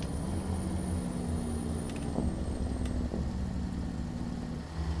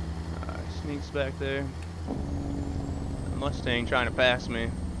 Sneaks back there. Mustang trying to pass me.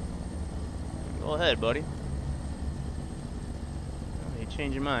 Go ahead, buddy. Oh, you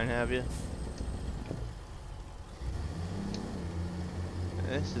changed your mind, have you?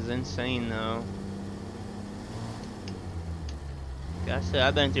 This is insane, though. Like I said,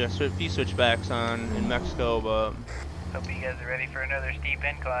 I've been through a few switchbacks in Mexico, but Hope you guys are ready for another steep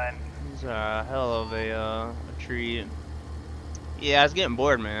incline. these are a hell of a treat. Yeah, I was getting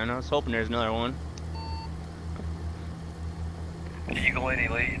bored, man. I was hoping there's another one. Eagle 80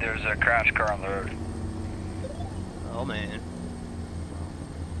 Lee, there's a crash car on the road. Oh, man.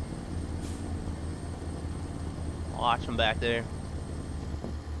 Watch him back there.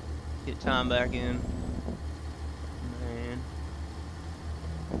 Get time back in. Man.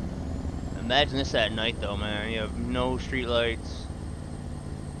 Imagine this at night, though, man. You have no street lights.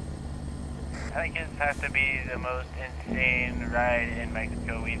 I think this has to be the most insane ride in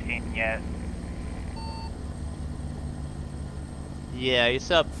Mexico we've seen yet. Yeah, you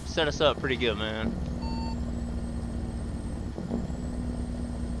set us up pretty good, man.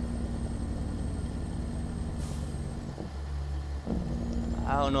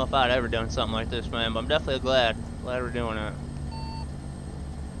 I don't know if I'd ever done something like this, man, but I'm definitely glad we're doing it.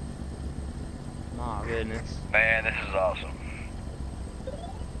 Oh, goodness. Man, this is awesome.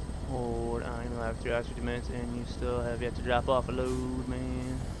 Hold on, you'll have 3 hours, 50 minutes, and you still have yet to drop off a load,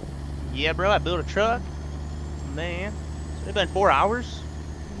 man. Yeah, bro, I built a truck. Man, it's been 4 hours?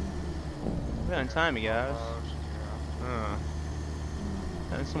 We're on time, you guys. Huh.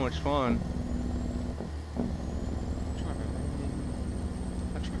 Having so much fun.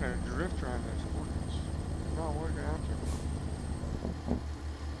 I'm trying to drift around those corners. I'm not working out there.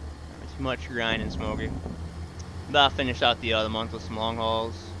 Too much grinding, Smokey. About to finish out the other month with some long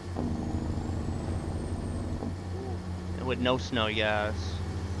hauls. And with no snow, you guys.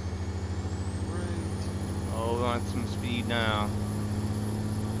 Great. Oh, we want some speed now.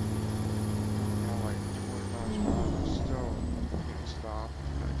 I'm like 20 miles per hour, still can't stop.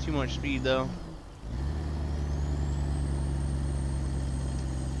 Too much speed, though.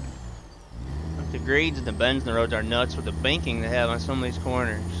 Like the grades and the bends in the roads are nuts with the banking they have on some of these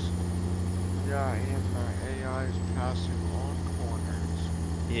corners. Yeah, and my AI is passing on corners.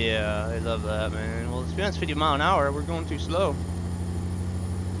 Yeah, I love that, man. Well, it's been 50 mile an hour. We're going too slow.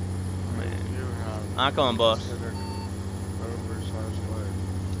 Man. You have I'm calling bus. considered oversized leg.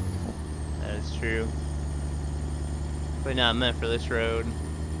 That is true. But not meant for this road.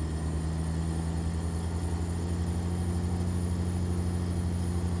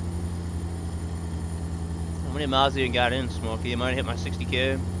 How many miles even got in, Smokey? I might hit my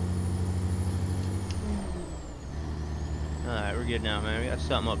 60K. Alright, we're good now, man. We got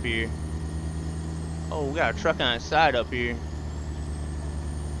something up here. Oh, we got a truck on its side up here.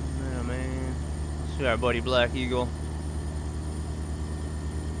 Oh, man. See our buddy Black Eagle.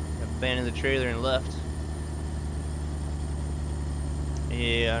 Abandoned the trailer and left.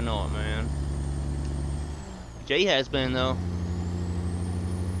 Yeah, I know it, man. Jay has been, though.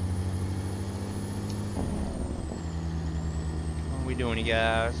 What are we doing, you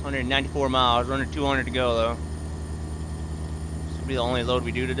guys? 194 miles. We're under 200 to go, though. This will be the only load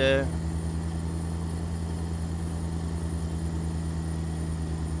we do today.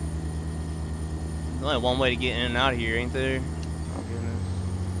 There's only one way to get in and out of here, ain't there? Oh, goodness.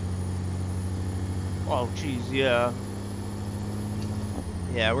 Oh, jeez, yeah.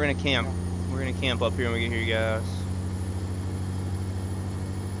 Yeah, we're gonna camp. We're gonna camp up here when we get here, guys.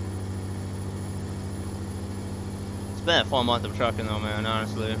 It's been a fun month of trucking, though, man,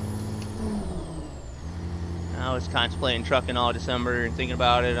 honestly. I was contemplating trucking all December and thinking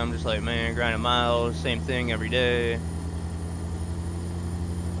about it. I'm just like, man, grinding miles, same thing every day.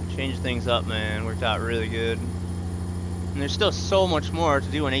 Changed things up, man. Worked out really good. And there's still so much more to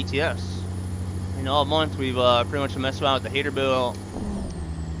do in ATS. You know, all month we've pretty much messed around with the Haterbilt,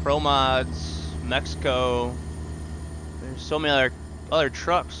 Pro Mods, Mexico. There's so many other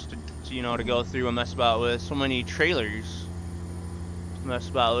trucks to you know, to go through and mess about with. So many trailers mess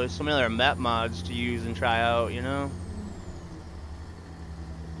about with some other map mods to use and try out, you know?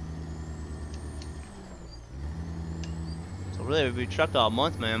 So really, we've trucked all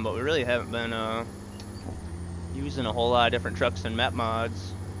month, man, but we really haven't been using a whole lot of different trucks and map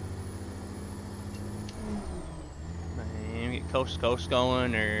mods. Man, get Coast to Coast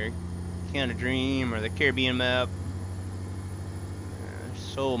going, or Canada Dream, or the Caribbean map. There's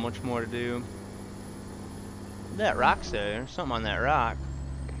so much more to do. What did that rock say? There's something on that rock.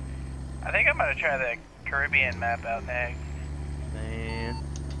 I think I'm gonna try the Caribbean map out next. Man,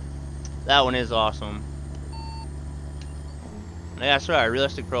 that one is awesome. Yeah, that's right.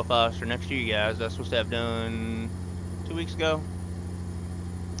 Realistic profiles for next year, guys. That's supposed to have done 2 weeks ago.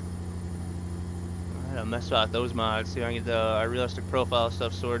 I gotta mess about those mods. See if I can get the realistic profile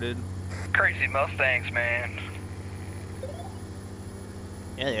stuff sorted. Crazy Mustangs, man.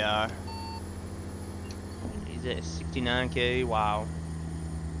 Yeah, they are. He's at 69K. Wow.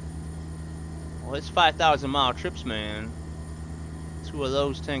 Well, it's 5,000 mile trips, man. 2 of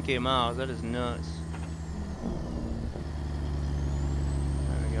those 10K miles. That is nuts.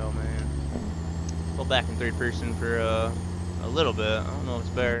 There we go, man. Go back in third person for a little bit. I don't know if it's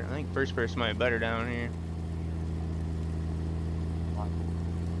better. I think first person might be better down here.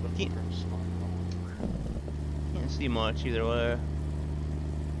 Can't see much either way.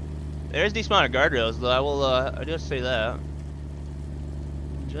 There's decent amount of guardrails, though. I just say that.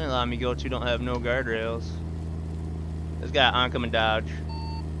 Generally, a lot of me go to don't have no guardrails. This guy oncoming Dodge.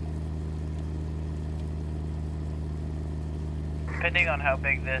 Depending on how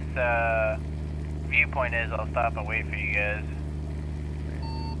big this viewpoint is, I'll stop and wait for you guys.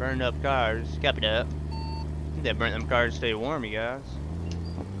 Burned up cars. Copy that. I think they burnt them cars to stay warm, you guys.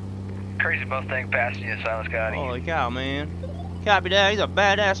 Crazy Mustang passing you, Silent Scotty. Holy cow, man. Copy that. He's a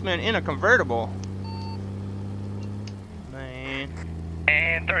badass man in a convertible. Man.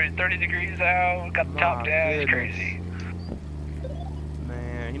 And 30 degrees out, got the top My down, it's goodness. crazy.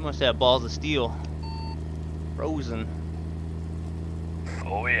 Man, he must have balls of steel. Frozen.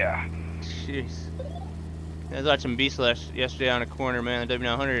 Oh yeah. Jeez. I was watching B-Slash yesterday on a corner, man, the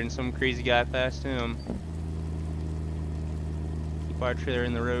W900, and some crazy guy passed him. Keep our trailer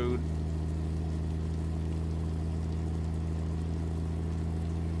in the road.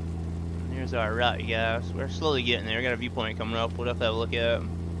 Here's our route, you guys. We're slowly getting there. We got a viewpoint coming up. We'll have to have a look at.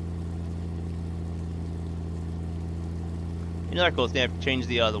 Another cool thing, they have to change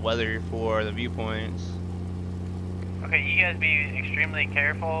the weather for the viewpoints. Okay, you guys be extremely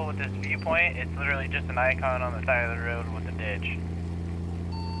careful with this viewpoint. It's literally just an icon on the side of the road with a ditch.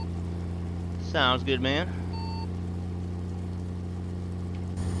 Sounds good, man.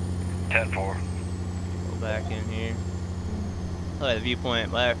 10-4. Go back in here. I like the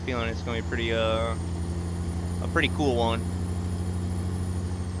viewpoint, but I have a feeling it's gonna be pretty a pretty cool one.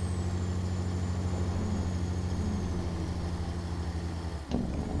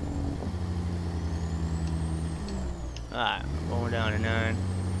 Alright, going down to 9.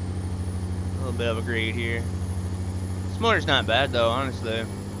 A little bit of a grade here. This motor's not bad though, honestly.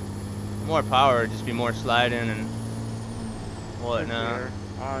 More power, just be more sliding and whatnot.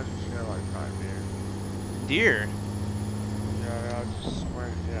 I just hear like 5 deer. Deer. Yeah, I just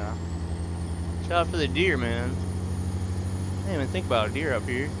went, yeah. Watch out for the deer, man. I didn't even think about a deer up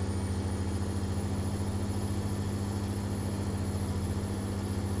here.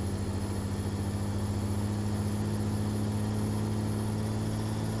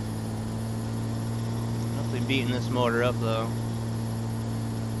 Definitely beating this motor up though.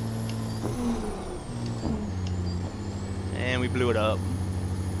 And we blew it up.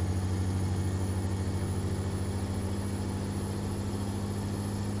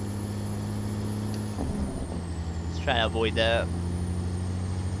 Let's try to avoid that. And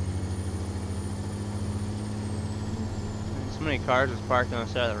so many cars was parked on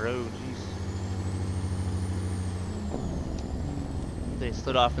the side of the road, jeez. They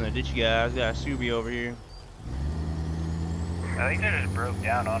slid off in the ditch, you guys. Got a Subi over here. I think they just broke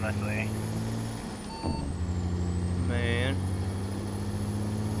down, honestly. Man.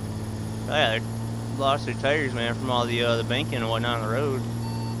 Oh yeah, they lost their tires, man, from all the banking and whatnot on the road.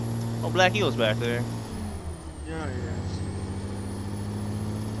 Oh, Black Eagle's back there. Yeah, yes.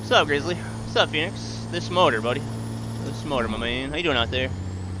 What's up, Grizzly? What's up, Phoenix? This motor, buddy. This motor, my man. How you doing out there?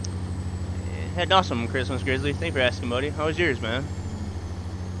 Had an awesome Christmas, Grizzly. Thanks for asking, buddy. How was yours, man?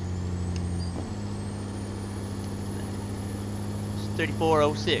 It's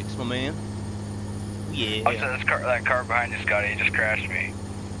 3406, my man. Yeah. I said that car behind you, Scotty, it just crashed me.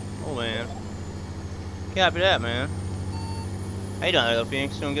 Oh, man. Copy that, man. How you doing there, though,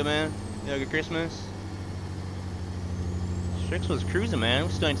 Phoenix? Doing good, man? You had a good Christmas? Strix was cruising, man. We're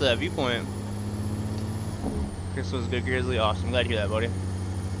still into that viewpoint. Chris was good, Grizzly. Awesome. Glad to hear that, buddy.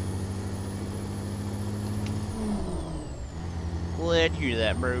 Glad to hear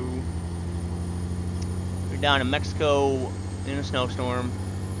that, bro. We're down in Mexico in a snowstorm.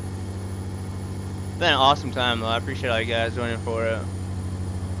 Been an awesome time, though. I appreciate all you guys joining for it.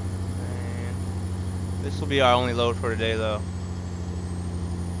 Man. This will be our only load for today, though.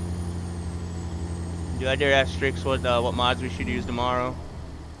 Do I dare ask Strix what mods we should use tomorrow?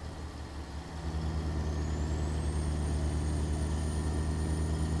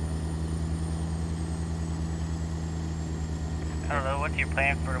 I don't know, what's your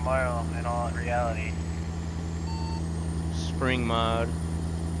plan for tomorrow in all reality? Spring mod.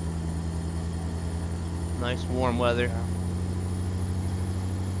 Nice warm weather.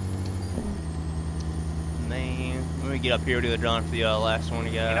 Man, let me get up here to the drawing for the last one,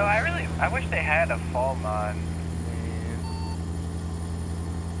 guys. You know, I wish they had a fall mod.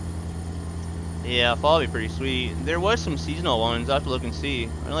 Yeah, fall would be pretty sweet. There was some seasonal ones. I'll have to look and see.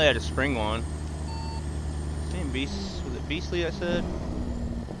 I know they had a spring one. Same Beast, was it Beastly I said?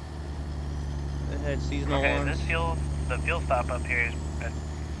 They had seasonal ones. The fuel stop up here is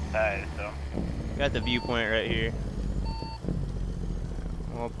died, so. Got the viewpoint right here.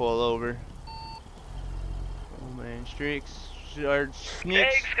 I'll pull over. Oh man, Strix, or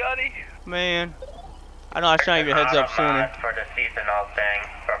Sneaks. Hey, Scotty! Man, I know I was trying to give you a heads up sooner. For the seasonal thing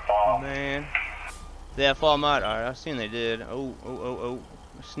for fall. Man, they have fall mod. Alright, I seen they did. Oh,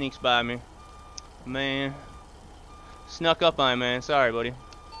 sneaks by me. Man, snuck up on me, man. Sorry, buddy.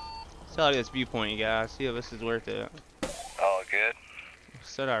 Let's look at this viewpoint, you guys. See if this is worth it. All good.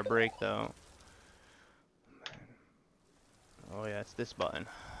 Set our brake though. Oh yeah, it's this button.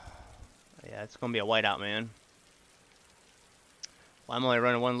 Yeah, it's gonna be a whiteout, man. Well, I'm only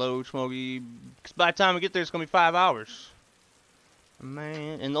running one load, Smokey, because by the time we get there, it's gonna be 5 hours.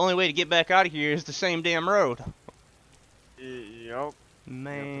 Man, and the only way to get back out of here is the same damn road. Yep.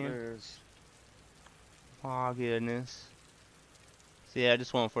 Man. Yep, it is. Oh goodness. So yeah,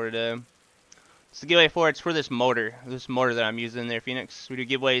 just one for today. It's the giveaway for it's for this motor that I'm using there, Phoenix. We do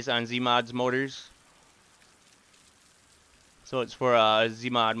giveaways on Z-Mod's motors. So it's for a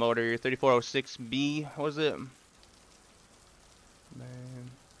Z-Mod motor 3406B. What was it? Man.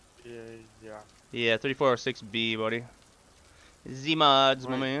 Yeah, 3406B, buddy. Z-Mods,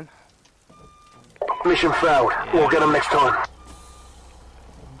 my man. Mission failed. Yeah. We'll get him next time.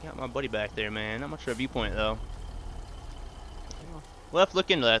 Got my buddy back there, man. Not much of a viewpoint though. We'll have to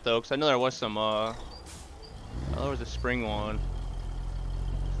look into that though, because I know there was some, oh, there was a spring one.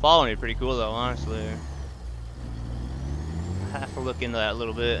 Following it pretty cool though, honestly. I have to look into that a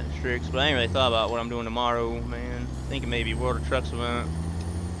little bit, Strix, but I ain't really thought about what I'm doing tomorrow, man. Thinking maybe World of Trucks event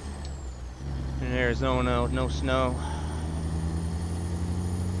in Arizona with no snow.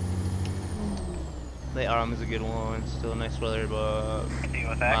 Late autumn is a good one. Still nice weather, but See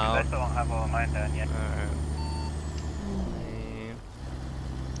with that, 'cause I still don't have all of mine done yet.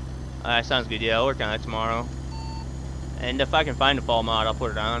 Alright, sounds good. Yeah, I'll work on that tomorrow. And if I can find a fall mod, I'll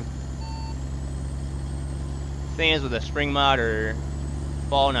put it on. Thing is with a spring mod or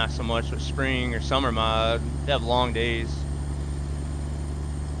fall, not so much. With spring or summer mod, they have long days.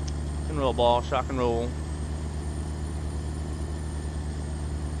 Shock and roll, ball, shock and roll.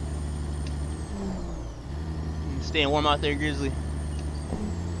 Staying warm out there, Grizzly.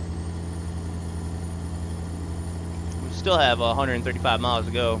 We still have 135 miles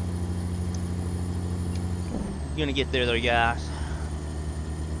to go. Gonna get there though, guys.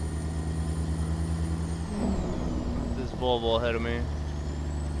 This Volvo ahead of me.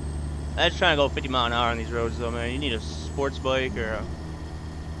 I was trying to go 50 miles an hour on these roads though, man. You need a sports bike or a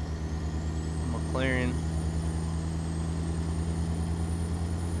McLaren.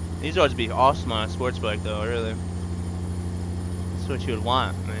 These roads would be awesome on a sports bike though, really. That's what you would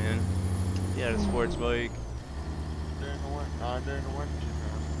want, man. You had a sports bike. Not during the winter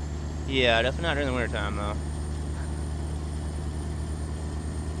time. Yeah, definitely not during the winter time though.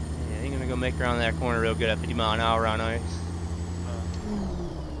 Yeah, ain't gonna go make around that corner real good at 50 mile an hour on ice.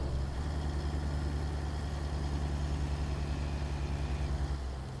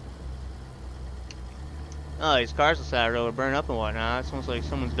 Oh, these cars on the side of the road are burning up and whatnot. It's almost like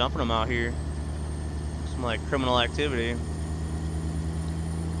someone's dumping them out here. Some like criminal activity.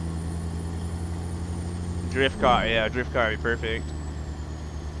 Drift car, yeah, drift car would be perfect.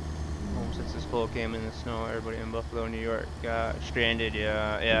 Since this pole came in the snow, everybody in Buffalo, New York got stranded.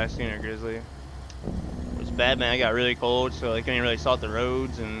 Yeah, I seen it, Grizzly. It was bad, man. It got really cold, so they couldn't really salt the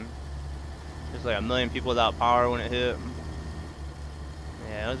roads, and there's like 1 million people without power when it hit.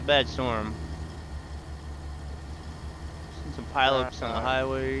 Yeah, it was a bad storm. Some pileups on the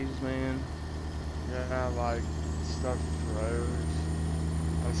highways, man. Yeah, like stuff froze.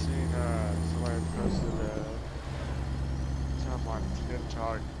 I seen somebody posted something on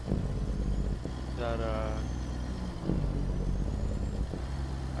TikTok that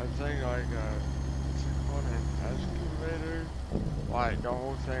I think like what's it called, an excavator? Like the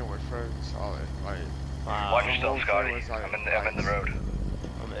whole thing was frozen solid. Like Wow. Watch the yourself, whole Scotty. thing was like I'm in the road.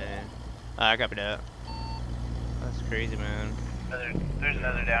 Oh man. I copy that. That's crazy, man. There's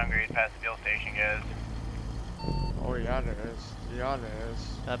another downgrade past the fuel station, guys. Oh yeah, there is. Yeah, there is.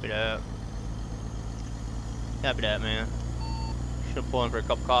 Copy that. Copy that, man. Should pull in for a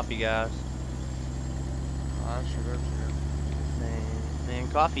cup of coffee, guys. I should have too. Man,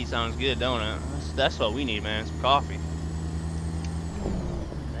 coffee sounds good, don't it? That's what we need, man. Some coffee.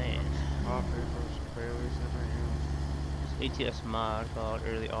 Man. Coffee from some Baileys in there, ATS mod called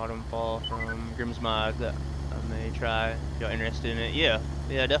Early Autumn Fall from Grimm's Mod that I may try if y'all interested in it. Yeah,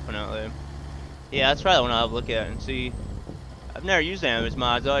 definitely. Yeah, that's probably the one I'll look at and see. I've never used any of his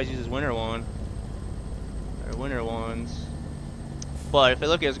mods. I always use his winter one. Or winter ones. But if it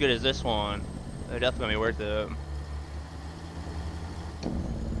look as good as this one, they're definitely gonna be worth it.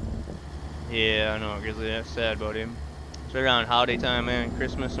 Yeah, I know, Grizzly. That's sad, buddy. It's right around holiday time, man.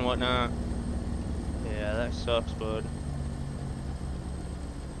 Christmas and whatnot. Yeah, that sucks, bud.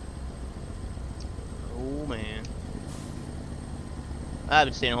 Oh, man. I've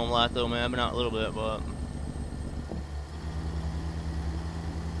been staying home a lot, though, man. I've been out a little bit, but...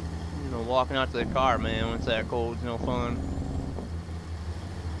 You know, walking out to the car, man, when it's that cold, it's no fun.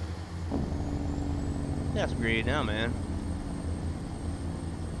 That's great now, man.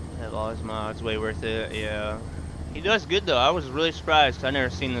 Have all his mods, way worth it, yeah. He does good, though. I was really surprised, 'cause I never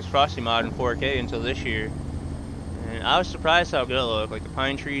seen this Frosty mod in 4K until this year. And I was surprised how good it looked. Like the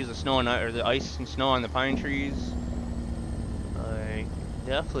pine trees, the snow and or the ice and snow on the pine trees. Like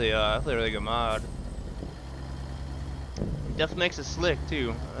definitely a really good mod. It definitely makes it slick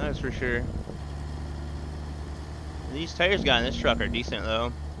too. That's for sure. These tires got in this truck are decent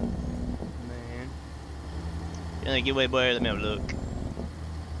though. Man. Any giveaway boy? Let me have a look.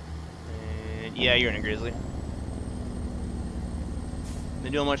 And yeah, you're in a Grizzly.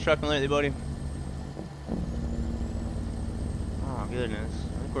 Been doing much trucking lately, buddy? Oh goodness,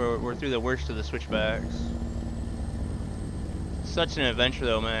 I think we're through the worst of the switchbacks. Such an adventure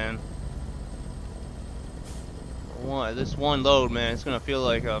though, man. This one load, man, it's gonna feel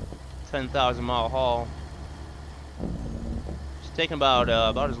like a 10,000 mile haul. It's taking about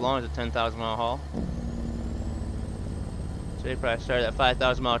as long as a 10,000 mile haul. So they probably started that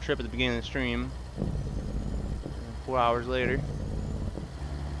 5,000 mile trip at the beginning of the stream. 4 hours later.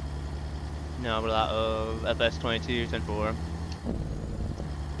 No, but a lot of FS22, 10-4.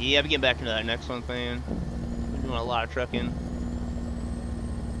 Yeah, I'll be getting back into that next one thing. Been doing a lot of trucking.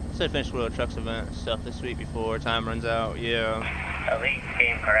 Said finish World Trucks event stuff this week before time runs out. Yeah. Elite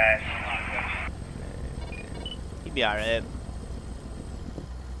team crash. He'd be alright.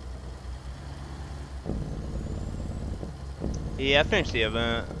 Yeah, I finished the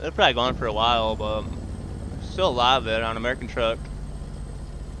event. It'll probably go on for a while, but still a lot of it on American Truck.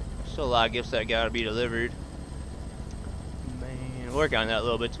 Still a lot of gifts that gotta be delivered. Man, work on that a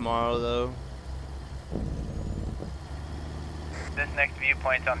little bit tomorrow though. This next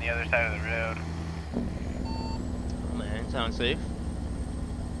viewpoint's on the other side of the road. Oh man, sounds safe.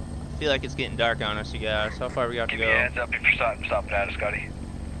 I feel like it's getting dark on us, you guys. How far we got to Give go? me a heads up if you're stopping at us, Scotty.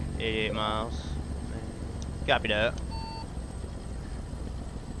 88 miles. Copy that.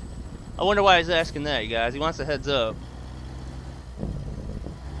 I wonder why he's asking that, you guys. He wants a heads up.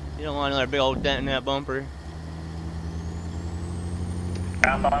 You don't want another big old dent in that bumper.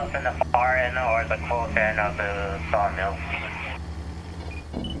 Ground bombs in the far end or the close end of the sawmill.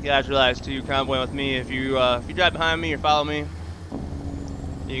 You guys realize too, convoy with me. If you drive behind me or follow me,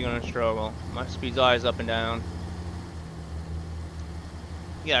 you're gonna struggle. My speed's always up and down.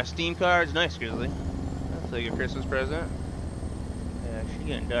 You got Steam cards, nice Grizzly. That's like a Christmas present. Yeah, she's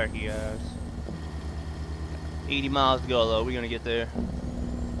getting dark, you guys. 80 miles to go though. We're gonna get there.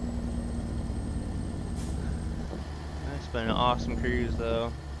 It's been an awesome cruise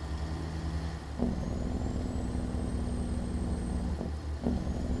though.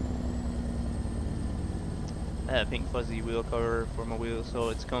 I have a pink fuzzy wheel cover for my wheels so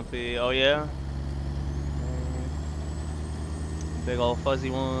it's comfy. Oh yeah? Big old fuzzy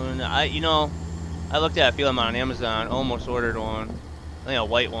one. I looked at a few of them on Amazon, almost ordered one. I think a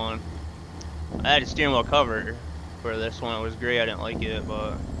white one. I had a steering wheel cover for this one. It was gray, I didn't like it,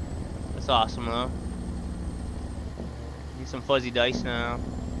 but it's awesome though. Need some fuzzy dice now.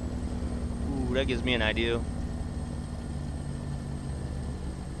 Ooh, that gives me an idea.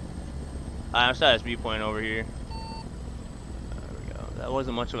 I saw his viewpoint over here. There we go. That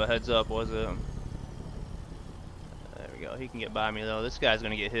wasn't much of a heads up, was it? There we go. He can get by me though. This guy's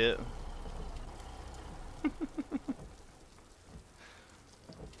gonna get hit.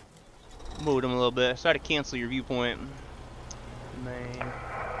 Moved him a little bit. Try to cancel your viewpoint. Man. There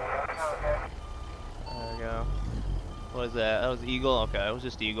we go. What was that? That was Eagle? Okay, it was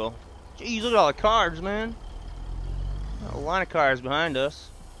just Eagle. Jeez, look at all the cars, man. A line of cars behind us.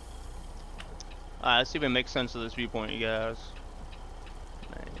 Alright, let's see if it makes sense of this viewpoint, you guys.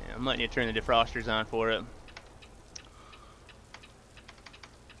 Man, I might need to turn the defrosters on for it.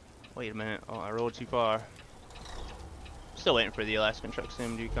 Wait a minute. Oh, I rolled too far. Still waiting for the Alaskan Truck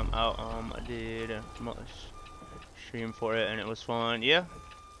Sim to come out. I did a stream for it and it was fun. Yeah,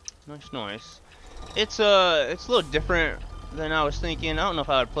 nice, nice. It's a little different than I was thinking. I don't know if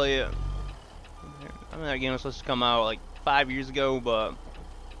I would play it. I mean, that game was supposed to come out like 5 years ago, but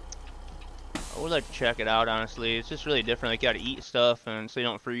I would like to check it out. Honestly, it's just really different. Like you got to eat stuff and so you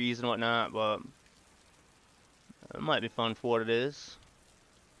don't freeze and whatnot. But it might be fun for what it is.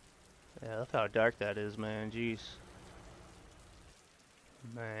 Yeah, look how dark that is, man. Jeez.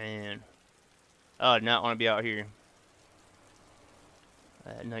 Man, I would not want to be out here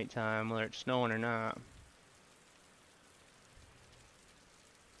at nighttime, whether it's snowing or not.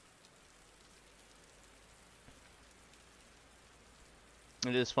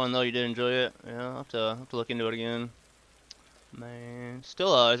 It is fun though. You did enjoy it. Yeah, I'll have to look into it again. Man,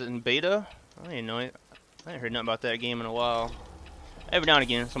 still is it in beta? I didn't know it. I ain't heard nothing about that game in a while. Every now and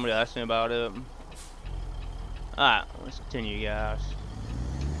again, somebody asks me about it. Alright, let's continue, guys.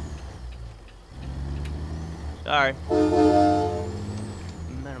 Sorry. Man, oh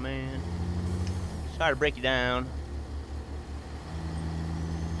man. Sorry to break you down.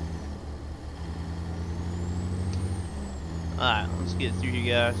 Alright, let's get through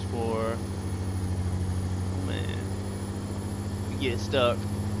you guys for... Oh man. We get stuck.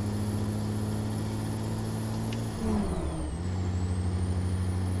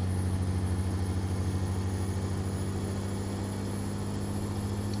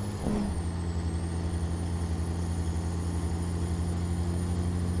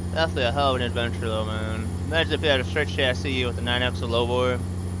 Definitely a hell of an adventure though, man. Imagine if you had a stretch chassis with a 9X low bore.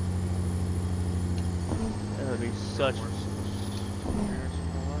 That would be such...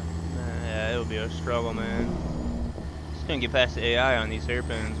 Yeah, it would be a struggle, man. Just couldn't get past the AI on these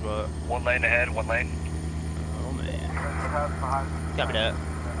hairpins, but... One lane ahead, one lane. Oh man. Copy that.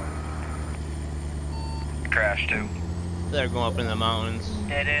 Crash too. They're going up in the mountains.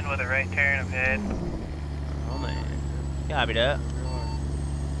 Dead end with a right turn up ahead. Oh man. Copy that.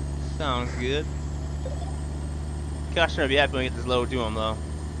 Sounds good. Customer will be happy when we get this load to him though.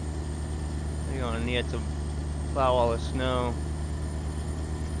 They're gonna need to plow all the snow.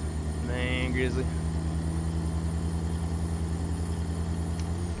 Man, Grizzly.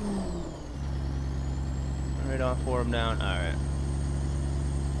 Right off, 4 of them down. Alright.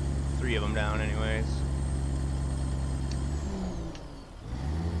 3 of them down anyways.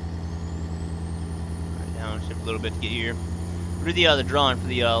 Right, downshift a little bit to get here. We'll do the drawing for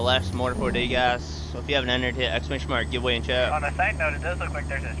the last Motorport day, guys. So if you haven't entered, hit exclamation mark giveaway in chat. On a side note, it does look like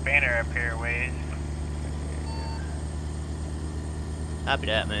there's a spanner up here ways. Happy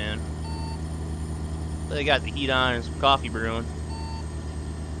that, man. They got the heat on and some coffee brewing.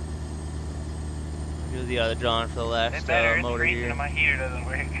 Do the drawing for the last It better, it's motor freezing here. and my heater doesn't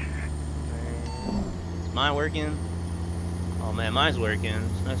work. Is mine working? Oh man, mine's working.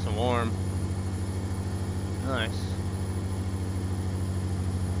 It's nice and warm. Nice.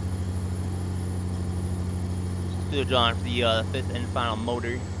 Let's do a drawing for the 5th and final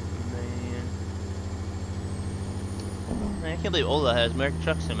motor. Man, I can't believe Ola has American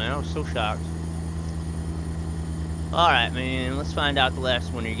Truck Sim, man. I was so shocked. Alright, man. Let's find out the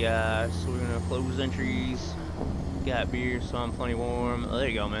last one, you guys. So we're gonna close entries. Got beer, so I'm plenty warm. Oh, there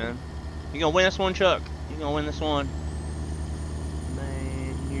you go, man. You gonna win this one, Chuck? You gonna win this one?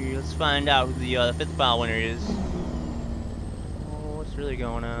 Man, here, let's find out who the 5th file winner is. Oh, what's really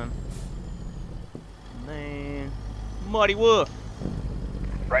going on? Man. Muddy Wolf.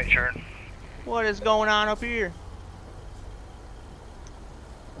 Right turn. What is going on up here?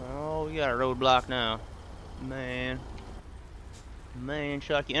 Oh, we got a roadblock now. Man. Man,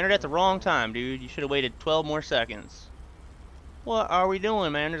 Chuck, you entered at the wrong time, dude. You should have waited 12 more seconds. What are we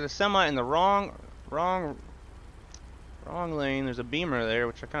doing, man? There's a semi in the wrong lane. There's a Beamer there,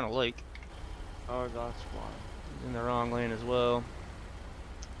 which I kind of like. Oh, that's why. He's in the wrong lane as well.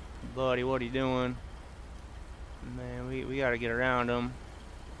 Buddy, what are you doing? Man, we got to get around him.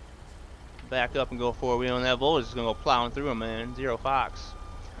 Back up and go forward. We on that voltage is going to go plowing through him, man. Zero Fox.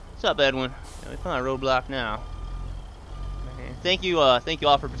 What's up, Edwin? Yeah, we found a roadblock now. Man, thank you all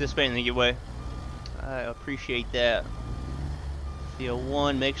for participating in the giveaway. I appreciate that. If you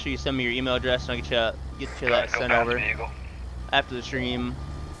won, make sure you send me your email address and I'll get you that sent over after the stream.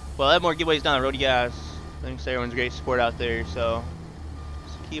 Well, I have more giveaways down the road, you guys. Thanks to everyone's great support out there, so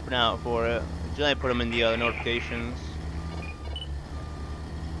just keep an eye out for it. Generally put them in the notifications.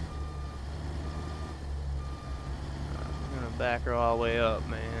 I'm gonna back her all the way up,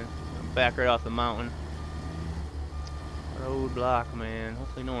 man. Back right off the mountain. Roadblock, man.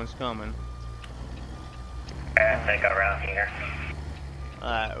 Hopefully no one's coming. I think around here.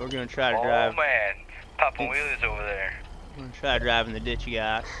 Alright, we're gonna try to drive. Oh man, popping wheelies over there. We're gonna try to drive in the ditch, you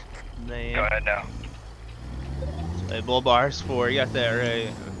guys. Man. Go ahead now. Hey, bull bars for you got that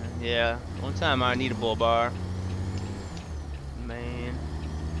right. Yeah, one time I need a bull bar. Man.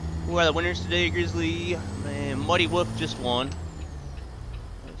 Who are the winners today, Grizzly? Man, Muddy Wolf just won.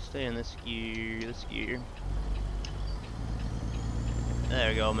 Let's stay in this gear. There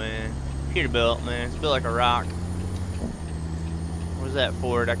we go, man. Haterbilt, man. It's built like a rock. What was that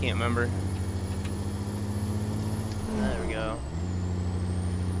Ford? I can't remember. There we go.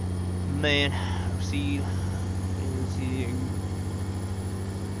 Man, see.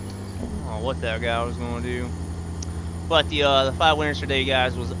 Oh, what that guy was gonna do. But the 5 winners today,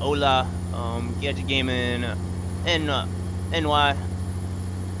 guys, was Ola, Gadget Gaming, NY,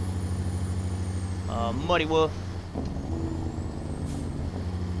 Muddy Wolf,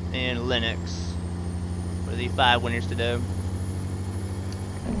 and Linux for the 5 winners today.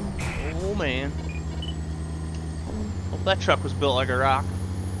 Oh man, hope that truck was built like a rock.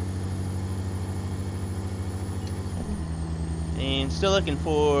 And still looking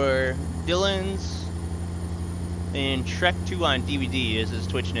for Dylan's and Trek 2 on DVD is his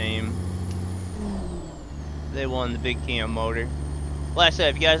Twitch name. They won the big cam motor. Like I said,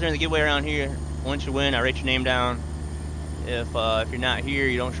 if you guys are in the giveaway around here, once you win, I write your name down. If you're not here,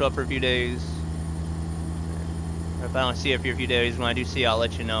 you don't show up for a few days. If I don't see you for a few days, when I do see you, I'll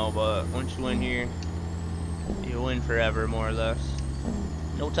let you know. But once you win here, you win forever, more or less.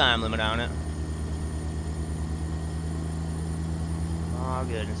 No time limit on it. Oh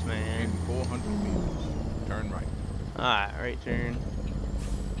goodness, man. In 400 meters, turn right. Alright, right turn.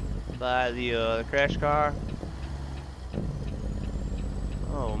 By the crash car.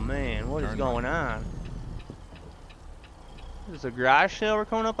 Oh man, what is going on? Is a garage sale we're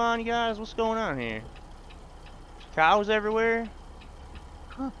coming up on, you guys? What's going on here? Cows everywhere?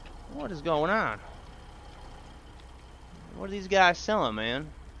 Huh? What is going on? What are these guys selling, man?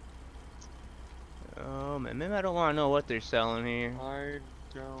 Oh man, maybe I don't want to know what they're selling here. I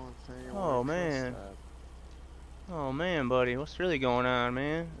don't think. Oh man. Oh man, buddy, what's really going on,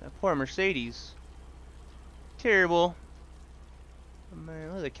 man? That poor Mercedes. Terrible. Man,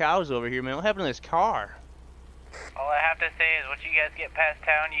 look at the cows over here, man. What happened to this car? All I have to say is, once you guys get past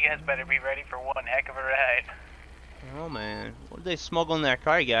town, you guys better be ready for one heck of a ride. Oh man, what did they smuggle in that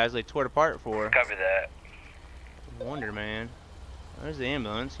car, you guys? They tore it apart for? Copy that. I wonder, man. There's the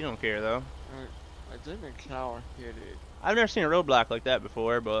ambulance. You don't care though. I think the cow hit it. I've never seen a roadblock like that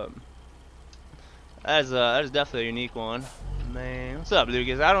before, but that is definitely a unique one. Man, what's up,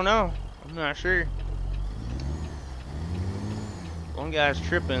 Lucas? I don't know. I'm not sure. One guy's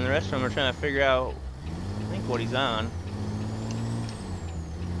tripping, the rest of them are trying to figure out, I think, what he's on.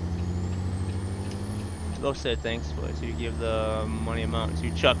 Both said thanks, but to give the money amount to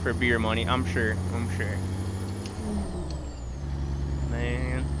Chuck for beer money. I'm sure.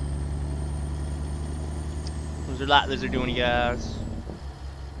 Man. How's your lot lizard doing, you guys?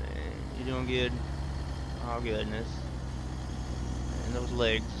 Man, you doing good? Oh goodness. And those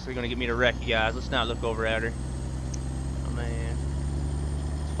legs, they're gonna get me to wreck, you guys. Let's not look over at her. Oh man.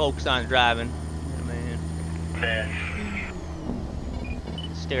 Let's focus on driving. Oh man.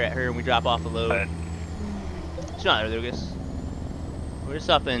 Stare at her when we drop off the load. She's not there, Lucas. We're just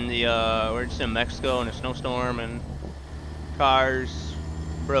up in the we're just in Mexico in a snowstorm, and cars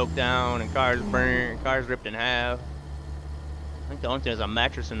broke down and cars burned and cars ripped in half. I think the only thing is a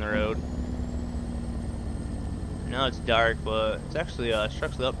mattress in the road. Now it's dark, but it's actually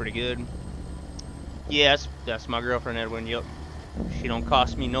structurally up pretty good. Yes, that's my girlfriend, Edwin. Yup. She don't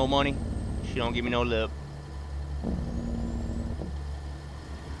cost me no money. She don't give me no lip.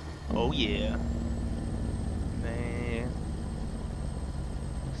 Oh yeah. Man.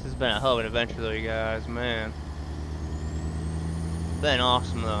 This has been a hell of an adventure though, you guys, man. Been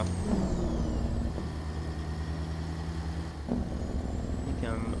awesome though. I think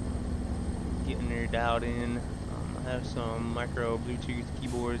I'm getting her dialed in. I have some micro Bluetooth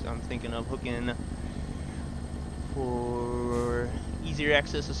keyboards I'm thinking of hooking for easier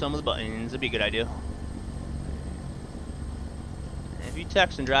access to some of the buttons. That'd be a good idea. If you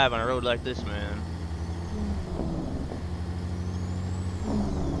text and drive on a road like this, man,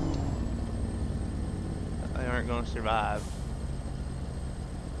 they aren't gonna survive.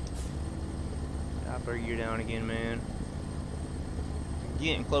 Drop our gear down again, man.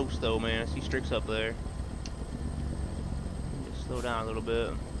 Getting close though, man. I see Strix up there. Just slow down a little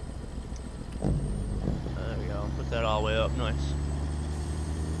bit. There we go. Put that all the way up. Nice.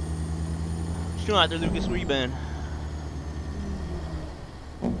 What you doing out there, Lucas? Where you been?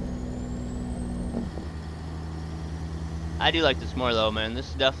 I do like this more though, man. This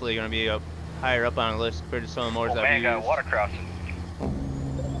is definitely gonna be up higher up on the list compared to some of the motors I've man, used. got a water crossing.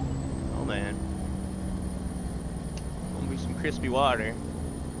 Oh man. Gonna be some crispy water.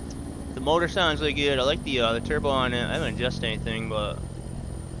 The motor sounds really good. I like the turbo on it. I haven't adjusted anything, but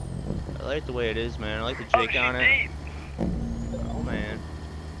I like the way it is, man. I like the jake on it. Oh man.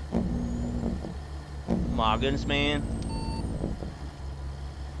 My goodness, man.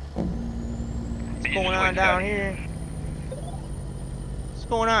 What's going on down here? What's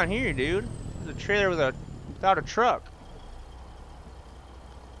going on here, dude? There's a trailer without a truck.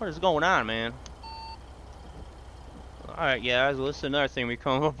 What is going on, man? Alright, guys, well, this is another thing we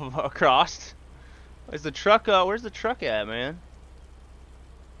come up across. Is the truck, where's the truck at, man?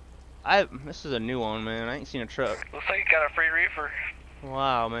 This is a new one, man. I ain't seen a truck. Looks like you got a free reefer.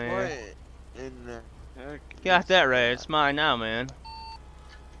 Wow, man. What in the heck? Got that right. It's mine now, man.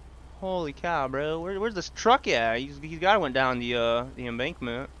 Holy cow, bro. Where's this truck at? He's got to went down the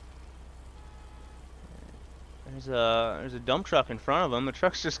embankment. There's a dump truck in front of him. The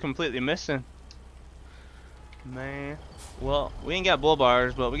truck's just completely missing. Man. Well, we ain't got bull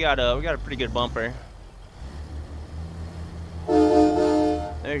bars, but we got a pretty good bumper.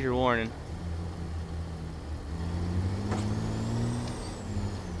 There's your warning.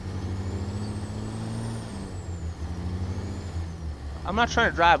 I'm not trying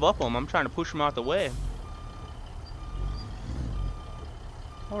to drive up them. I'm trying to push them out the way.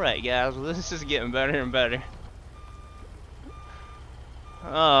 Alright, guys. Well, this is getting better and better.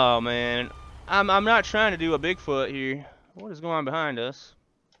 Oh, man. I'm not trying to do a Bigfoot here. What is going on behind us?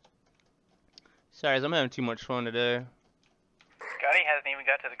 Sorry, I'm having too much fun today. Scotty hasn't even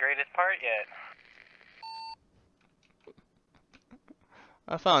got to the greatest part yet.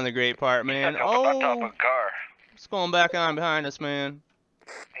 I found the great part, man. On top of Oh, a car. what's going back on behind us, man?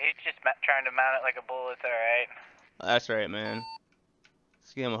 He's just trying to mount it like a bull. It's alright. That's right, man.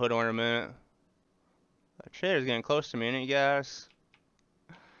 Let's give him a hood ornament. That trailer's getting close to me, ain't it, guys?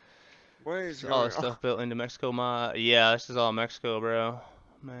 What is All going this on? stuff built into Mexico mod. Yeah, this is all Mexico, bro.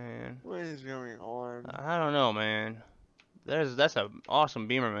 Man, What is going on? I don't know, man. That's an awesome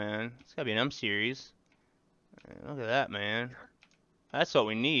Beamer, man. It's gotta be an M series. Look at that, man. That's what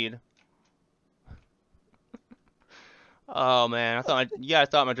we need. Oh man, you guys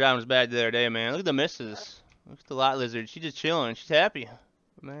thought my driving was bad the other day, man. Look at the missus. Look at the lot lizard. She's just chilling. She's happy.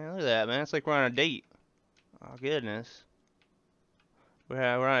 Man, look at that, man. It's like we're on a date. Oh goodness.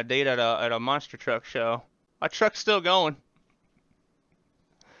 We're on a date at a monster truck show. My truck's still going.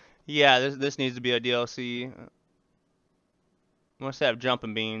 Yeah, this needs to be a DLC. Must have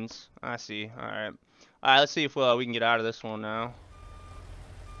jumping beans. I see. Alright. Alright, let's see if we can get out of this one now.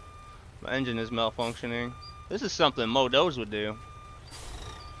 My engine is malfunctioning. This is something Modos would do.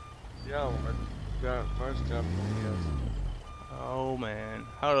 Yeah, what? Got most definitely is. Oh man.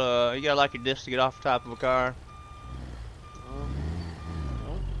 How you gotta like your disc to get off the top of a car. I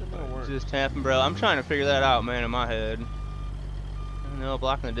don't think that'll work. Just tapping, bro. I'm trying to figure that out, man, in my head. No,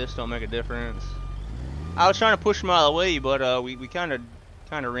 blocking the disc don't make a difference. I was trying to push him out of the way, but we kind of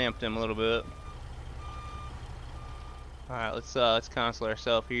ramped him a little bit. All right, let's console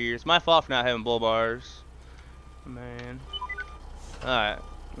ourselves here. It's my fault for not having bull bars, man. All right,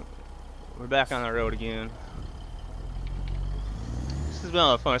 we're back on the road again. This has been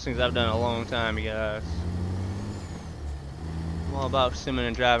one of the funnest things I've done in a long time, you guys. I'm all about simming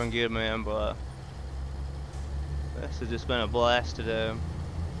and driving good, man, but this has just been a blast today.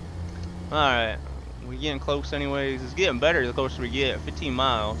 Alright, we're getting close anyways. It's getting better the closer we get. 15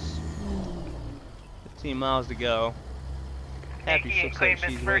 miles. 15 miles to go. Happy He looks like claimed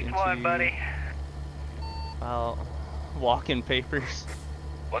his she's first waiting one, to buddy. file walk-in papers.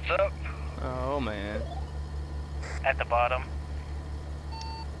 What's up? Oh man. At the bottom.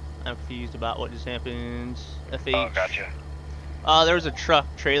 I'm confused about what just happened. FH. Oh, gotcha. There was a truck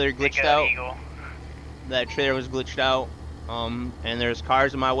trailer glitched Big, out. Eagle. That trailer was glitched out. And there's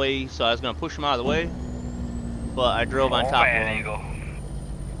cars in my way, so I was gonna push them out of the way. But I drove on top of them. Eagle.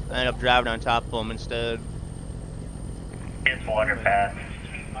 I ended up driving on top of them instead. It's water pass.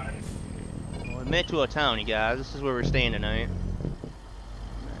 Well, we made it to a town, you guys. This is where we're staying tonight.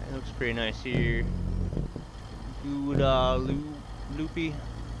 It looks pretty nice here. Good, loopy.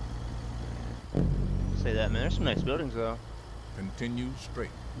 Say that, man. There's some nice buildings, though. Continue straight.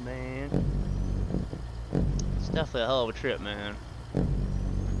 Man. It's definitely a hell of a trip, man.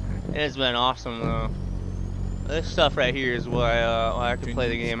 It's been awesome, though. This stuff right here is why I can play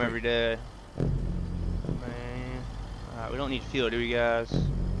the game every day. Man. Alright, we don't need fuel, do we, guys?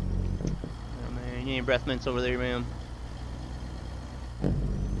 Oh, man, you need any breath mints over there, man?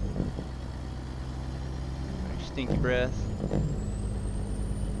 Stinky breath.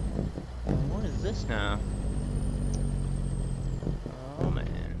 What is this now? Oh, man.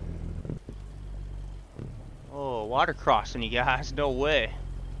 Oh, water crossing, you guys. No way.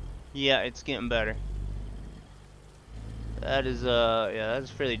 Yeah, it's getting better. That is, yeah, that's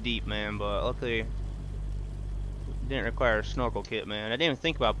fairly deep, man, but luckily it didn't require a snorkel kit, man. I didn't even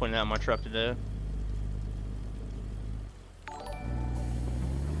think about putting that in my truck today.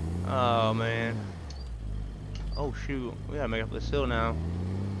 Oh, man. Oh, shoot. We gotta make up this hill now.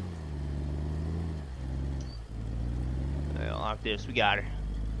 Yeah, like this. We got her.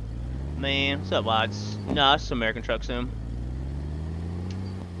 Man, what's up, lads? Nah, it's American Truck Sim.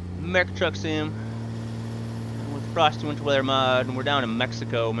 American Truck Sim. With Frosty Winter Weather mod, and we're down in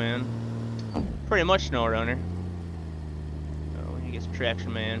Mexico, man. Pretty much SnowRunner. Oh, we need to get some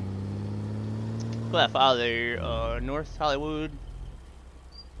traction, man. Pull that file there, North Hollywood.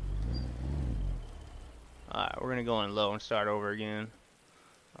 Alright, we're gonna go in low and start over again.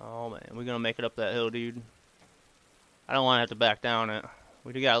 Oh man, we're gonna make it up that hill, dude. I don't want to have to back down it.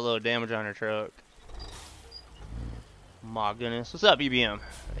 We do got a little damage on our truck. My goodness. What's up, BBM?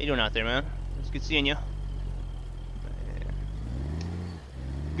 How you doing out there, man? It's good seeing you.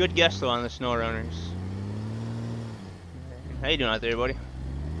 Good guest though on the SnowRunners. How you doing out there, buddy?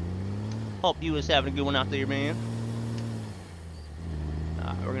 Hope you was having a good one out there, man.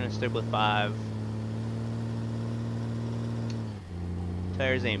 We're gonna stick with 5.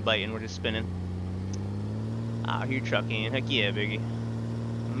 Tires ain't biting, we're just spinning. Out here trucking, heck yeah, Biggie.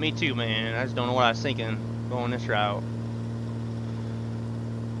 Me too, man. I just don't know what I was thinking going this route.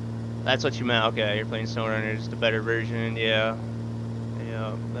 That's what you meant. Okay, you're playing SnowRunner, just a better version. Yeah.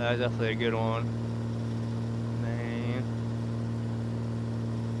 Yeah, that's definitely a good one. Man.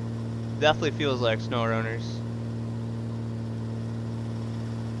 Definitely feels like SnowRunners.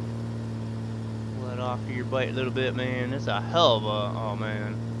 Let off your bite a little bit, man. It's a hell of a... Oh,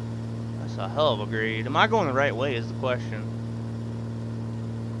 man. That's a hell of a grade. Am I going the right way is the question.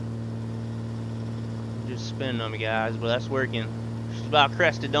 I'm just spinning on me, guys, but that's working. She's about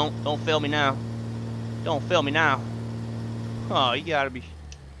crested. Don't fail me now. Don't fail me now. Oh, you gotta be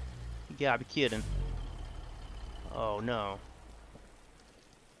kidding. Oh no.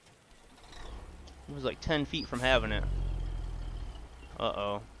 It was like 10 feet from having it.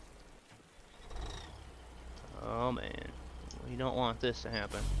 Uh-oh. Oh man. We don't want this to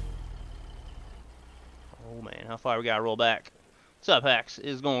happen. Oh man, how far we gotta roll back? What's up, Hacks?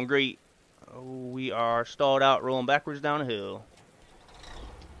 It's going great. Oh, we are stalled out, rolling backwards down a hill.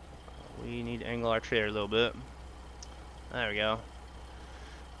 We need to angle our trailer a little bit. There we go.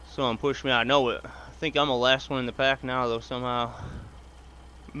 Someone pushed me, I know it. I think I'm the last one in the pack now, though, somehow.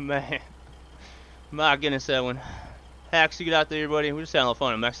 Man. My goodness, that one. Hacks, you get out there, buddy. We're just having a little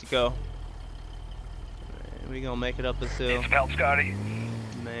fun in Mexico. We gonna make it up this hill. Need some help, Scotty?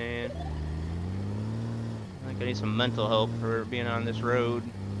 Man. I think I need some mental help for being on this road.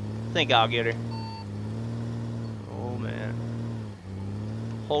 I think I'll get her. Oh, man.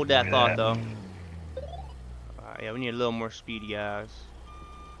 Hold that thought, though. Alright, yeah, we need a little more speed, guys.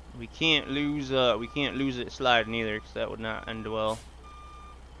 We can't lose it sliding either, because that would not end well.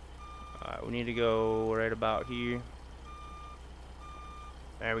 Alright, we need to go right about here.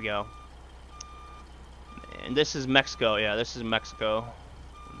 There we go. And this is Mexico, yeah, this is Mexico.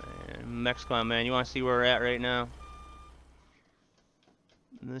 Man, Mexico, man, you want to see where we're at right now?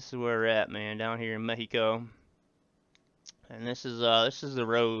 This is where we're at, man, down here in Mexico. And this is the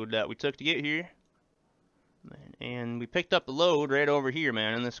road that we took to get here. Man, and we picked up the load right over here,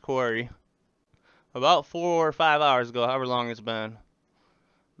 man, in this quarry. About 4 or 5 hours ago, however long it's been.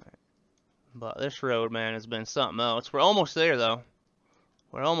 But this road, man, has been something else. We're almost there, though.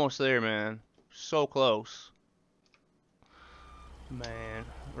 We're almost there, man. So close. Man,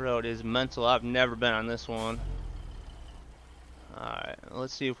 road is mental. I've never been on this one. Alright,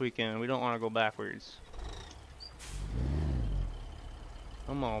 let's see if we can. We don't want to go backwards.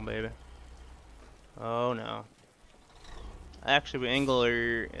 Come on, baby. Oh, no. Actually, we angle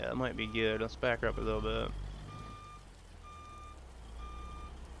her. Yeah, that might be good. Let's back her up a little bit.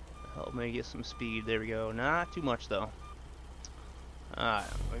 Help me get some speed. There we go. Not too much though. Alright,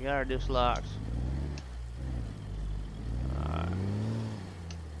 we got our disc locks. Alright.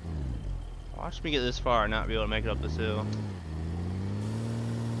 Watch me get this far and not be able to make it up this hill.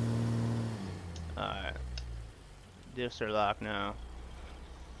 Alright. Diffs are locked now.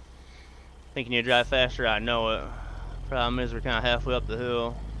 Thinking you drive faster, I know it. Problem is we're kind of halfway up the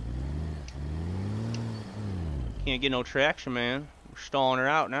hill. Can't get no traction, man. We're stalling her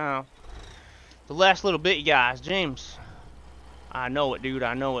out now. The last little bit, you guys. James. I know it, dude.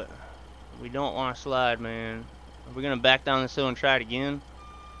 I know it. We don't want to slide, man. Are we going to back down this hill and try it again?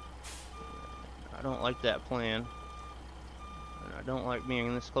 I don't like that plan. And I don't like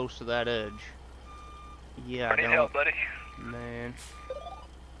being this close to that edge. Yeah, I Need don't. help, buddy. Man.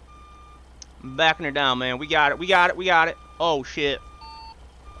 I'm backing her down, man. We got it. We got it. We got it. Oh, shit.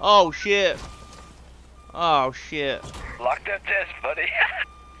 Oh, shit. Oh, shit. Lock that test, buddy.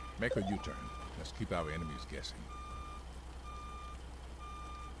 Make a U-turn. Let's keep our enemies guessing.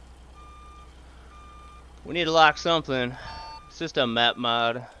 We need to lock something. It's just a map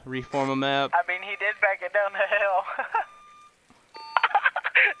mod. Reform a map. I mean, he did back it down the hill.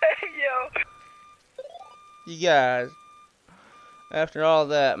 Hey, yo. You guys. After all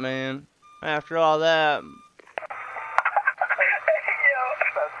that, man. After all that. Hey, yo.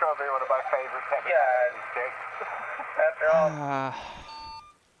 That's probably one of my favorite techniques. After all.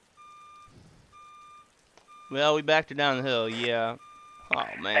 Well, we backed her down the hill, yeah. Oh,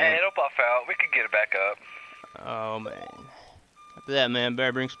 man. Hey, don't buff out. We can get it back up. Oh, man. After that, man,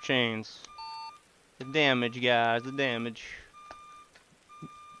 better bring some chains. The damage, guys, the damage.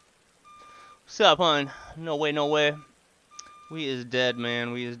 What's up, hon? No way, no way. We is dead,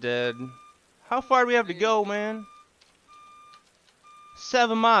 man. We is dead. How far do we have to go, man?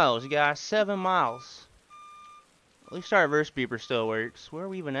 7 miles, guys. 7 miles. At least our reverse beeper still works. Where are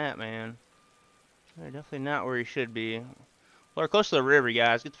we even at, man? We're definitely not where we should be. Well, we're close to the river,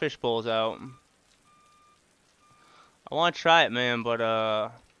 guys. Get the fish poles out. I want to try it, man, but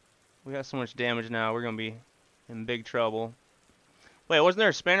we got so much damage now. We're gonna be in big trouble. Wait, wasn't there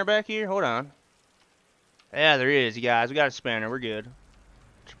a spanner back here? Hold on. Yeah, there is, you guys. We got a spanner. We're good.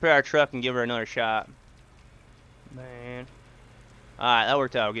 Let's prepare our truck and give her another shot. Man. Alright, that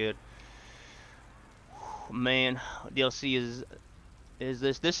worked out good. Man, DLC is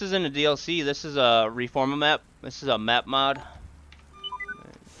this. This isn't a DLC. This is a Reforma map. This is a map mod.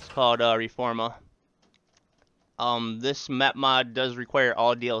 It's called Reforma. This map mod does require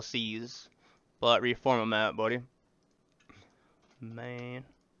all DLCs, but Reforma map, buddy. Man.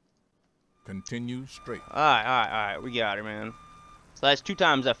 Continue straight. Alright. We got her, man. So that's 2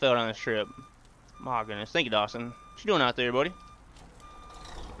 times I failed on this trip. My goodness. Thank you, Dawson. What you doing out there, buddy?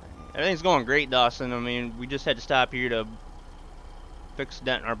 Everything's going great, Dawson. I mean, we just had to stop here to fix a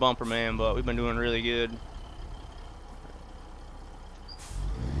dent in our bumper, man, but we've been doing really good.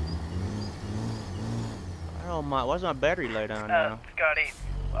 I don't mind. Why's my battery light on now? Scotty,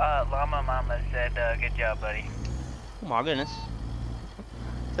 Llama Mama said, good job, buddy. Oh my goodness.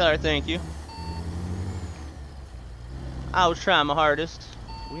 Tell her thank you. I was trying my hardest.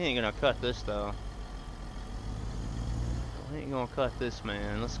 We ain't gonna cut this though. We ain't gonna cut this,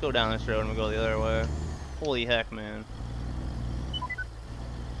 man. Let's go down this road and we'll go the other way. Holy heck, man.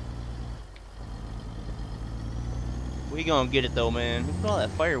 We gonna get it though, man. Look at all that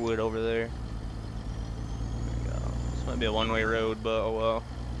firewood over there. There we go. This might be a one-way road, but oh well.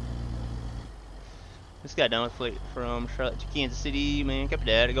 Just got done with flight from Charlotte to Kansas City, man. Kept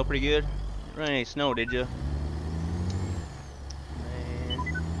dad. It go pretty good. Didn't run any snow, did you?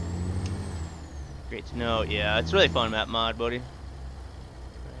 Man. Great to know. Yeah, it's really fun map mod, buddy.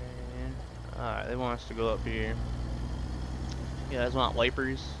 Man. Alright, they want us to go up here. You guys want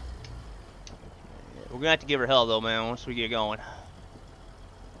wipers? We're gonna have to give her hell though, man, once we get going.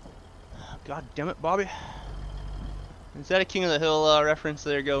 God damn it, Bobby. Is that a King of the Hill reference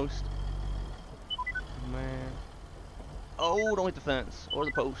there, Ghost? Man. Oh, don't hit the fence or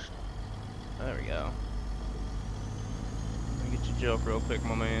the post. There we go. Let me get your joke real quick,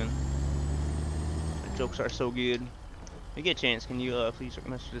 my man. The jokes are so good. If you get a chance, can you please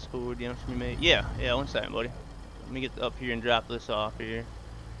message Discord DMs for me, mate? Yeah, 1 second, buddy. Let me get up here and drop this off here.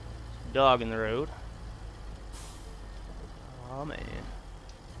 Dog in the road. Oh man.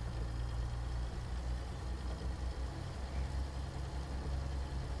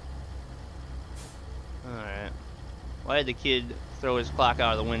 Alright. Why did the kid throw his clock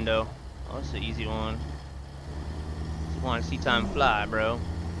out of the window? Oh, that's an easy one. Just want to see time fly, bro.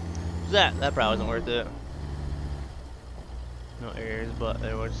 What's that? That probably wasn't worth it. No errors, but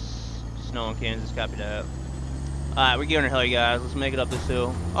there was snow in Kansas. Copy that. Alright, we're giving her hell, you guys. Let's make it up this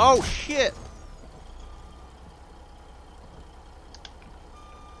hill. Oh, shit!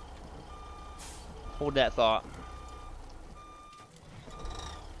 Hold that thought.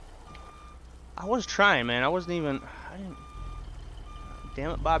 I was trying, man. I wasn't even... I didn't...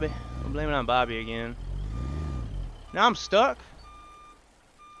 Damn it, Bobby. I'm blaming it on Bobby again. Now I'm stuck?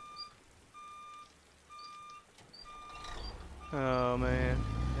 Oh, man.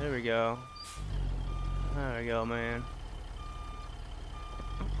 There we go. There we go, man.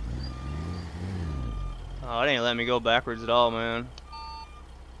 Oh, it ain't letting me go backwards at all, man.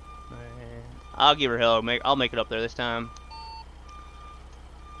 I'll give her hell. I'll make it up there this time.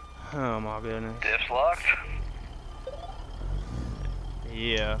 Oh my goodness. Diffs locked.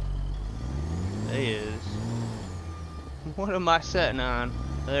 Yeah. It is. What am I setting on?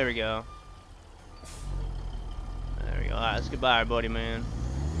 There we go. There we go. Alright, let's goodbye, buddy, man.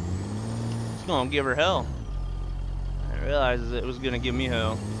 Just gonna give her hell. I realized it was gonna give me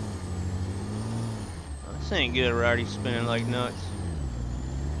hell. Oh, this ain't good. We're already spinning like nuts.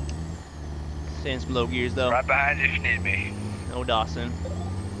 Stay in some low gears though. Right behind you if you need me. No Dawson.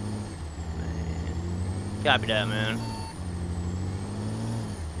 Man. Copy that, man.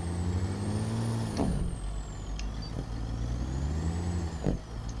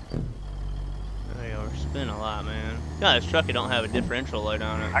 There you go. We're spinning a lot, man. God, this truck, it don't have a differential light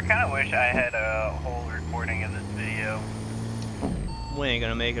on it. I kind of wish I had a whole recording of this video. We ain't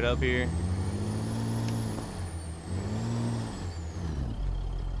gonna make it up here.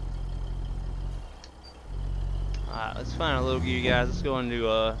 Alright, let's find a low gear, guys. Let's go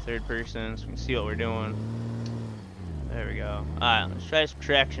into third person so we can see what we're doing. There we go. Alright, let's try some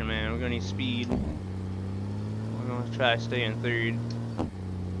traction, man. We're gonna need speed. We're gonna try to stay in third.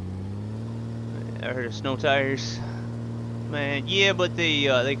 I heard of snow tires. Man, yeah, but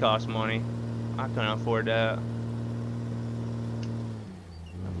they cost money. I couldn't afford that.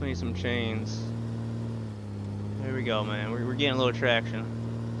 Definitely need some chains. There we go, man. We're getting a little traction.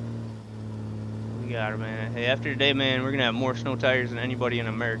 We got her, man. Hey, after today, man, we're gonna have more snow tires than anybody in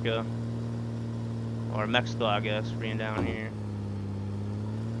America. Or Mexico, I guess, being down here.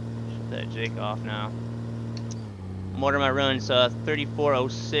 Shut that Jake off now. Motor my runs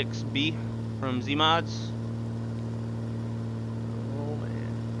 3406B from Z-Mods. Oh,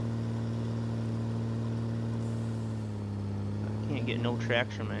 man. I can't get no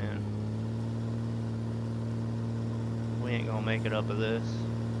traction, man. We ain't gonna make it up of this.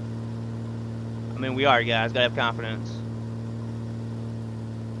 I mean, we are, guys. Gotta have confidence.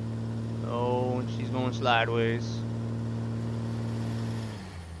 Oh, and she's going sideways.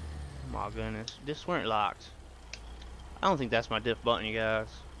 My goodness. This weren't locked. I don't think that's my diff button, you guys.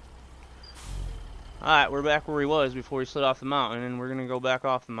 Alright, we're back where we was before we slid off the mountain, and we're gonna go back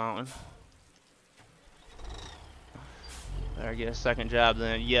off the mountain. Better get a second job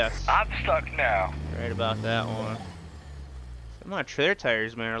then. Yes. I'm stuck now. Right about that one. Some of my trailer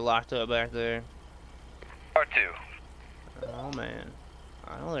tires, man, are locked up back there. R2. Oh, man.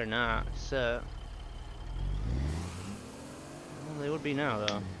 I know they're not set. Well, they would be now,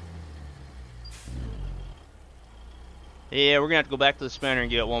 though. Yeah, we're gonna have to go back to the spinner and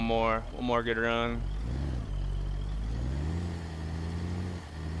get one more good run.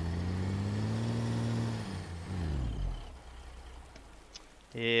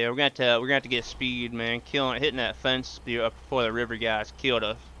 Yeah, we're gonna have to get speed, man. Hitting that fence before the river guys killed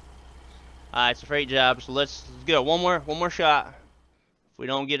us. Alright, it's a freight job, so let's get one more shot. If we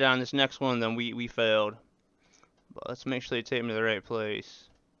don't get it on this next one, then we failed. But let's make sure they take me to the right place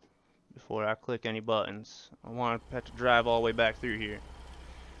before I click any buttons. I want to have to drive all the way back through here.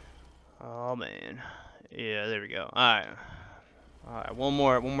 Oh man. Yeah, there we go. Alright. Alright, one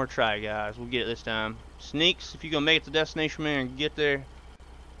more try, guys. We'll get it this time. Sneaks, if you're gonna make it to destination, man, and get there,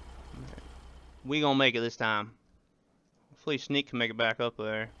 we gonna make it this time. Hopefully Sneak can make it back up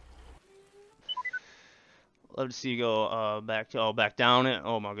there. Love to see you go back down it.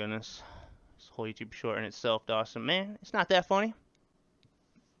 Oh my goodness. This whole YouTube short in itself, Dawson. Man, it's not that funny.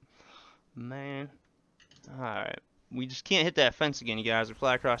 Man. Alright. We just can't hit that fence again, you guys. We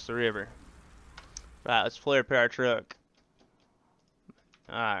fly across the river. Right, let's flare repair our truck.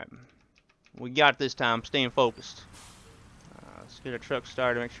 Alright. We got it this time. Staying focused. Let's get our truck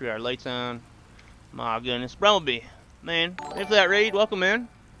started. Make sure we have our lights on. My goodness. Bumblebee. Man, thanks for that raid. Welcome, man.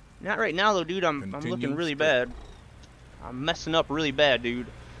 Not right now, though, dude. I'm looking really bad. I'm messing up really bad, dude.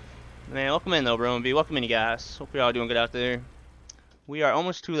 Man, welcome in, though, Bumblebee. Welcome in, you guys. Hope you're all doing good out there. We are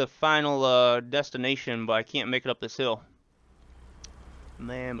almost to the final destination, but I can't make it up this hill.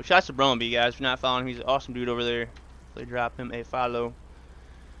 Man, but shots to Bumblebee, guys. If you're not following him, he's an awesome dude over there. Please drop him a follow.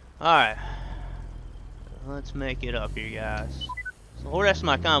 Alright. Let's make it up here, guys. So the whole rest of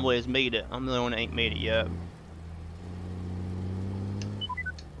my convoy has made it. I'm the only one that ain't made it yet.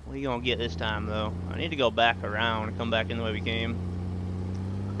 What are you gonna get this time, though? I need to go back around and come back in the way we came.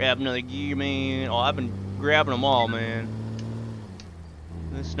 Grab another gear, man. Oh, I've been grabbing them all, man.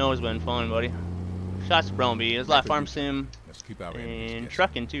 This snow has been fun, buddy. Shots of Brumby. There's a lot of farm sim Let's keep our enemies and guessing.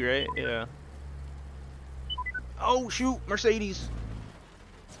 trucking too, right? Yeah. Oh shoot, Mercedes.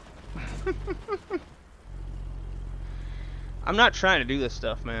 I'm not trying to do this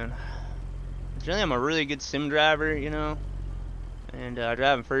stuff, man. Generally, I'm a really good sim driver, you know, and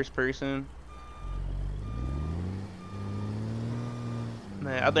driving first person.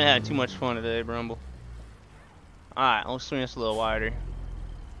 Man, I've been having too much fun today, Brumble. Alright, let's swing this a little wider.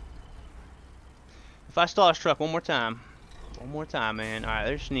 If I stall this truck one more time, man. Alright,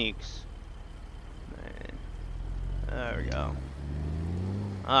 there's sneaks. Man. There we go.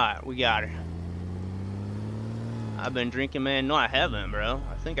 Alright, we got her. I've been drinking, man. No, I haven't, bro.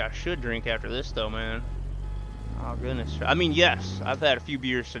 I think I should drink after this, though, man. Oh, goodness. I mean, yes. I've had a few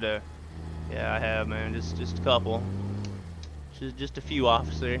beers today. Yeah, I have, man. Just a couple. Just a few,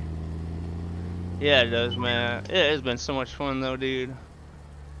 officer. Yeah, it does, man. It has been so much fun, though, dude.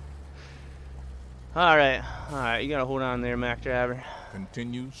 Alright, you gotta hold on there, Mac driver.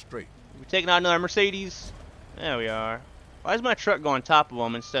 Continue straight. We're taking out another Mercedes. There we are. Why is my truck going top of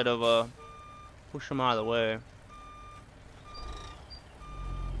them instead of push them out of the way?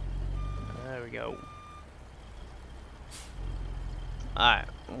 There we go. Alright,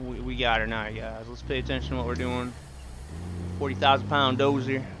 we got her now, guys. Let's pay attention to what we're doing. 40,000 pound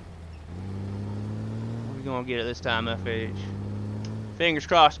dozer. What are we gonna get at this time, FH? Fingers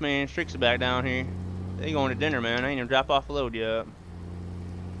crossed, man. Strix is back down here. They going to dinner, man. I ain't even drop off a load yet.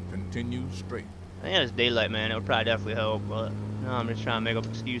 Continue straight. I think it's daylight, man. It would probably definitely help, but no, I'm just trying to make up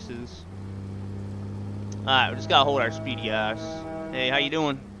excuses. Alright, we just gotta hold our speed, guys. Hey, how you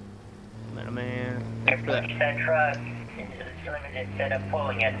doing? Man. Thanks for that. That truck into the cylinder instead of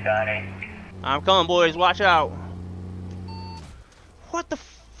pulling it, Scotty. I'm coming, boys. Watch out. What the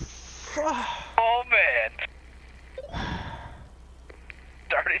f... Oh, man.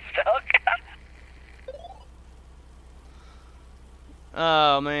 Already stuck.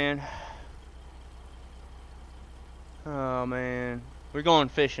 Oh, man. Oh, man. We're going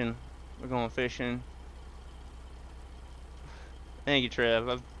fishing. We're going fishing. Thank you, Trev.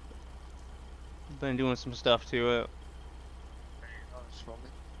 I've been doing some stuff to it.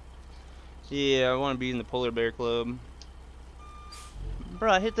 Yeah, I want to be in the Polar Bear Club.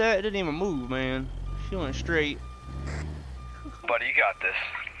 Bro, I hit that. It didn't even move, man. She went straight. Buddy, you got this.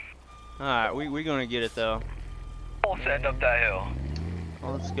 Alright, we're going to get it, though. We'll send up that hill.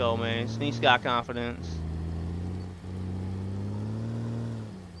 Oh, let's go, man. Sneak's got confidence.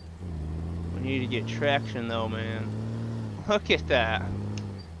 We need to get traction, though, man. Look at that.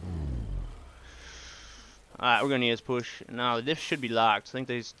 Alright, we're going to need this push. Now, the diff should be locked. I think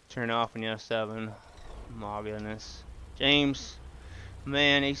they just turn off when you have 7. Oh, goodness. James.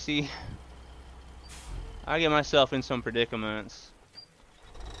 Man, AC. I get myself in some predicaments.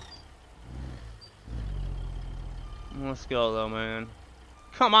 Let's go, though, man.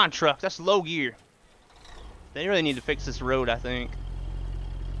 Come on, truck. That's low gear. They really need to fix this road, I think.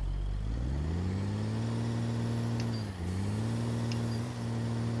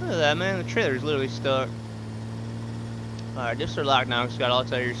 Look at that, man. The trailer's literally stuck. Alright, diffs are locked now. It's got all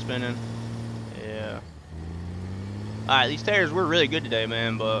tires spinning. Yeah. Alright, these tires were really good today,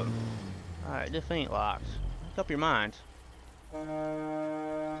 man, but... Alright, diff ain't locked. Make up your mind.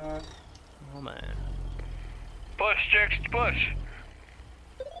 Oh, man. Push, Chicks, push.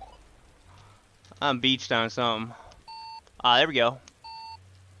 I'm beached on something. Ah, there we go.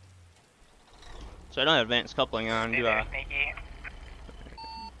 So I don't have advanced coupling on, do I? Sneaky.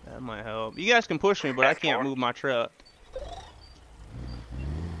 That might help. You guys can push me, but I can't move my truck.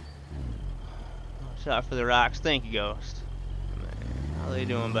 Shot for the rocks. Thank you, Ghost. Man, how they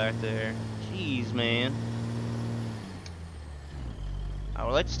doing back there? Jeez, man. I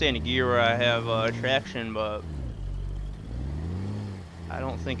would like to stay in a gear where I have traction, but I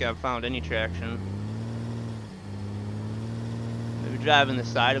don't think I've found any traction. Maybe driving the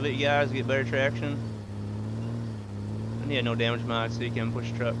side of it, you guys, to get better traction. I need a no damage mod so you can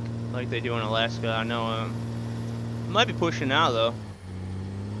push truck like they do in Alaska. I know might be pushing now though.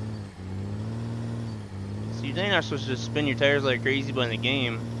 So you're not supposed to just spin your tires like crazy, but in the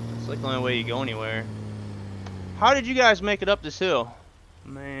game, it's like the only way you go anywhere. How did you guys make it up this hill?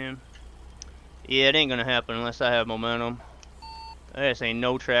 Man. Yeah, it ain't gonna happen unless I have momentum. I just ain't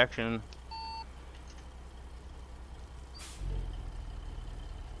no traction.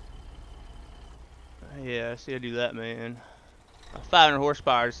 Yeah, see, I do that, man. 500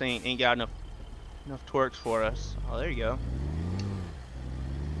 horsepower just ain't got enough torques for us. Oh, there you go.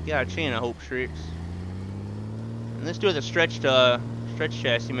 Got a chain of hope streaks. And let's do it with a stretched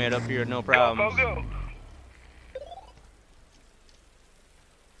chassis made up here, no problems. Go, go, go.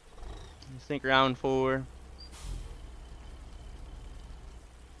 I think round 4.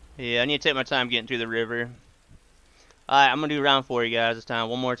 Yeah, I need to take my time getting through the river. Alright, I'm gonna do round 4, you guys, this time.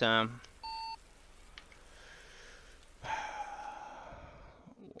 One more time.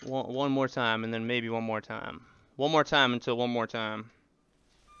 One more time, and then maybe one more time. One more time until one more time.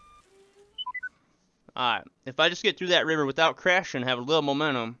 Alright, if I just get through that river without crashing, have a little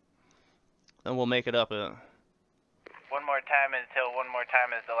momentum, then we'll make it up. One more time until one more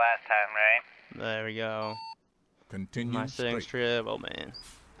time is the last time, right? There we go. Continue My settings straight. trip, oh man.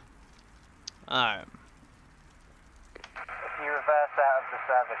 Alright. If you reverse out of the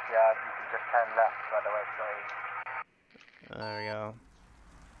service yard, you can just turn left by the way, There we go.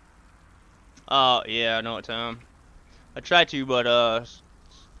 Oh, yeah, I know what time. I tried to, but,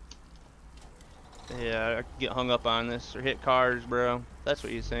 yeah, I get hung up on this or hit cars, bro. That's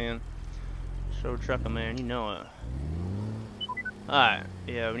what you're saying. Show trucker, man, you know it. Alright,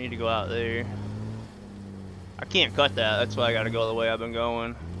 yeah, we need to go out there. I can't cut that, that's why I gotta go the way I've been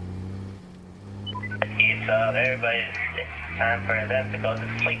going. It's everybody's time for them to go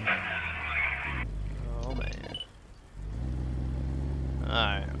to sleep. Oh, man.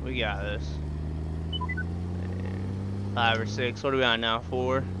 Alright, we got this. 5 or 6, what are we on now,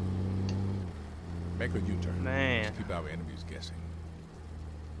 4? Make a U-turn. Man. Keep our enemies guessing.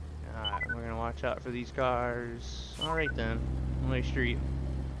 Alright, we're gonna watch out for these cars. Alright then, one-way street.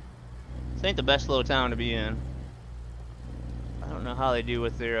 This ain't the best little town to be in. I don't know how they do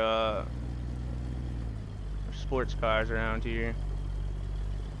with their sports cars around here.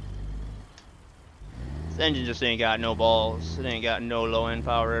 This engine just ain't got no balls. It ain't got no low end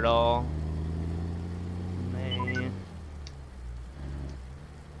power at all. Man.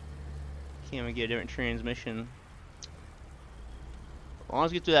 Can't even get a different transmission. As long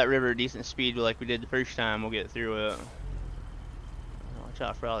as we get through that river at decent speed like we did the first time, we'll get through it. Watch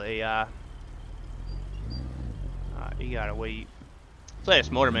out for all the AI. You gotta wait. It's like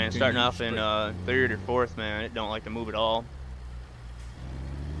this motor, man, starting off in 3rd or 4th, man. It don't like to move at all.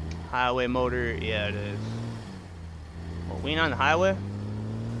 Highway motor, yeah, it is. Well, we ain't on the highway?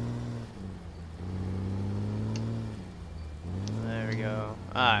 There we go.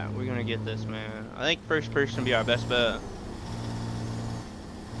 Alright, we're gonna get this, man. I think first person will be our best bet.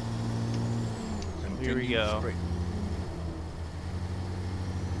 Here we go. Straight.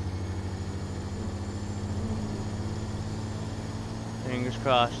 Fingers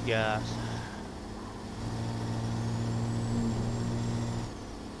crossed, guys.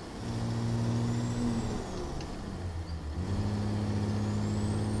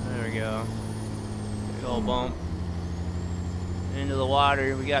 There we go. Big old bump. Into the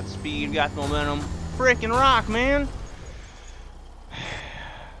water. We got the speed, we got the momentum. Freaking rock, man!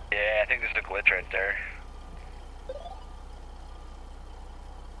 Yeah, I think there's a glitch right there.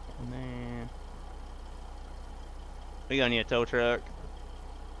 Man. We gonna need a tow truck.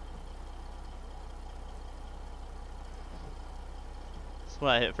 That's what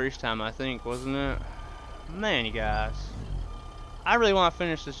I hit first time, I think, wasn't it? Man, you guys. I really want to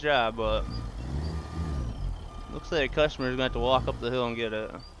finish this job, but looks like a customer's gonna have to walk up the hill and get it.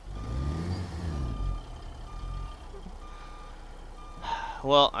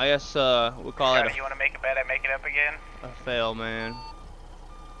 Well, I guess we'll call it You want to make a bet I make it up again? a fail, man.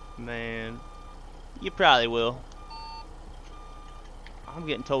 Man, you probably will. I'm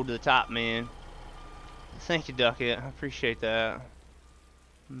getting towed to the top, man. Thank you, Duckett. I appreciate that.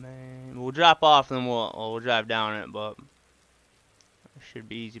 Man, we'll drop off and then we'll drive down it, but it should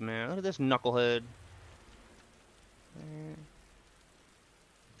be easy, man. Look at this knucklehead. Man.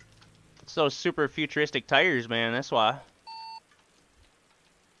 It's those super futuristic tires, man. That's why.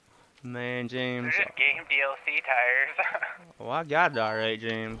 Man, James. They're just game DLC tires. Oh, I got it alright,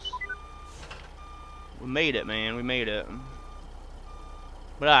 James. We made it, man. We made it.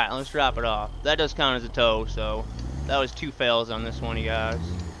 But alright, let's drop it off. That does count as a tow, so that was 2 fails on this one, you guys.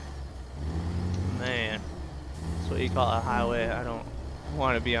 Man, that's what you call a highway. I don't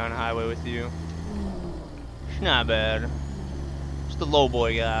want to be on a highway with you. It's not bad. Just a low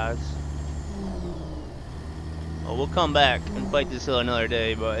boy, guys. Well, we'll come back and fight this hill another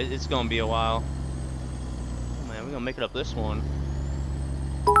day, but it's gonna be a while. Oh, man, we're gonna make it up this one.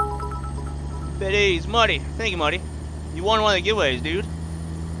 Biddies, Muddy. Thank you, Muddy. You won one of the giveaways, dude.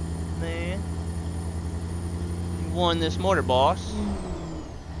 Man. You won this motor, boss.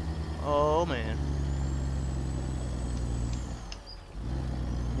 Oh, man.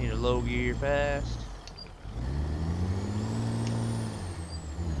 low gear fast.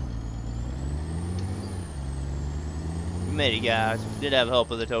 We made it, guys. We did have help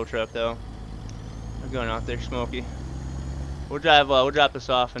with the tow truck, though. We're going out there, Smokey. We'll drop this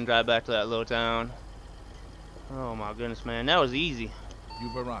off and drive back to that little town. Oh my goodness, man, that was easy.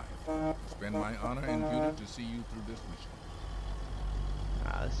 You've arrived. It's been my honor and duty to see you through this mission.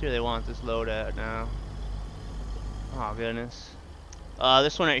 Let's see where they want this load at now. Oh goodness.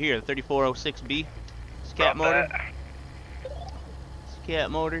 This one right here, the 3406B. It's cat motor. It's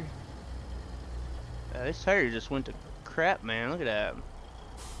cat motor. This tire just went to crap, man. Look at that.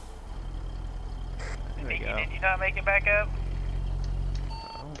 There we go. Did you not make it back up?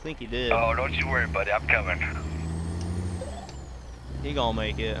 I don't think he did. Oh, don't you worry, buddy. I'm coming. He gonna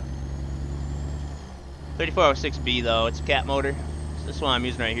make it. 3406B though, it's a cat motor. So this one I'm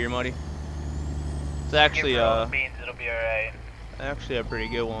using right here, Muddy. It's actually beans, it'll be alright. actually a pretty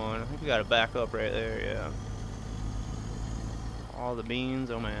good one. I think we got a backup right there, yeah. All the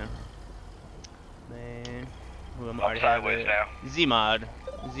beans, oh man. Man, who am I? Sideways now. Z-Mod.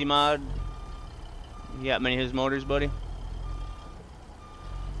 Z-Mod. You got many of his motors, buddy?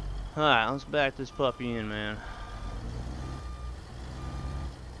 Alright, let's back this puppy in, man.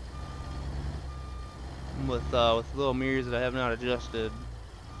 With little mirrors that I have not adjusted.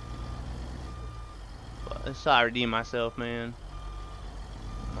 But this is how I redeem myself, man.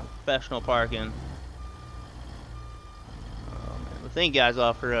 My professional parking. Oh, man. But thank you guys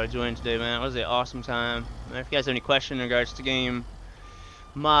all for joining today, man. It was an awesome time. And if you guys have any questions in regards to the game,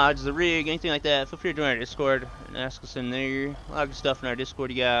 mods, the rig, anything like that, feel free to join our Discord and ask us in there. A lot of good stuff in our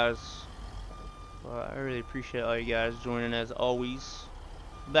Discord, you guys. But I really appreciate all you guys joining as always.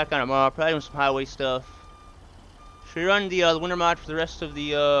 Back on tomorrow, probably doing some highway stuff. Should we run the winter mod for the rest of the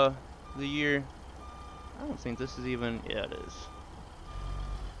year? I don't think this is even. Yeah, it is.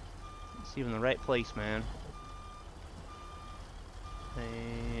 It's even the right place, man.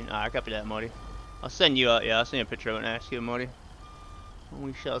 And I copy that, Muddy. I'll send you. Yeah, I'll send you a picture of it and ask you, Muddy.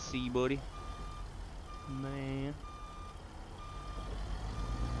 We shall see, buddy. Man.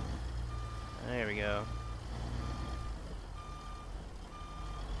 There we go.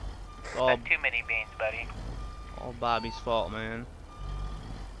 All, Not too many beans, buddy. all Bobby's fault, man.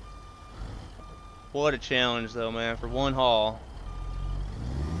 What a challenge, though, man, for one haul.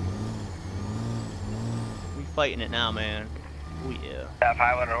 We fighting it now, man. Oh, yeah. That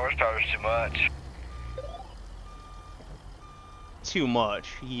 500 horsepower is too much. Too much,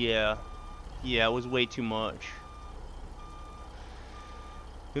 yeah. Yeah, it was way too much.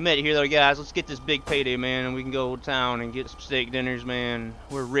 We made it here though, guys. Let's get this big payday, man, and we can go to town and get some steak dinners, man.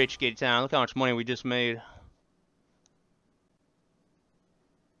 We're rich, get to town. Look how much money we just made.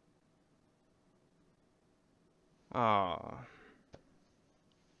 Where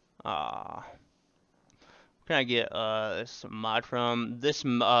can I get this mod from? This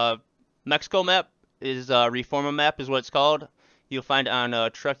Mexico map is Reforma map is what it's called. You'll find it on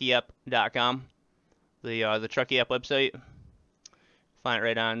truckyapp.com, the Trucky App website. Find it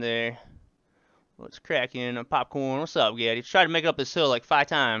right on there. What's cracking? Popcorn. What's up, Gaddy? Tried to make it up this hill like 5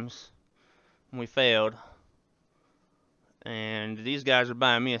 times, and we failed. And these guys are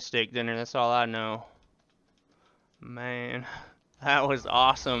buying me a steak dinner. That's all I know. Man, that was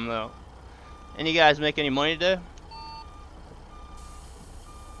awesome though. Any guys make any money today?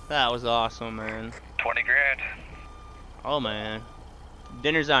 That was awesome, man. 20 grand. Oh man,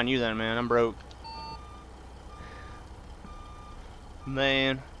 dinner's on you then, man. I'm broke.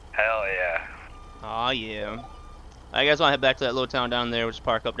 Man. Hell yeah. Aw, yeah. I guys want to head back to that little town down there. We'll just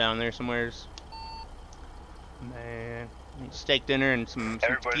park up down there somewheres. Man. Steak dinner and some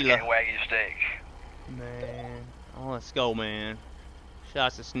Everybody's tequila. getting Wagyu steak. Man. Oh, let's go, man.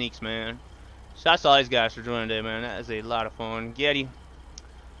 Shouts to Sneaks, man. Shouts to all these guys for joining today, man. That is a lot of fun. Getty.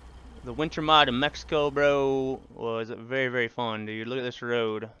 The winter mod in Mexico, bro, was very, very fun, dude. Look at this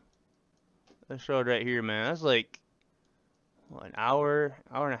road. This road right here, man. That's like... what, an hour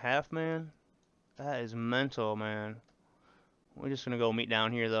and a half, man? That is mental, man. We're just gonna go meet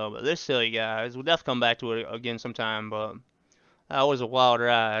down here though. But this silly guys, we'll definitely come back to it again sometime. But that was a wild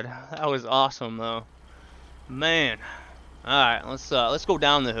ride. That was awesome though, man. All right, let's go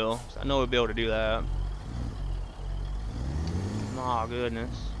down the hill. I know we'll be able to do that. Oh goodness.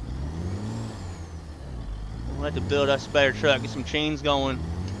 We'll have to build us a better truck, get some chains going.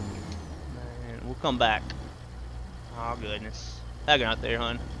 Man, we'll come back. Oh goodness. Hanging out there,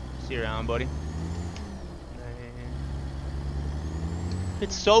 hun. See you around, buddy. Man.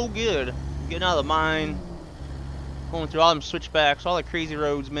 It's so good. Getting out of the mine. Going through all them switchbacks, all the crazy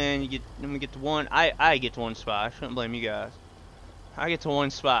roads, man. You get, when we get to one, I get to one spot. I shouldn't blame you guys. I get to one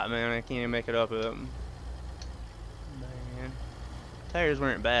spot, man. I can't even make it up it. Man. Tires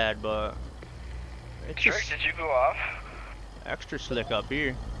weren't bad, but it's Trick, just did you go off? extra slick up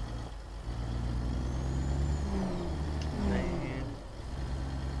here. Man.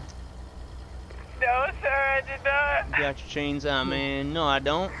 No, sir, I did not. You got your chains on, man. No, I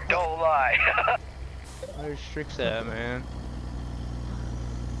don't. Don't lie. Where's Strix at, man?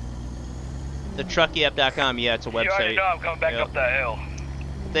 The truckyapp.com, yeah, it's a You already website. know I'm coming back Yep. up that hill.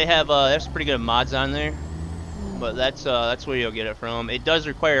 They have there's pretty good mods on there, but that's where you'll get it from. It does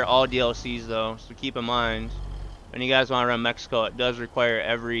require all DLCs though, so keep in mind when you guys want to run Mexico, it does require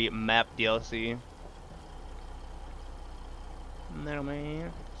every map DLC. Metal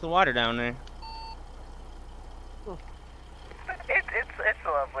man, it's the water down there. It's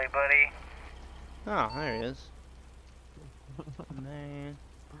lovely, buddy. Oh, there he is. Man,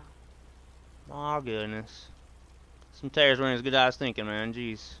 oh goodness. Some tires weren't as good as I was thinking, man.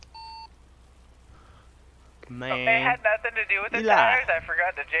 Jeez. Man. It had nothing to do with the Eli. tires. I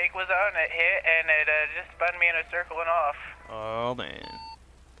forgot that Jake was on. It hit, and it just spun me in a circle and off. Oh man.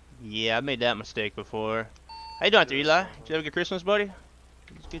 Yeah, I made that mistake before. How you doing out there, Eli? Did you have a good Christmas, buddy?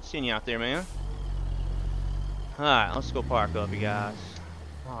 It's good seeing you out there, man. Alright, let's go park up, you guys.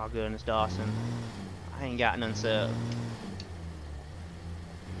 Oh goodness, Dawson. I ain't got none set.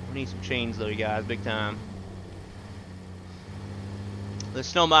 We need some chains though, you guys, big time. The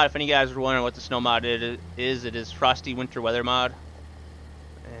snow mod, if any guys were wondering what the snow mod it is Frosty Winter Weather Mod.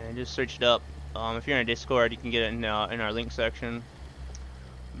 And just search it up. If you're in a Discord, you can get it in our link section.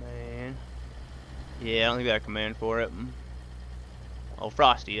 Man. Yeah, I don't think we got a command for it. Oh,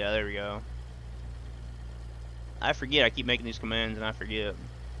 Frosty, yeah, there we go. I forget, I keep making these commands and I forget.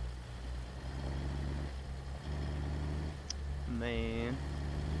 Man.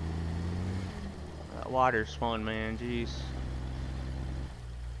 That water's fun, man, jeez.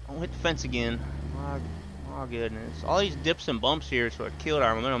 Don't hit the fence again. My goodness. All these dips and bumps here is what killed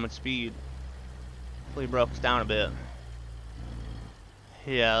our momentum and speed. Hopefully broke us down a bit.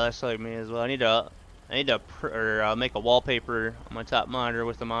 Yeah, that's like me as well. I need to make a wallpaper on my top monitor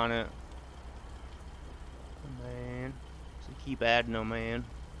with them on it. Man, so keep adding them, man.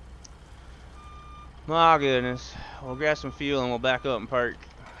 My goodness. We'll grab some fuel and we'll back up and park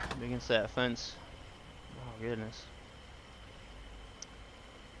against that fence. Oh goodness.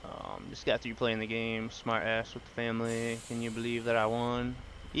 Just got through playing the game. Smart ass with the family. Can you believe that I won?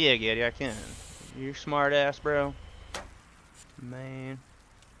 Yeah, Getty, I can. You're smart ass, bro. Man.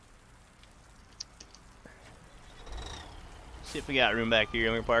 See if we got room back here.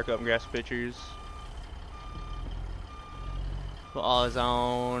 I'm gonna park up and grab some pictures. Put all is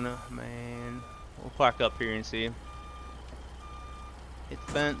on, man. We'll park up here and see. Hit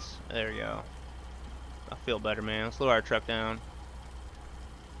the fence. There we go. I feel better, man. Let's lower our truck down.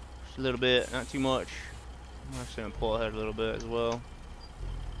 Just a little bit, not too much. I'm actually gonna pull ahead a little bit as well.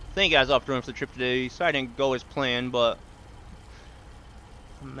 Thank you guys all for joining for the trip today. Sorry I didn't go as planned, but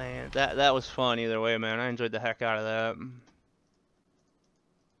man, that was fun either way, man. I enjoyed the heck out of that.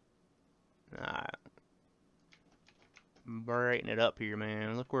 Alright. Brighten it up here,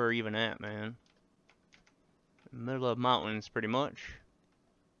 man. Look where we're even at, man. Middle of mountains, pretty much.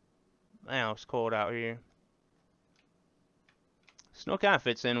 Man, it's cold out here. Snow kind of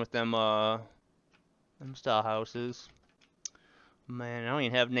fits in with them style houses. Man, I don't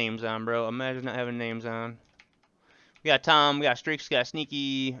even have names on, bro. Imagine not having names on. We got Tom, we got Strix, we got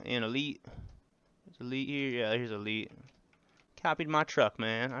Sneaky, and Elite. Is Elite here? Yeah, here's Elite. Copied my truck,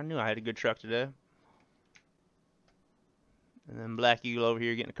 man. I knew I had a good truck today. And then Black Eagle over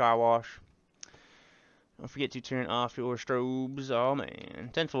here getting a car wash. Don't forget to turn off your strobes. Oh,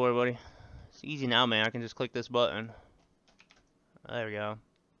 man. 10-4, everybody. It's easy now, man. I can just click this button. There we go.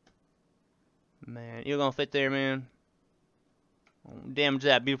 Man, you're gonna fit there, man. Damage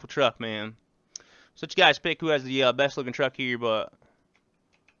that beautiful truck, man. So let you guys pick who has the best looking truck here, but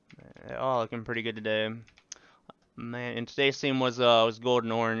they're all looking pretty good today. Man, and today's theme was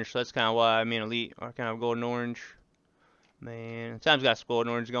golden orange, so that's kind of why me and Elite are kind of golden orange. Man, time's got some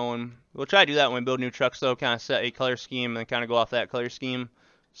golden orange going. We'll try to do that when we build new trucks, though. Kind of set a color scheme and kind of go off that color scheme.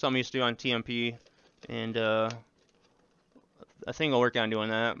 Something we used to do on TMP, and I think I'll work on doing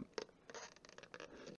that.